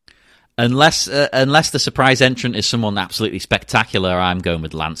 go ahead. Unless the surprise entrant is someone absolutely spectacular, I'm going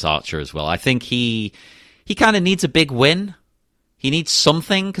with Lance Archer as well. I think he kind of needs a big win. He needs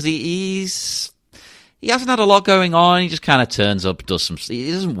something because he hasn't had a lot going on. He just kind of turns up,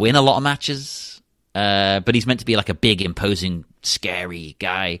 he doesn't win a lot of matches, but he's meant to be like a big, imposing, scary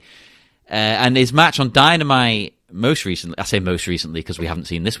guy. And his match on Dynamite most recently, I say most recently because we haven't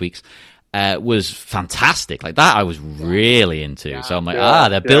seen this week's, was fantastic. Like that I was really into. So I'm like,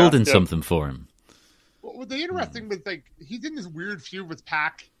 they're building something for him. Well, the interesting was like he's in this weird feud with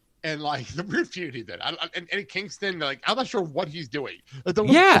Pac, and like the weird feud he did, and Eddie Kingston. Like I'm not sure what he's doing. It's a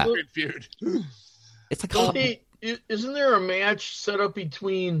weird feud. It's like, isn't there a match set up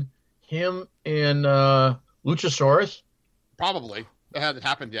between him and Luchasaurus? Probably. It hasn't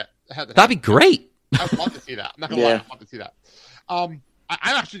happened yet. That'd be great. I'd love to see that. I'm not gonna lie, I'd love to see that. I'm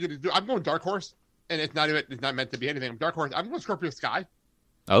actually going to do. I'm going Dark Horse, and it's not meant to be anything. I'm Dark Horse. I'm going Scorpio Sky.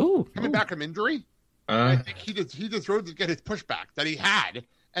 Oh, coming back from injury. I think he deserves to get his pushback that he had,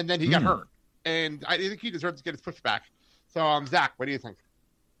 and then he got hurt. And I think he deserves to get his pushback. So, Zach, what do you think?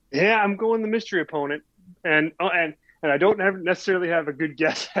 Yeah, I'm going the mystery opponent, and I don't necessarily have a good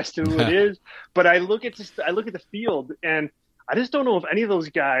guess as to who it is, but I look at the field, and I just don't know if any of those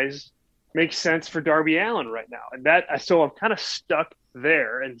guys make sense for Darby Allin right now, and so I'm kind of stuck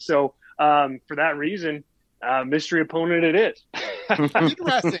there, and so for that reason, mystery opponent it is.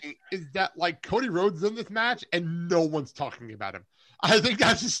 Interesting is that like Cody Rhodes is in this match and no one's talking about him. I think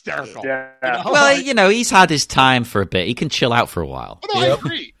that's hysterical. Yeah. Well, he's had his time for a bit. He can chill out for a while. No, I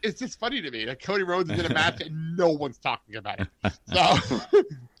agree. It's just funny to me that Cody Rhodes is in a match and no one's talking about it.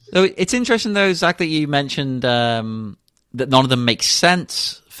 So it's interesting though, Zach, that you mentioned that none of them make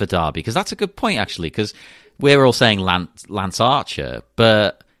sense for Darby, because that's a good point actually, because we're all saying Lance Archer,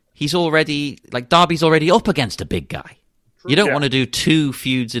 but Darby's already up against a big guy. You don't want to do two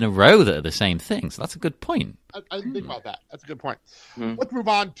feuds in a row that are the same thing. So that's a good point. I didn't think about that. That's a good point. Let's move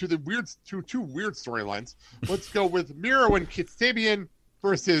on to two weird storylines. Let's go with Miro and Kit Sabian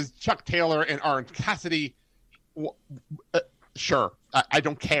versus Chuck Taylor and Orange Cassidy. Sure. I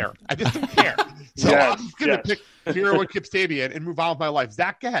don't care. I just don't care. So I'm just going to pick Miro and Kip Sabian and move on with my life.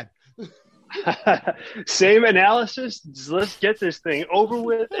 Zach, go ahead. Same analysis. Let's get this thing over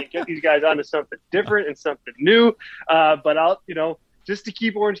with and get these guys onto something different and something new. But I'll, just to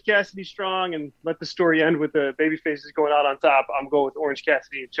keep Orange Cassidy strong and let the story end with the baby faces going out on top, I'm going with Orange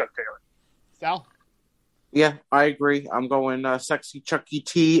Cassidy and Chuck Taylor. Sal? Yeah, I agree. I'm going sexy Chucky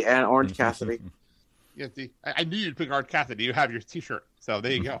T and Orange Cassidy. Yeah, see, I knew you'd pick Orange Cassidy. You have your T-shirt, so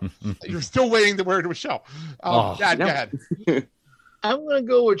there you go. You're still waiting to wear it to a show. Dad, go ahead. I'm going to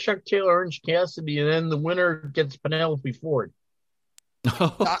go with Chuck Taylor, Orange Cassidy, and then the winner gets Penelope Ford.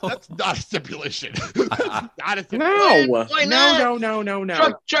 That's not a stipulation. No. Why not?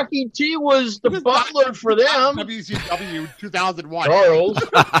 No. Chucky T was the butler for them. WCW 2001. Charles.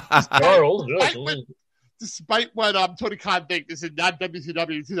 Despite what Tony Khan thinks, this is not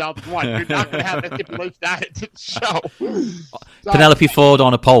WCW 2001. You're not going to have that stipulation added to the show. Penelope Ford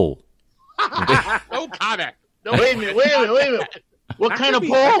on a pole. No comment. No, wait a minute. What kind of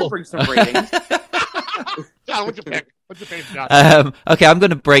poll? Bring some ratings. John, what's your pick? John? Okay, I'm going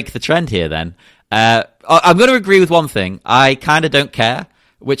to break the trend here then. I'm going to agree with one thing. I kind of don't care,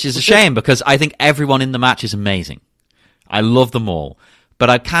 which is a shame because I think everyone in the match is amazing. I love them all. But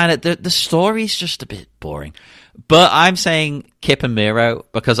I kind of, the story's just a bit boring. But I'm saying Kip and Miro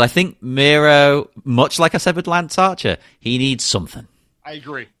because I think Miro, much like I said with Lance Archer, he needs something. I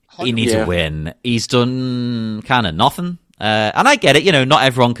agree. 100%. He needs a win. He's done kind of nothing. And I get it, not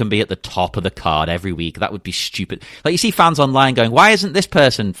everyone can be at the top of the card every week. That would be stupid. Like you see fans online going, why isn't this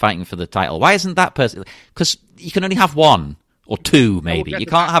person fighting for the title? Why isn't that person? Because you can only have one or two, maybe. You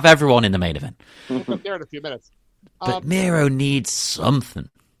can't have everyone in the main event. We'll get there in a few minutes. But Miro needs something.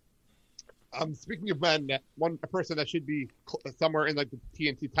 Speaking of men, a person that should be somewhere in like the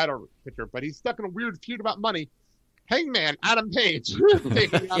TNT title picture, but he's stuck in a weird feud about money. Hangman Adam Page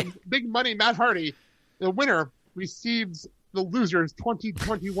taking Big Money Matt Hardy. The winner receives the loser's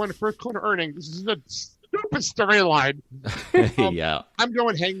 2021 first quarter earnings. This is a stupid storyline. Yeah, I'm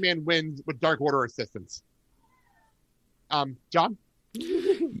going Hangman wins with Dark Order assistance. John?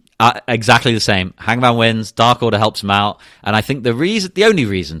 Exactly the same. Hangman wins, Dark Order helps him out, and I think the only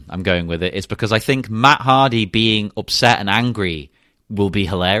reason I'm going with it is because I think Matt Hardy being upset and angry will be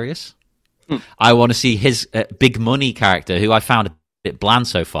hilarious. I want to see his Big Money character, who I found a bit bland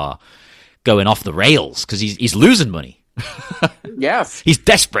so far, going off the rails because he's losing money. Yes, he's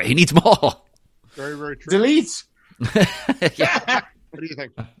desperate. He needs more. Very, very true. Delete. What do you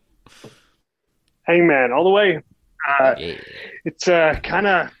think? Hangman all the way. It's kind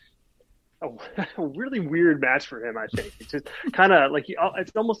of a really weird match for him. I think it's just kind of like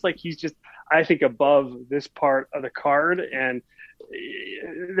it's almost like he's just, I think, above this part of the card, and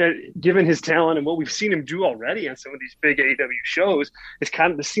that given his talent and what we've seen him do already on some of these big AEW shows, this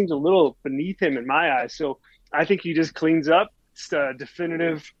seems a little beneath him in my eyes. So I think he just cleans up, it's a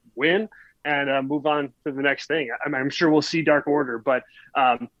definitive win, and move on to the next thing. I'm sure we'll see Dark Order, but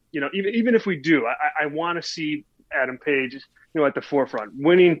even if we do, I want to see Adam Page, at the forefront,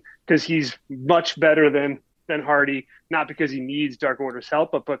 winning because he's much better than Hardy, not because he needs Dark Order's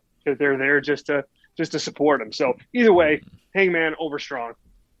help, but because they're there just to support him. So either way, Hangman over strong.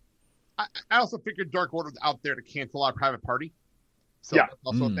 I also figured Dark Order's out there to cancel our Private Party. So that's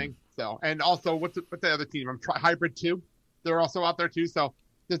also a thing. So, and also what's the other team? Hybrid 2. They're also out there too. So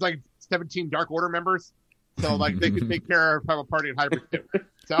there's like 17 Dark Order members. So like they could take care of Private Party and Hybrid 2.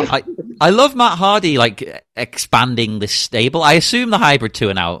 So I love Matt Hardy expanding this stable. I assume the Hybrid 2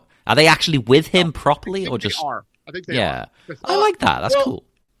 are now. Are they actually with him properly, or just? They are. I think they are. I like that. That's cool.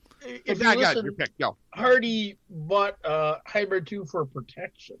 If you listen, your pick, go. Hardy bought Hybrid 2 for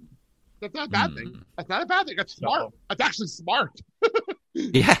protection. That's not a bad thing. That's not a bad thing. That's smart. That's actually smart.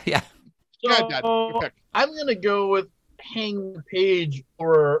 Yeah. So Dad, I'm going to go with Hangman Page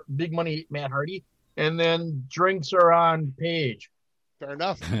or Big Money Matt Hardy, and then drinks are on Page. Fair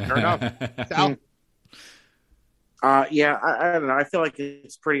enough. Sal? Yeah, I don't know. I feel like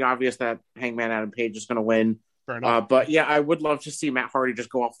it's pretty obvious that Hangman Adam Page is going to win. Fair enough. But yeah, I would love to see Matt Hardy just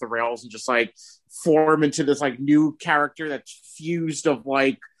go off the rails and just form into this new character that's fused of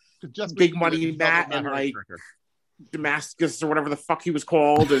Big Money Matt and Damascus or whatever the fuck he was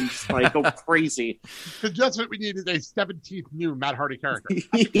called, and just go crazy. Just what we need is a 17th new Matt Hardy character.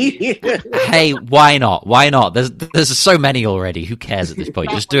 Hey, why not? Why not? There's so many already. Who cares at this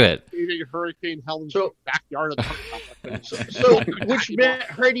point? Just do it. Hurricane Helen's backyard. So which Matt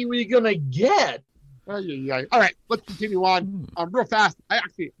Hardy were you gonna get? All right, let's continue on. Real fast. I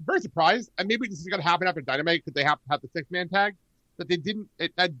actually very surprised, and maybe this is gonna happen after Dynamite because they have to have the 6-man tag, that they didn't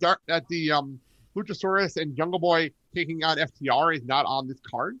at the Luchasaurus and Jungle Boy taking on FTR is not on this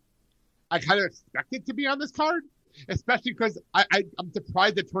card. I kind of expect it to be on this card, especially because I'm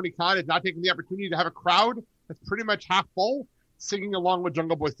surprised that Tony Khan is not taking the opportunity to have a crowd that's pretty much half full singing along with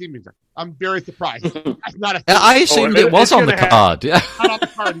Jungle Boy's theme music. I'm very surprised. That's not a I assumed it was on the card. Not on the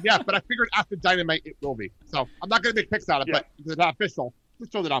card, yeah, but I figured after Dynamite it will be. So I'm not going to make picks out of it, but it's not official.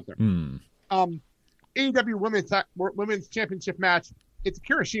 Just throw it out there. AEW Women's Championship match. It's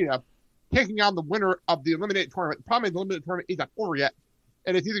Akira Shida taking on the winner of the Eliminated Tournament. The problem is the Eliminated Tournament is not over yet,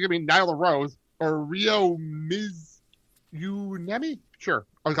 and it's either going to be Nyla Rose or Ryo Mizunami. Sure,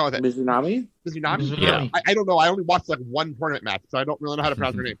 I'll go with it. Mizunami? Yeah. I don't know. I only watched one tournament match, so I don't really know how to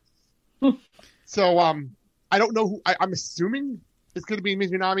pronounce her name. So I don't know who. I'm assuming it's going to be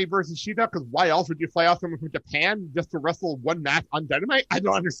Mizunami versus Shida, because why else would you fly out someone from Japan just to wrestle one match on Dynamite? I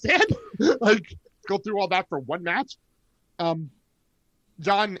don't understand. Go through all that for one match.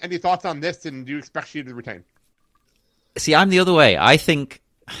 John, any thoughts on this, and do you expect Shida to retain? See, I'm the other way. I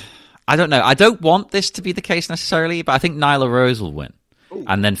don't know. I don't want this to be the case necessarily, but I think Nyla Rose will win. Ooh.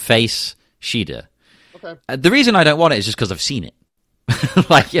 And then face Shida. Okay. The reason I don't want it is just because I've seen it.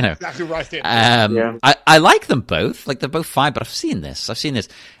 Exactly where I stand. I like them both. They're both fine, but I've seen this.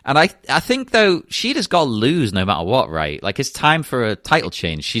 And I think, though, Shida's got to lose no matter what, right? It's time for a title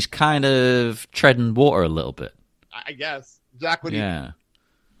change. She's kind of treading water a little bit. I guess. Zach, what do you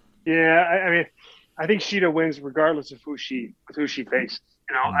Yeah, I mean, I think Shida wins regardless of who she faces.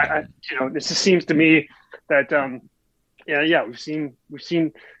 This just seems to me that we've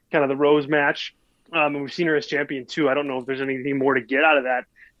seen kind of the Rose match, and we've seen her as champion too. I don't know if there's anything more to get out of that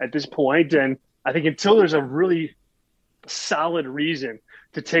at this point, and I think until there's a really solid reason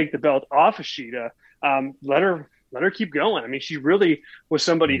to take the belt off of Shida, let her keep going. I mean, she really was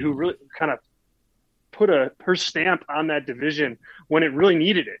somebody who really kind of put her stamp on that division when it really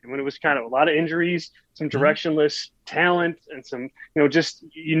needed it, when it was kind of a lot of injuries, some directionless talent, and some,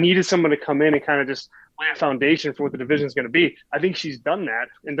 you needed someone to come in and kind of just lay a foundation for what the division is going to be. I think she's done that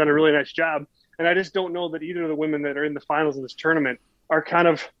and done a really nice job. And I just don't know that either of the women that are in the finals of this tournament are kind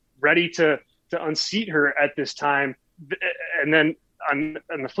of ready to unseat her at this time. And then on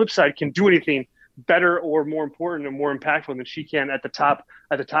the flip side, can do anything better or more important and more impactful than she can at the top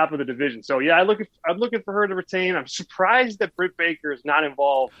of the division. So yeah, I'm looking for her to retain. I'm surprised that Britt Baker is not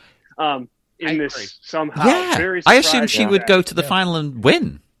involved in this somehow. Yeah, Very I assumed she would go to the final and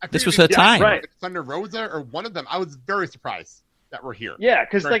win. This was her time. Right. Thunder Rosa or one of them. I was very surprised that we're here. Yeah,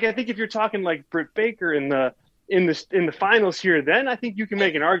 because I think if you're talking like Britt Baker in the finals here, then I think you can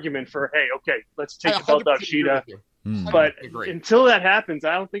make an argument for, hey, okay, let's take the belt off Shida. But until that happens,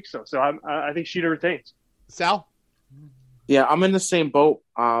 I don't think so. So I think Shida retains. Sal? Yeah, I'm in the same boat.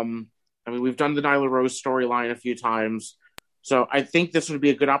 I mean, we've done the Nyla Rose storyline a few times. So I think this would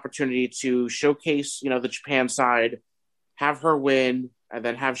be a good opportunity to showcase, the Japan side, have her win, and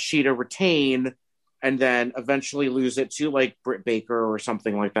then have Shida retain, and then eventually lose it to like Britt Baker or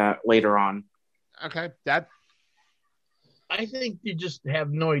something like that later on. Okay, Dad? I think you just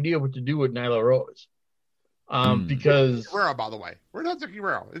have no idea what to do with Nyla Rose. Because Guerrero, by the way, where does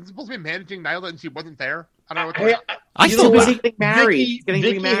Guerrero? It's supposed to be managing Nyla, and she wasn't there. I don't know what. I still was getting married.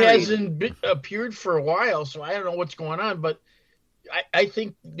 Vicky hasn't appeared for a while, so I don't know what's going on. But I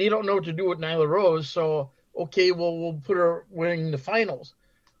think they don't know what to do with Nyla Rose. So okay, well we'll put her winning the finals.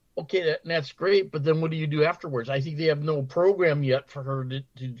 Okay, that's great. But then what do you do afterwards? I think they have no program yet for her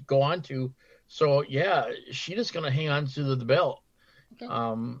to go on to. So yeah, she's just going to hang on to the belt.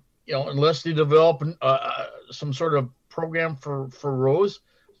 Okay. Unless they develop some sort of program for Rose,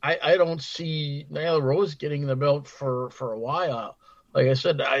 I don't see Nyla Rose getting the belt for a while. Like I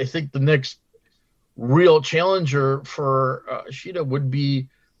said, I think the next real challenger for Shida would be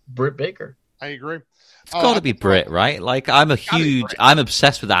Britt Baker. I agree. It's got to be Britt, right? Like I'm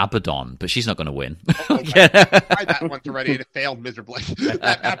obsessed with Abaddon, but she's not going to win. I tried that once already, and it failed miserably.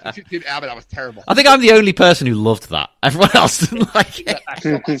 That match between Abaddon was terrible. I think I'm the only person who loved that. Everyone else didn't like it.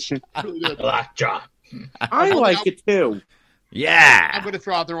 I like it too. Yeah. I'm going to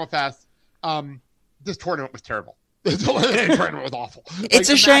throw out there real fast. This tournament was terrible. The tournament was awful. It's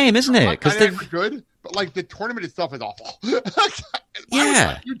a shame, isn't it? Because they were good, but like the tournament itself is awful.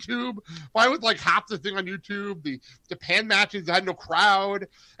 Yeah. YouTube. Why was like half the thing on YouTube? The Japan matches had no crowd,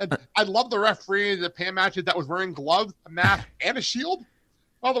 and I love the referee in the Japan matches that was wearing gloves, a mask, and a shield.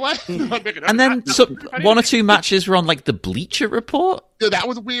 By the way, and then one or two matches were on like the Bleacher Report. Yeah, that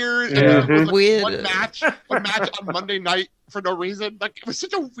was weird. Yeah. Was, like, weird. One match on Monday night for no reason. Like it was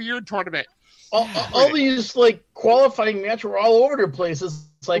such a weird tournament. All these like qualifying matches were all over the place. It's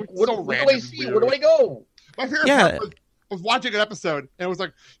like, what do I see? Where do I go? My favorite part was watching an episode, and it was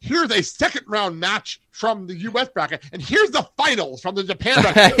like, here's a second round match from the U.S. bracket, and here's the finals from the Japan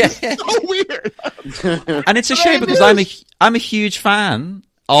bracket. It's so weird. And it's a shame because I'm a huge fan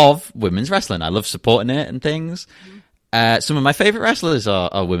of women's wrestling. I love supporting it and things. Some of my favorite wrestlers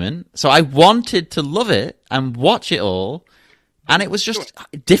are women, so I wanted to love it and watch it all, and it was just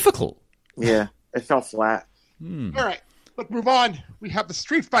difficult. Yeah, it fell flat. All right, let's move on. We have the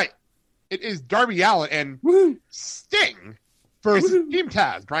street fight. It is Darby Allin and Sting versus Team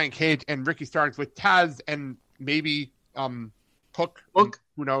Taz. Brian Cage and Ricky Starks with Taz and maybe Hook.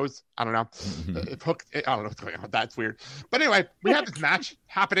 Who knows? I don't know. Hook. I don't know what's going on. That's weird. But anyway, we have this match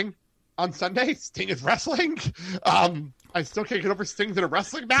happening on Sunday. Sting is wrestling. I still can't get over Sting's in a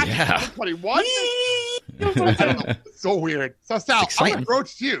wrestling match. Yeah. 2021. I don't know. It's so weird. So Sal, I'm going to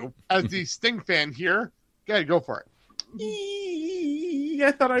approach you as the Sting fan here. Go ahead, go for it.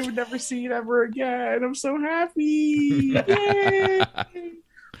 I thought I would never see it ever again. I'm so happy. Yay!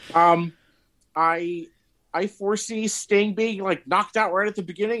 I foresee Sting being like knocked out right at the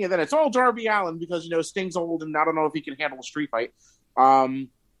beginning, and then it's all Darby Allin because Sting's old and I don't know if he can handle a street fight.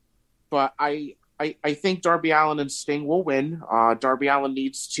 But I think Darby Allin and Sting will win. Darby Allin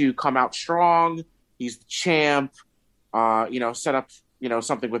needs to come out strong. He's the champ. Set up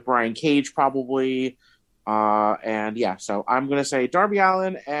something with Brian Cage probably. And yeah, so I'm gonna say Darby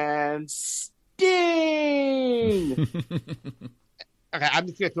Allin and Sting. Okay, I'm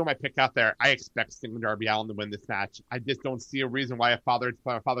just gonna throw my pick out there. I expect Sting and Darby Allin to win this match. I just don't see a reason why a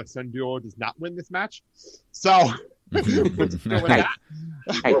father-son duo does not win this match. So, let's go with that.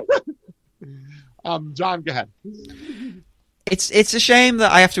 John, go ahead. It's a shame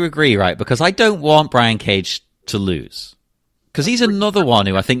that I have to agree, right? Because I don't want Brian Cage to lose, because he's another one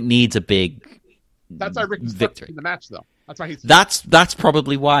who I think needs a big. That's why Ricky Starks in the match, though. That's why he's. That's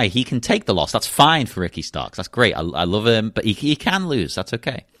probably why he can take the loss. That's fine for Ricky Starks. That's great. I love him, but he can lose. That's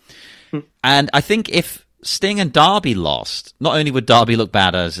okay. And I think if Sting and Darby lost, not only would Darby look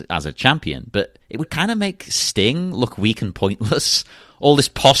bad as a champion, but it would kind of make Sting look weak and pointless. All this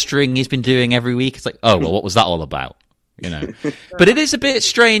posturing he's been doing every week. It's like, oh well, what was that all about? But it is a bit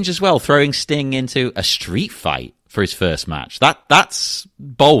strange as well, throwing Sting into a street fight for his first match. That's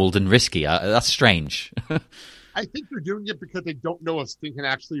bold and risky. That's strange. I think they're doing it because they don't know if Sting can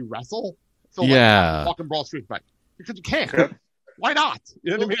actually wrestle. So walk and brawl street fight. Because you can't. Why not?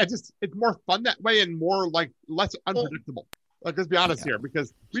 You know what I mean? It's more fun that way and more less unpredictable. Let's be honest here,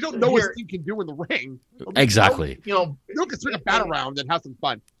 because we don't know what Sting can do in the ring. Exactly. You can swing a bat around and have some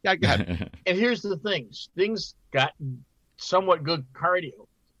fun. Yeah, go ahead. And here's the thing: Sting's got somewhat good cardio,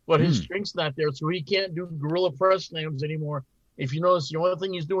 but his strength's not there, so he can't do gorilla press slams anymore. If you notice, the only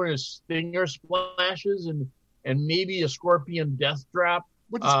thing he's doing is stinger splashes and maybe a scorpion death drop.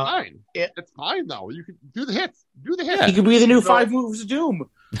 Which is fine. It's fine, though. You can do the hits. Do the hits. Yeah. He could be the new 5 moves of doom.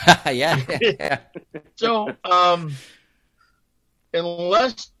 yeah. So,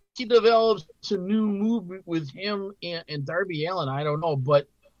 unless he develops a new move with him and Darby Allin, I don't know. But,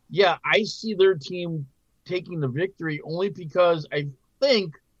 yeah, I see their team taking the victory only because I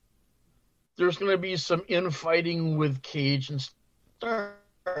think there's going to be some infighting with Cage and Stars.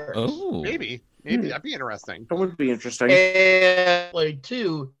 Oh. Maybe. That'd be interesting. That would be interesting. And, like,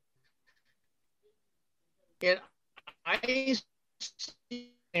 too. And I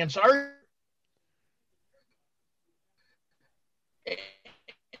see and sorry.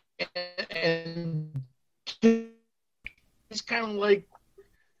 And it's kind of like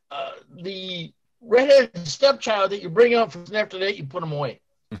the redheaded stepchild that you bring up from after that, you put them away.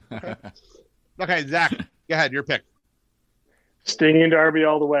 Okay, Zach, go ahead. Your pick. Sting and Darby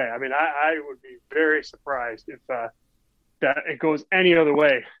all the way. I mean, I would be very surprised if that it goes any other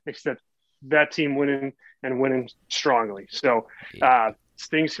way except that team winning and winning strongly. So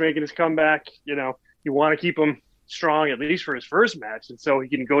Sting's making his comeback. You know, you want to keep him strong at least for his first match, and so he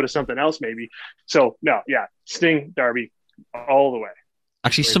can go to something else maybe. So no, yeah, Sting, Darby, all the way.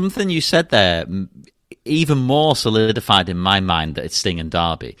 Actually, something you said there even more solidified in my mind that it's Sting and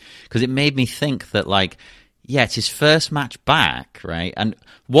Darby, because it made me think that, like, yeah, it's his first match back, right? And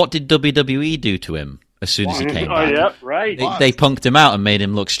what did WWE do to him as soon as he came back? Oh, yeah, right. They punked him out and made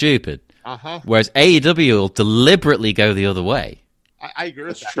him look stupid. Whereas AEW will deliberately go the other way. I agree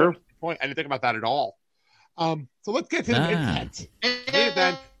with that. True. Point. I didn't think about that at all. So let's get to the main event.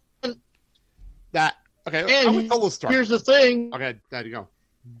 That okay. I'm gonna tell the story. Here's the thing. Okay, there you go.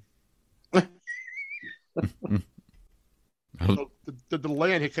 So the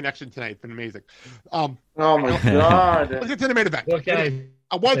delay in his connection tonight has been amazing. Oh my god! Let's get to the main event. Okay.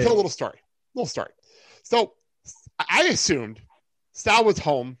 I want to tell a little story. So I assumed Sal was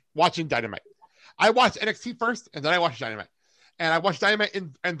home watching Dynamite. I watched NXT first, and then I watched Dynamite. And I watched Dynamite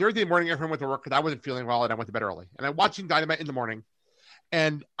and Thursday morning after I went to work because I wasn't feeling well and I went to bed early. And I'm watching Dynamite in the morning,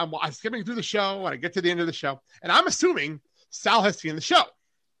 and I'm skimming through the show, and I get to the end of the show, and I'm assuming Sal has seen the show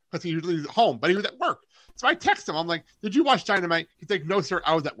because he usually is at home, but he was at work. So I text him. I'm like, "Did you watch Dynamite?" He's like, "No, sir,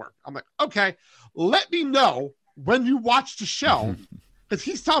 I was at work." I'm like, "Okay, let me know when you watch the show." Because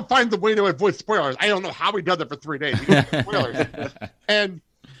he's trying to find the way to avoid spoilers. I don't know how he does it for 3 days. He goes for spoilers. And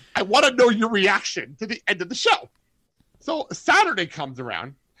I want to know your reaction to the end of the show. So Saturday comes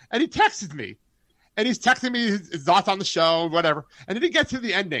around, and he texts me. And he's texting me his thoughts on the show, whatever. And then he gets to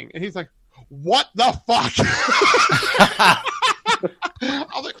the ending, and he's like, "What the fuck?" I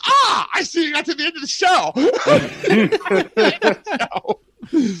was like, I see you got to the end of the show.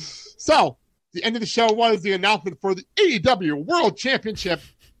 So the end of the show was the announcement for the AEW World Championship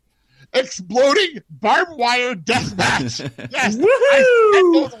exploding barbed wire death match. Yes, I said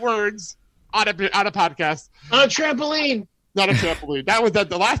those words on a podcast. On a trampoline. Not a trampoline. That was at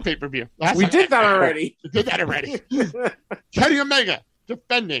the last pay-per-view. We did that already. Kenny Omega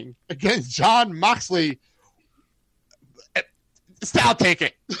defending against Jon Moxley. Sal, take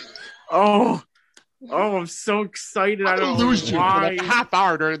it. Oh, I'm so excited. I don't lose know you why. for like a half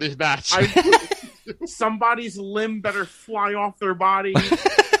hour during this match. Somebody's limb better fly off their body.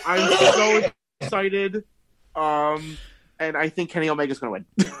 I'm so excited. And I think Kenny Omega's going to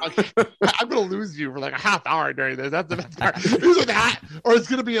win. I'm going to lose you for like a half hour during this. That's the best part. Either that, or it's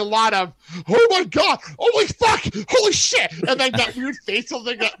going to be a lot of, "Oh my god, holy fuck, holy shit," and then that weird facial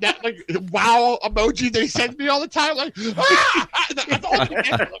thing, that like wow emoji that he sends me all the time, like That's all I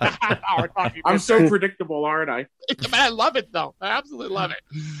get for like a half hour talking. I'm so predictable, aren't I? I love it though. I absolutely love it.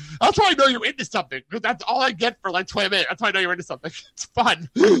 That's why I know you're into something, because that's all I get for like 20 minutes. That's why I know you're into something. It's fun.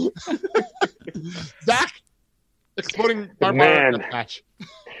 Zach. Exploding barbed wire match.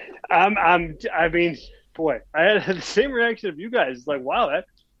 I mean, boy, I had the same reaction of you guys. It's like, wow,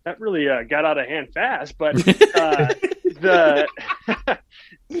 that really got out of hand fast. But the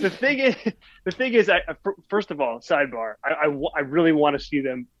thing is, first of all, sidebar, I really want to see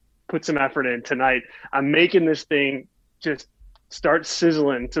them put some effort in tonight. I'm making this thing just start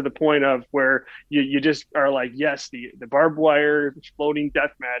sizzling to the point of where you just are like, yes, the barbed wire exploding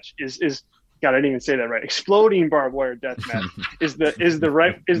death match is. God, I didn't even say that right. Exploding barbed wire deathmatch is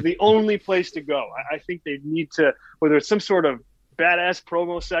the only place to go. I think they need to, whether it's some sort of badass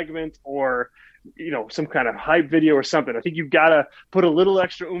promo segment or some kind of hype video or something. I think you've got to put a little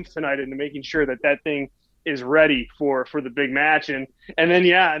extra oomph tonight into making sure that thing is ready for the big match. And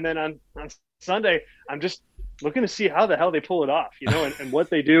then on Sunday, I'm just looking to see how the hell they pull it off, and what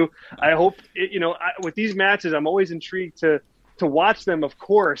they do. I hope, with these matches, I'm always intrigued to watch them, of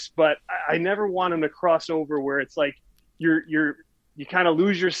course, but I never want them to cross over where it's like you kind of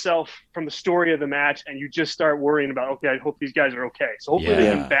lose yourself from the story of the match and you just start worrying about, okay, I hope these guys are okay. So hopefully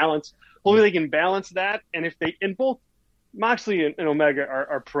they can balance that. And and both Moxley and Omega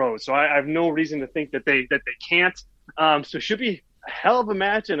are pros. So I have no reason to think that they can't. So it should be a hell of a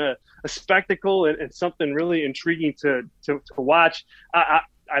match and a spectacle and something really intriguing to watch. I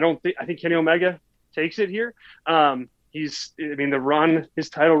think Kenny Omega takes it here. His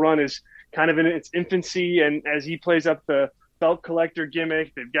title run is kind of in its infancy, and as he plays up the belt collector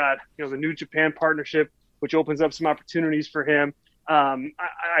gimmick, they've got the New Japan partnership, which opens up some opportunities for him.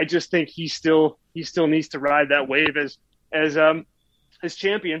 I just think he still needs to ride that wave as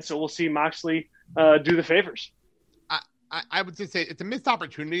champion. So we'll see Moxley do the favors. I would just say it's a missed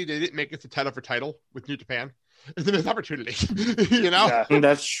opportunity. They didn't make it to title for title with New Japan. It's a missed opportunity, Yeah,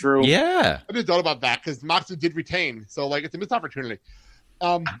 that's true. Yeah, I just thought about that because Moxley did retain, so it's a missed opportunity.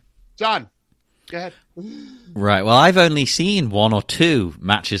 John, go ahead. Right. Well, I've only seen 1 or 2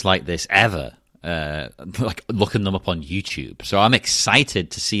 matches like this ever. Looking them up on YouTube, so I'm excited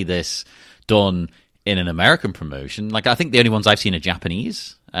to see this done in an American promotion. I think the only ones I've seen are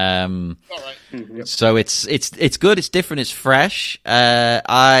Japanese. So it's good, it's different, it's fresh.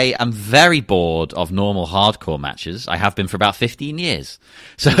 I am very bored of normal hardcore matches. I have been for about 15 years.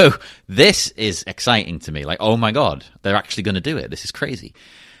 So this is exciting to me. Oh my God, they're actually going to do it. This is crazy.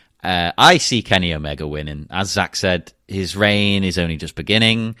 I see Kenny Omega winning. As Zack said, his reign is only just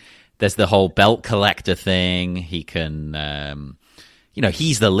beginning. There's the whole belt collector thing. He can,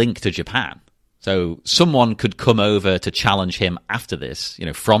 he's the link to Japan. So someone could come over to challenge him after this,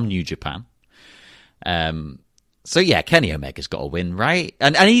 from New Japan. So yeah, Kenny Omega's got to win, right?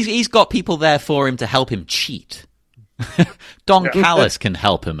 And he's got people there for him to help him cheat. Don Callis can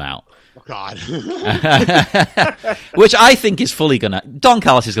help him out. Oh God. Which I think is fully gonna. Don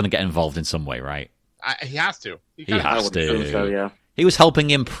Callis is gonna get involved in some way, right? He has to. He has to. So, yeah. He was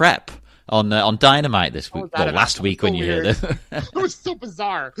helping him prep on Dynamite this week, last week when you heard it. It was so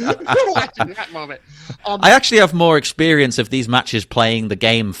bizarre. Watching that moment. I actually have more experience of these matches playing the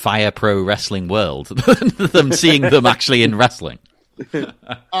game Fire Pro Wrestling World than seeing them actually in wrestling.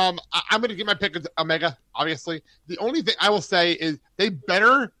 I'm going to give my pick of Omega, obviously. The only thing I will say is they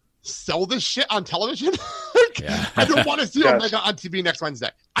better sell this shit on television. I don't want to see Omega on TV next Wednesday.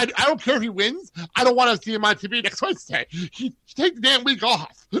 I don't care if he wins. I don't want to see him on TV next Wednesday. He take the damn week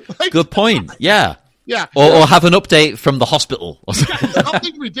off. Good point. Yeah. Yeah. Or have an update from the hospital.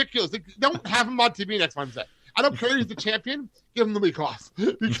 Something ridiculous. Don't have him on TV next Wednesday. I don't care if he's the champion. Give him the week off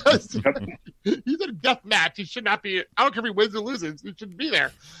because he's in a death match. He should not be. I don't care if he wins or loses. He should be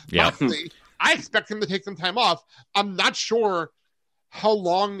there. Yeah. Honestly, I expect him to take some time off. I'm not sure how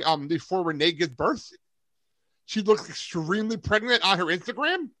long before Renee gives birth. She looks extremely pregnant on her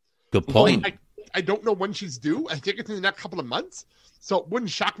Instagram. Good point. I don't know when she's due. I think it's in the next couple of months. So it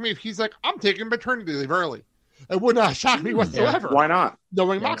wouldn't shock me if he's like, I'm taking maternity leave early. It would not shock me whatsoever. Why not?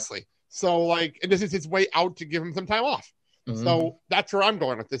 Knowing Moxley. So and this is his way out to give him some time off. Mm-hmm. So that's where I'm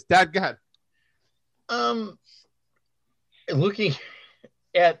going with this. Dad, go ahead. Looking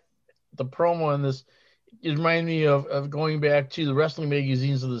at the promo in this, it reminded me of going back to the wrestling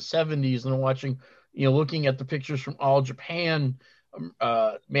magazines of the 70s and watching, looking at the pictures from All Japan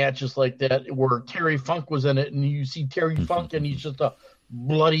matches like that where Terry Funk was in it, and you see Terry Funk and he's just a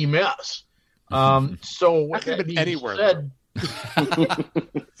bloody mess. So what that being anywhere said,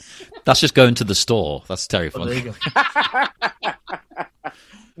 that's just going to the store. That's Terry Funk. There you go.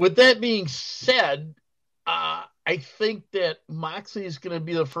 With that being said, I think that Moxley is going to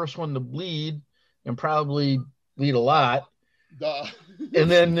be the first one to bleed and probably bleed a lot. Duh. And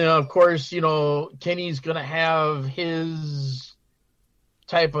then, of course, Kenny's going to have his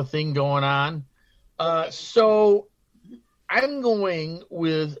type of thing going on. So I'm going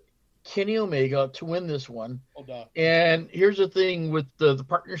with Kenny Omega to win this one. And here's the thing with the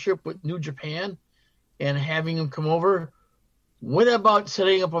partnership with New Japan and having him come over. What about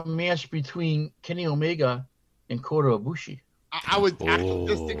setting up a match between Kenny Omega and Kota Ibushi? I was actually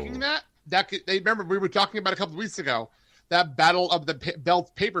just thinking that. They remember we were talking about a couple of weeks ago that battle of the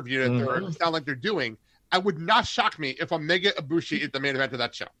belt pay-per-view that they sound like they're doing. I would not shock me if Omega Ibushi is the main event of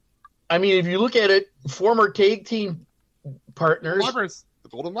that show. I mean, if you look at it, former tag team partners, the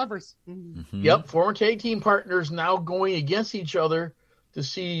Golden Levers. Mm-hmm. Yep, former tag team partners now going against each other to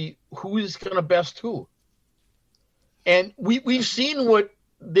see who is going to best who. And we've seen what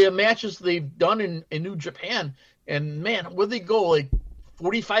the matches they've done in New Japan, and man, where they go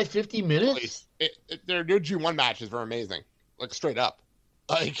 45, 50 minutes? Their new G1 matches were amazing. Like, straight up.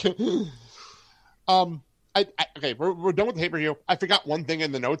 Like, okay, we're done with the pay-per-view. I forgot one thing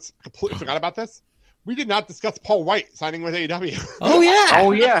in the notes. Completely forgot about this. We did not discuss Paul White signing with AEW. Oh, yeah.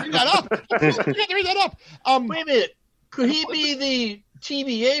 Oh, yeah. Bring that up. Bring that up. Wait a minute. Could he be the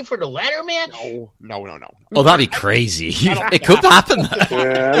TBA for the ladder match? No. Oh, that'd be crazy. It could happen.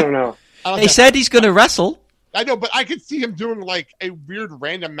 Yeah, I don't know. They said he's going to wrestle. I know, but I could see him doing like a weird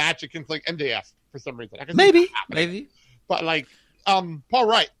random match against like MJF for some reason. I could see Maybe. that happening. But like, Paul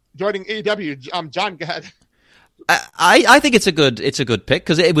Wright joining AEW. John, go ahead. I think it's a good pick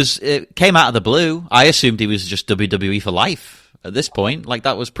because it came out of the blue. I assumed he was just WWE for life at this point. Like,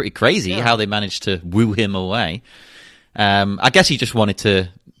 that was pretty crazy how they managed to woo him away. I guess he just wanted to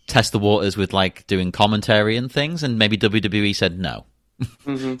test the waters with like doing commentary and things, and maybe WWE said no.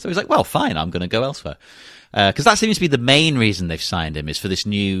 Mm-hmm. So he's like, well, fine, I'm going to go elsewhere. Because that seems to be the main reason they've signed him, is for this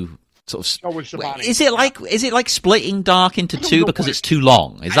new sort of. Is it like splitting Dark into two because it's too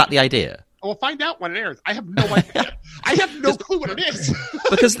long? Is that the idea? We'll find out when it airs. I have no idea. I have no clue what it is.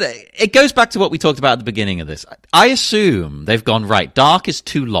 Because it goes back to what we talked about at the beginning of this. I assume they've gone, right, Dark is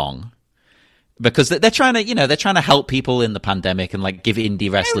too long. Because they're trying to help people in the pandemic and like give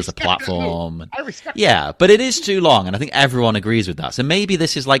indie wrestlers a platform. I respect that. But it is too long, and I think everyone agrees with that. So maybe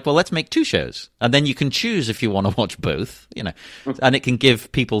this is like, well, let's make 2 shows, and then you can choose if you want to watch both, and it can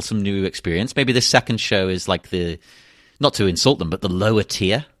give people some new experience. Maybe the second show is like not to insult them, but the lower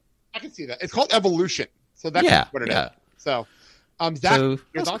tier. I can see that. It's called Evolution, so that's what it is. So, Zach,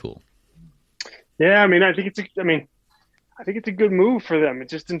 that's cool. Yeah, I think it's a good move for them. It's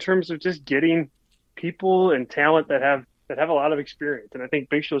just in terms of just getting people and talent that have a lot of experience, and I think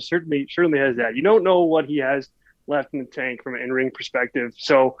Big Show certainly has that. You don't know what he has left in the tank from an in-ring perspective,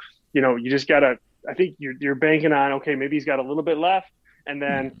 so you just gotta. I think you're banking on, okay, maybe he's got a little bit left, and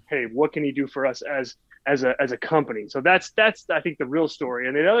then hey, what can he do for us as a company? So that's I think the real story.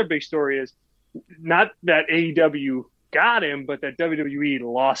 And the other big story is not that AEW got him, but that WWE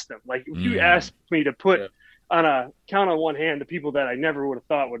lost him. Like, if you asked me to put on a count on one hand the people that I never would have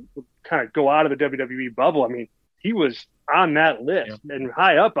thought would kind of go out of the WWE bubble, he was on that list and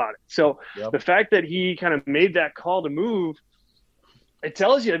high up on it. So the fact that he kind of made that call to move, it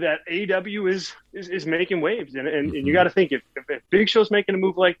tells you that AEW is making waves. And you got to think, if Big Show's making a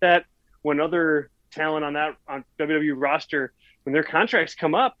move like that, when other talent on WWE roster, when their contracts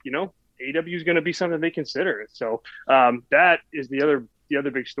come up, AEW is going to be something they consider. So that is the other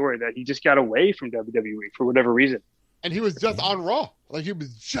big story, that he just got away from WWE for whatever reason. And he was just on Raw. Like, he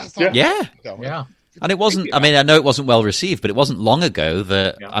was just on Raw. Yeah. And it wasn't, I know it wasn't well received, but it wasn't long ago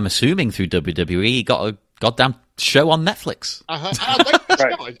that I'm assuming through WWE he got a goddamn show on Netflix. I like that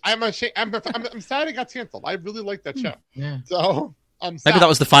show. I'm sad it got canceled. I really like that show. Yeah. So maybe that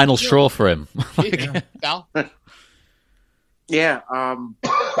was the final straw for him. Sal? Yeah.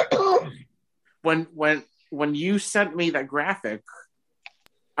 When you sent me that graphic,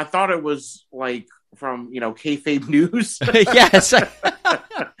 I thought it was like from kayfabe news. Yes.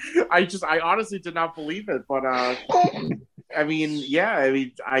 I honestly did not believe it, but I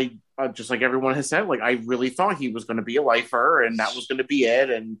just like everyone has said, like, I really thought he was going to be a lifer and that was going to be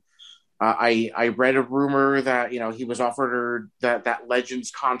it. And I read a rumor that he was offered that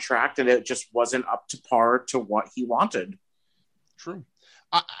Legends contract, and it just wasn't up to par to what he wanted. True.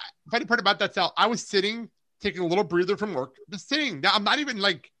 Funny part about that, Sal, I was sitting, taking a little breather from work. Just sitting. Now, I'm not even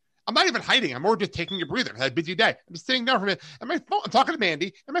hiding. I'm more just taking a breather. I had a busy day. I'm just sitting down from it. And I'm talking to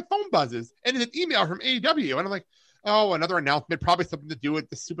Mandy, and my phone buzzes. And it's an email from AEW. And I'm like, oh, another announcement, probably something to do with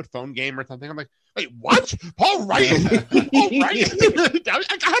the stupid phone game or something. I'm like, wait, what? Paul Wright? Paul Wright? I had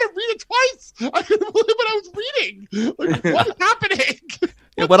to read it twice. I couldn't believe what I was reading. Like, what is happening?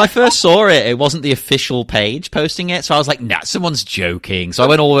 When I first saw it, it wasn't the official page posting it, so I was like, nah, someone's joking. So I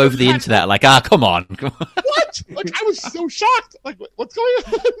went all over the internet like, come on. What? Like, I was so shocked. Like, what's going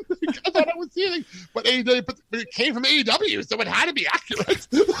on? I thought I was seeing, but it came from AEW, so it had to be accurate.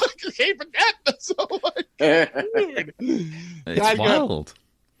 It came from them. So, like, it's wild.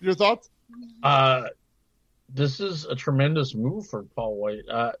 Your thoughts? This is a tremendous move for Paul White,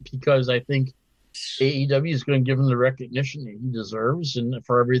 because I think AEW is going to give him the recognition that he deserves and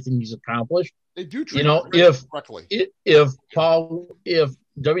for everything he's accomplished. They do treat if correctly. If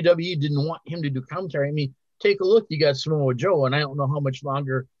WWE didn't want him to do commentary, take a look. You got Samoa Joe, and I don't know how much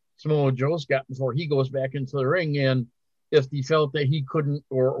longer Samoa Joe's got before he goes back into the ring. And if he felt that he couldn't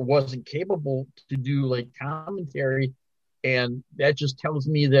or wasn't capable to do like commentary, and that just tells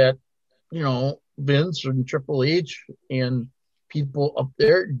me that Vince and Triple H and people up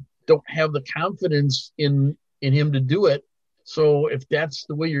there don't have the confidence in him to do it. So if that's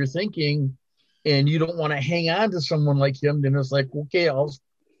the way you're thinking and you don't want to hang on to someone like him, then it's like, okay, there'll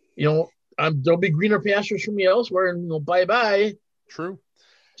be greener pastures for me elsewhere, and bye-bye. True.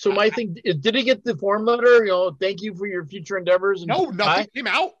 So my thing, did he get the form letter? Thank you for your future endeavors. No, nothing came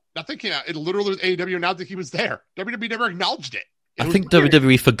out. Nothing came out. It literally was AEW announced that he was there. WWE never acknowledged it. I think weird.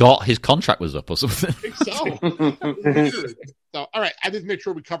 WWE forgot his contract was up or something. I think so. Weird. So, all right. I just make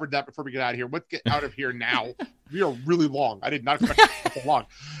sure we covered that before we get out of here. Let's get out of here now. We are really long. I did not expect it so long.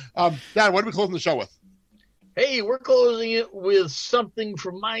 Dad, what are we closing the show with? Hey, we're closing it with something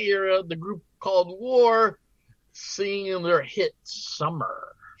from my era, the group called War, singing their hit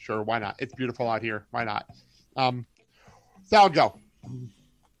Summer. Sure, why not? It's beautiful out here. Why not? Sal, go.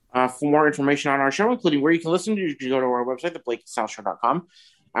 For more information on our show, including where you can listen to, you can go to our website, theblakesalshow.com,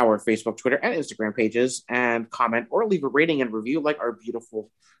 our Facebook, Twitter, and Instagram pages, and comment or leave a rating and review like our beautiful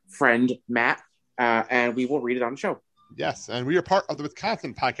friend, Matt, and we will read it on the show. Yes, and we are part of the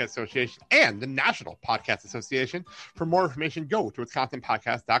Wisconsin Podcast Association and the National Podcast Association. For more information, go to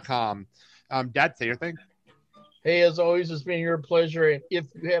wisconsinpodcast.com. Dad, say your thing. Hey, as always, it's been your pleasure. And if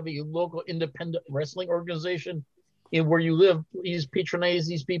you have a local independent wrestling organization in where you live, please patronize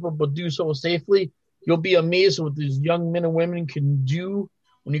these people, but do so safely. You'll be amazed what these young men and women can do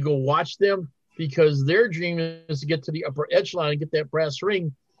when you go watch them, because their dream is to get to the upper echelon and get that brass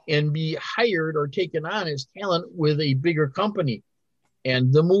ring and be hired or taken on as talent with a bigger company.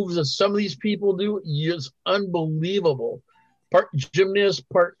 And the moves that some of these people do is unbelievable. Part gymnast,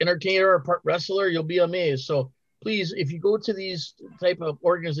 part entertainer, part wrestler, you'll be amazed. So please, if you go to these type of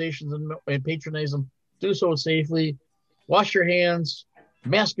organizations and patronize them, do so safely. Wash your hands,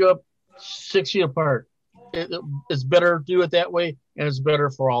 mask up, 6 feet apart. It's better to do it that way, and it's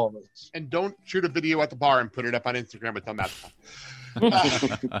better for all of us. And don't shoot a video at the bar and put it up on Instagram and tell Matt.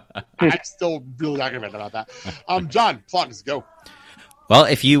 I'm still really arguing about that. John, plugs, go. Well,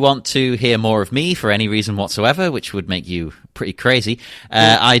 if you want to hear more of me for any reason whatsoever, which would make you pretty crazy,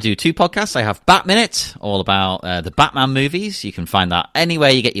 I do 2 podcasts. I have Bat Minute, all about the Batman movies. You can find that anywhere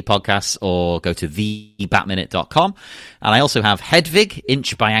you get your podcasts, or go to thebatminute.com. And I also have Hedwig,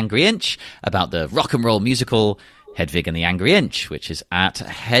 Inch by Angry Inch, about the rock and roll musical Hedwig and the Angry Inch, which is at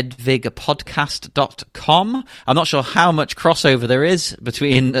hedwigpodcast.com. I'm not sure how much crossover there is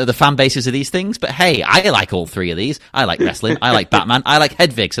between the fan bases of these things, but hey, I like all 3 of these. I like wrestling, I like Batman, I like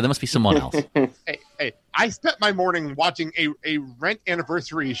Hedwig, so there must be someone else. Hey, I spent my morning watching a Rent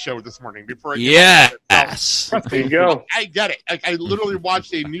anniversary show this morning before I Yes. There you go. I get it. I literally watched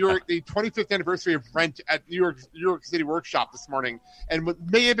the 25th anniversary of Rent at New York City Workshop this morning, and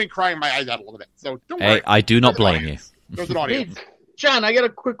may have been crying my eyes out a little bit. So don't worry. Hey, I do not blame you. There's an audience. Hey, John, I got a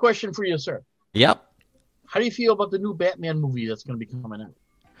quick question for you, sir. Yep. How do you feel about the new Batman movie that's going to be coming out?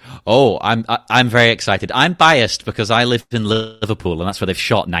 Oh, I'm very excited. I'm biased because I live in Liverpool, and that's where they've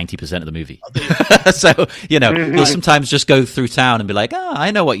shot 90% of the movie. So, you'll sometimes just go through town and be like, I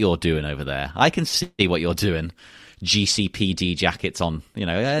know what you're doing over there. I can see what you're doing. GCPD jackets on,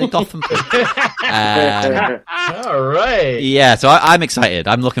 Gotham. All right. Yeah, so I'm excited.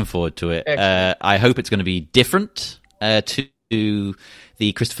 I'm looking forward to it. I hope it's going to be different to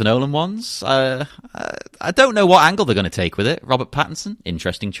the Christopher Nolan ones. I don't know what angle they're going to take with it. Robert Pattinson,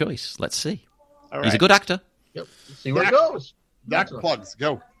 interesting choice. Let's see. Right. He's a good actor. Yep. See where it goes. Back plugs,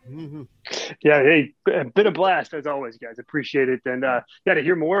 go. Mm-hmm. Yeah, hey, been a blast as always, guys. Appreciate it. And to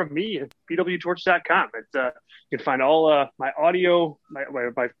hear more of me at pwtorch.com. You can find all my audio, my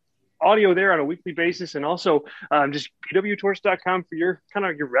audio there on a weekly basis, and also just pwtorch.com for your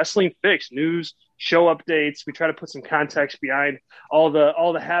wrestling fix, news, show updates. We try to put some context behind all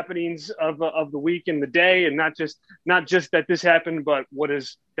the happenings of the week and the day, and not just that this happened, but what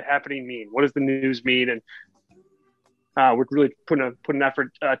does the happening mean? What does the news mean? And we're really putting an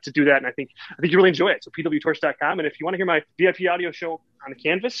effort to do that, and I think you really enjoy it. So pwtorch.com, and if you want to hear my VIP audio show on the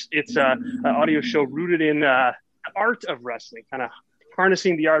canvas, it's an audio show rooted in the art of wrestling, kind of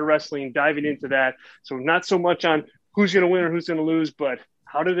harnessing the art of wrestling, diving into that. So not so much on who's going to win or who's going to lose, but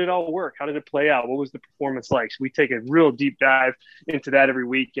how did it all work? How did it play out? What was the performance like? So we take a real deep dive into that every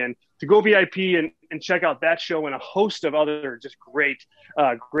week. And to go VIP and check out that show and a host of other just great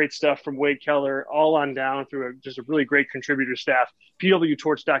stuff from Wade Keller all on down through just a really great contributor staff,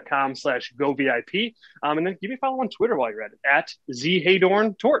 pwtorch.com/govip. And then give me a follow on Twitter while you're at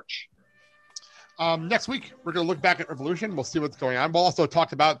 @ZHeydornTorch. Next week, we're going to look back at Revolution. We'll see what's going on. We'll also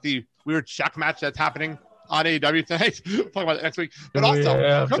talk about the weird Shaq match that's happening on AEW tonight. We'll talk about it next week. But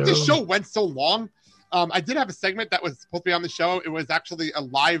also, because the show went so long, I did have a segment that was supposed to be on the show. It was actually a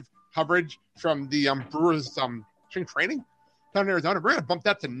live coverage from the Brewers spring training. down in Arizona. We're going to bump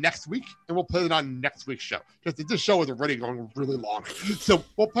that to next week, and we'll put it on next week's show. Because this show is already going really long. So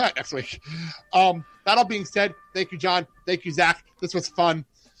we'll play it next week. That all being said, thank you, John. Thank you, Zach. This was fun.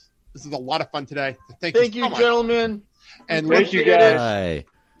 This is a lot of fun today. So thank you so much. Gentlemen. And thank you, guys. Bye.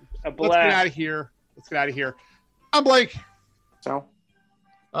 A Let's blast. get out of here. I'm Blake. So,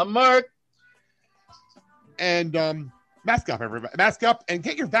 I'm Mark. And mask up, everybody. Mask up and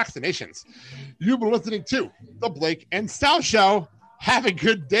get your vaccinations. You've been listening to The Blake and Sal Show. Have a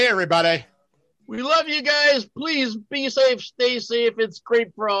good day, everybody. We love you guys. Please be safe. Stay safe. It's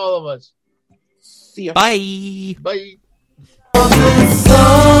great for all of us. See ya. Bye. Bye.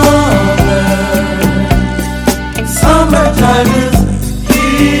 Summertime is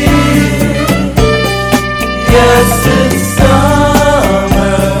here. Yes, it's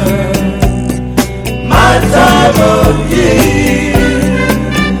summer, my time of year.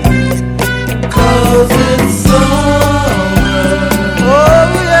 'Cause it's summer. Oh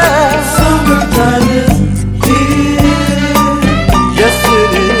yeah, summertime is here. Yes,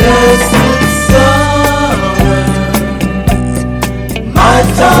 it is. Yes, it's summer, my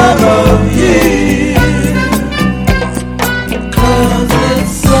time of year.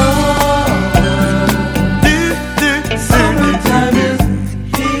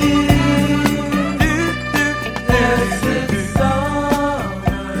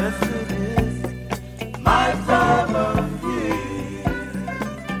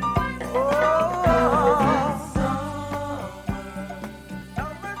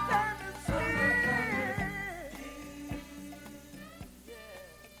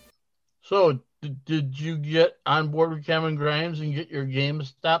 So, did you get on board with Cameron Grimes and get your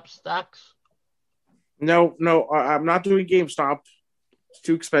GameStop stocks? No, I'm not doing GameStop. It's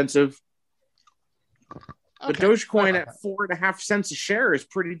too expensive. The Dogecoin at 4.5 cents a share is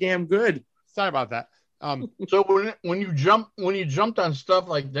pretty damn good. Sorry about that. So when you jumped on stuff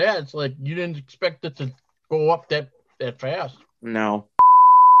like that, it's like you didn't expect it to go up that fast. No.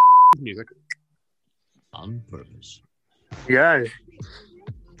 Music. On purpose. Yeah.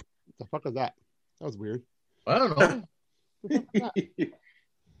 The fuck is that? That was weird. I don't know.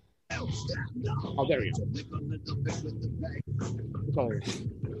 Oh, there we go.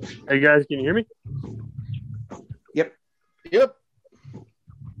 Hey guys, can you hear me? Yep.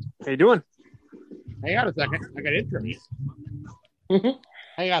 How you doing? Hang on a second. I got to intro you.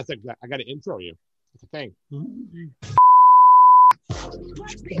 Hang on a second. I got to intro you. It's a thing. What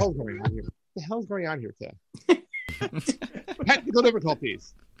the hell's going on here? What the hell's going on here today? Technical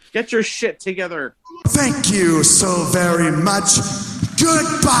difficulties. Get your shit together. Thank you so very much.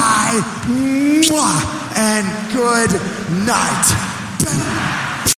 Goodbye. Mwah, and good night.